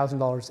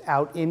 $500,000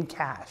 out in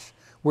cash,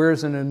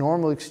 whereas in a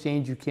normal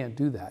exchange you can't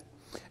do that.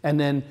 And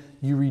then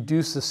you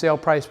reduce the sale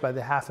price by the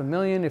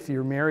 $500,000 if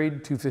you're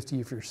married, $250,000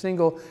 if you're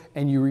single,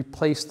 and you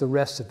replace the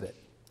rest of it.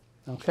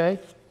 Okay?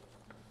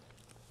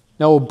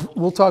 Now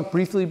we'll talk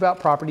briefly about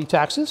property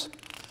taxes.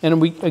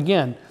 And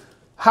again,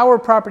 how are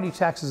property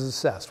taxes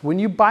assessed? When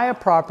you buy a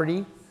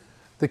property,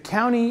 the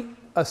county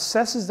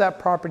assesses that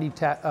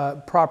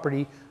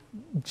property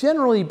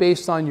generally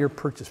based on your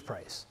purchase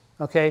price,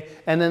 okay?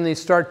 And then they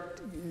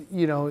start,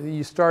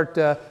 you start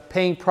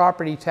paying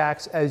property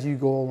tax as you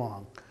go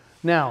along.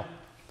 Now,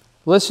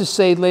 let's just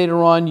say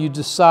later on you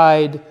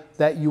decide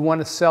that you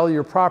want to sell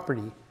your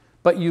property,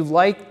 but you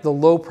like the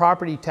low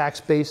property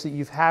tax base that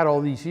you've had all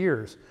these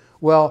years.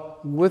 Well,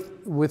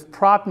 with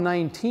Prop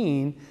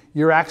 19,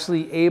 you're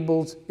actually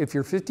able, if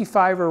you're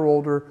 55 or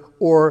older,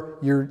 or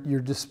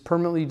you're just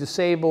permanently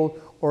disabled,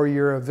 or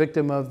you're a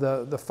victim of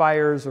the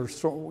fires or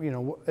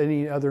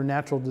any other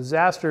natural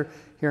disaster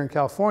here in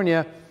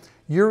California,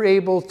 you're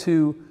able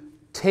to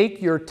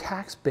take your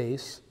tax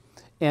base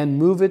and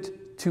move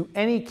it to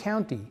any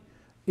county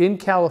in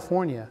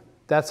California.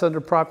 That's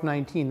under Prop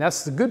 19.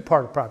 That's the good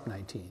part of Prop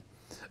 19.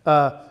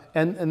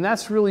 And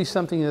that's really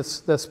something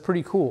that's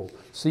pretty cool.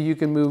 So you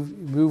can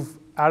move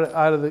out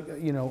of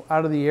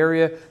the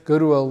area, go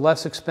to a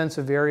less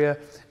expensive area,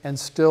 and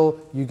still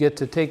you get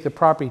to take the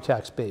property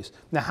tax base.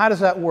 Now, how does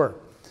that work?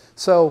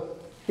 So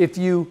if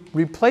you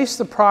replace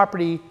the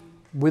property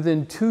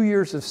within 2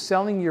 years of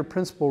selling your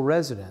principal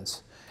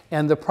residence,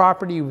 and the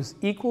property was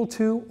equal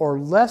to or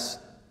less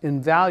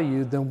in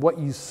value than what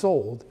you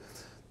sold,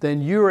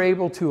 then you're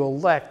able to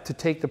elect to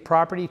take the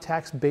property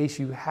tax base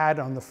you had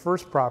on the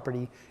first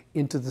property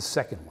into the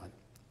second one,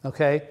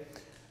 okay?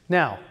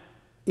 Now,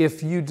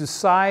 if you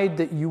decide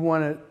that you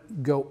want to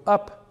go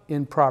up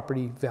in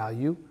property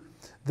value,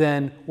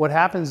 then what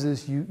happens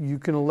is you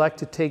can elect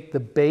to take the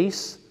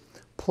base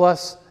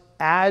plus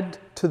add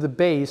to the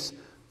base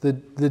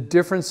the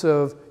difference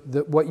of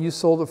what you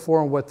sold it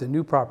for and what the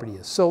new property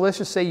is. So let's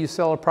just say you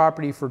sell a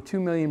property for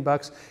 $2 million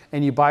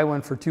and you buy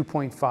one for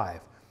 2.5.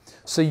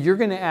 So you're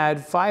going to add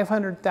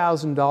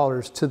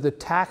 $500,000 to the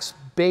tax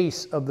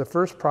base of the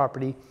first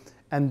property,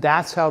 and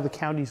that's how the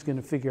county's going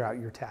to figure out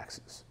your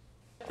taxes.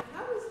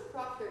 How does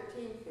Prop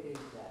 13 fit into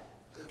that?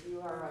 If you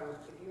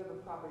have a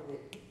property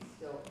that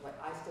still, like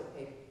I still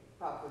pay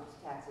property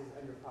taxes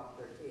under Prop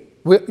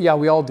 13. Yeah,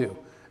 we all do.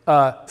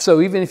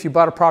 So even if you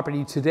bought a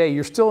property today,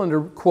 you're still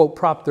under, quote,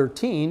 Prop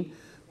 13,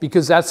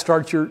 because that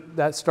starts your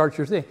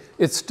thing.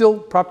 It's still,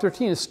 Prop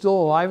 13 is still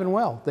alive and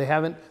well.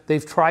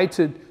 They've tried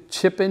to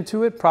chip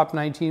into it. Prop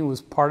 19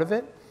 was part of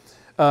it.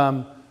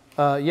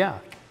 Yeah.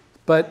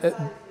 But if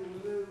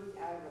you moved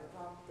out of a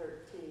Prop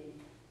 13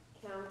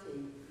 county,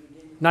 you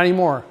didn't... Not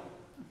anymore.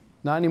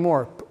 Not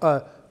anymore.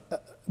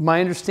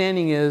 My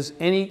understanding is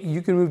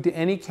you can move to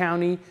any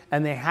county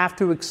and they have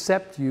to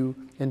accept you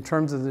in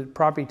terms of the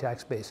property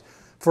tax base.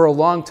 For a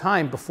long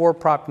time before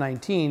Prop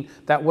 19,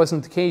 that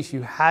wasn't the case.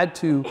 You had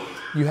to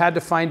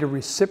find a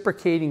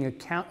reciprocating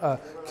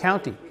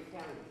county.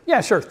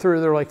 Yeah, sure. There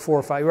are like 4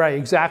 or 5. Right,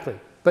 exactly.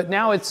 But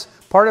now it's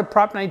part of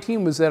Prop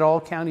 19 was that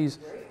all counties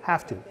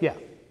have to. Yeah.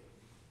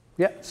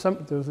 Yeah.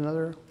 There's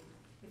another.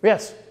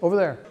 Yes, over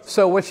there.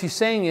 So what she's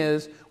saying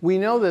is, we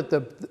know that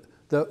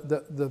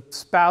the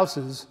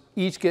spouses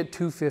each get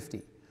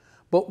 $250,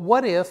 but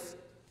what if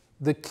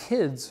the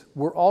kids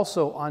were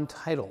also on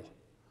title?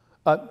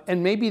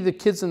 And maybe the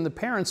kids and the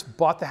parents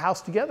bought the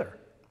house together,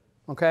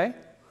 okay?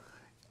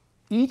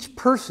 Each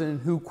person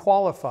who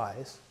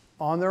qualifies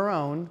on their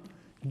own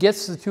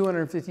gets the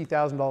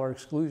 $250,000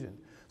 exclusion.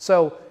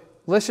 So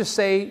let's just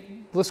say,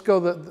 let's go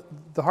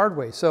the hard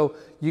way. So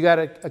you got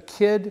a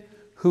kid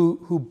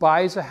who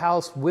buys a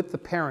house with the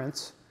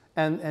parents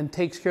and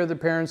takes care of the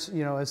parents,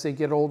 as they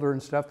get older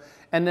and stuff.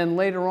 And then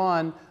later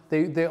on,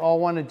 they all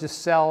want to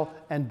just sell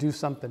and do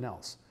something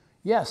else.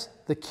 Yes,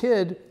 the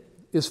kid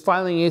is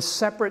filing a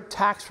separate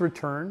tax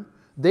return.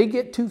 They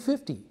get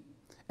 $250,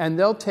 and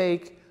they'll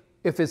take,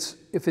 if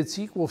it's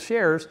equal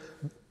shares,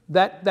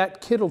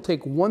 that kid will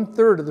take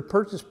 1/3 of the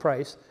purchase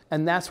price,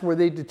 and that's where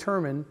they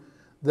determine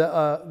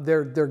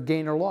their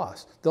gain or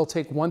loss. They'll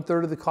take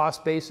 1/3 of the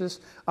cost basis.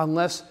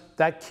 Unless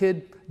that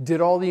kid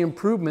did all the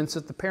improvements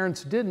that the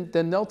parents didn't,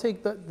 then they'll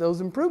take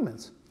those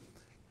improvements.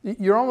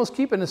 You're almost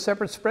keeping a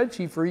separate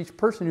spreadsheet for each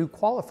person who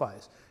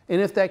qualifies.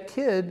 And if that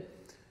kid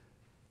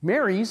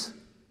marries,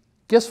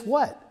 guess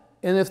what?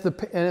 And if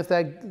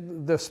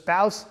the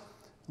spouse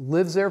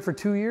lives there for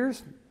 2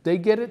 years, they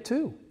get it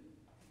too.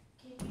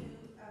 Can you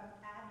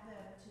add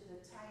them to the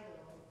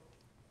title,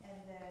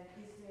 and then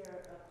is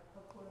there a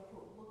quote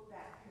unquote look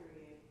back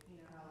period?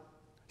 How?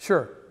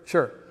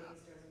 Sure.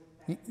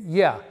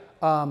 Yeah.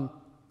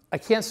 I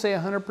can't say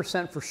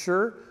 100% for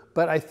sure,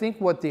 but I think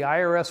what the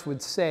IRS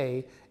would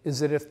say is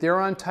that if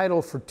they're on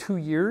title for 2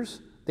 years,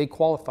 they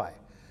qualify.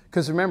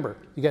 Because remember,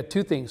 you got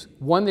 2 things.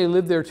 1, they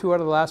lived there 2 out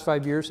of the last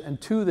 5 years,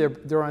 and 2,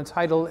 they're on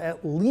title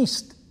at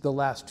least the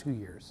last 2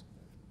 years.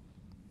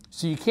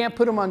 So you can't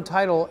put them on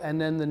title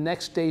and then the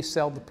next day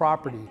sell the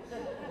property.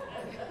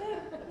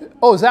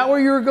 Oh, is that where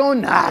you were going?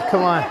 Nah,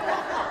 come on.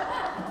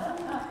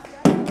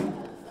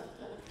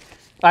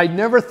 I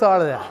never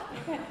thought of that.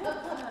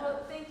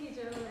 Well, thank you,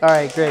 gentlemen. All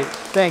right, great.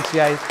 Thanks,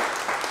 guys.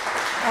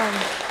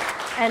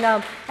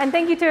 And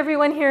thank you to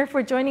everyone here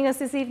for joining us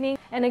this evening.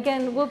 And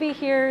again, we'll be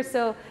here,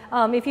 so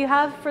if you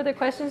have further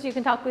questions, you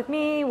can talk with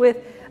me, with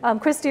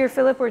Christy or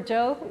Philip or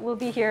Joe. We'll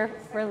be here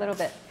for a little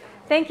bit.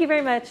 Thank you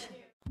very much.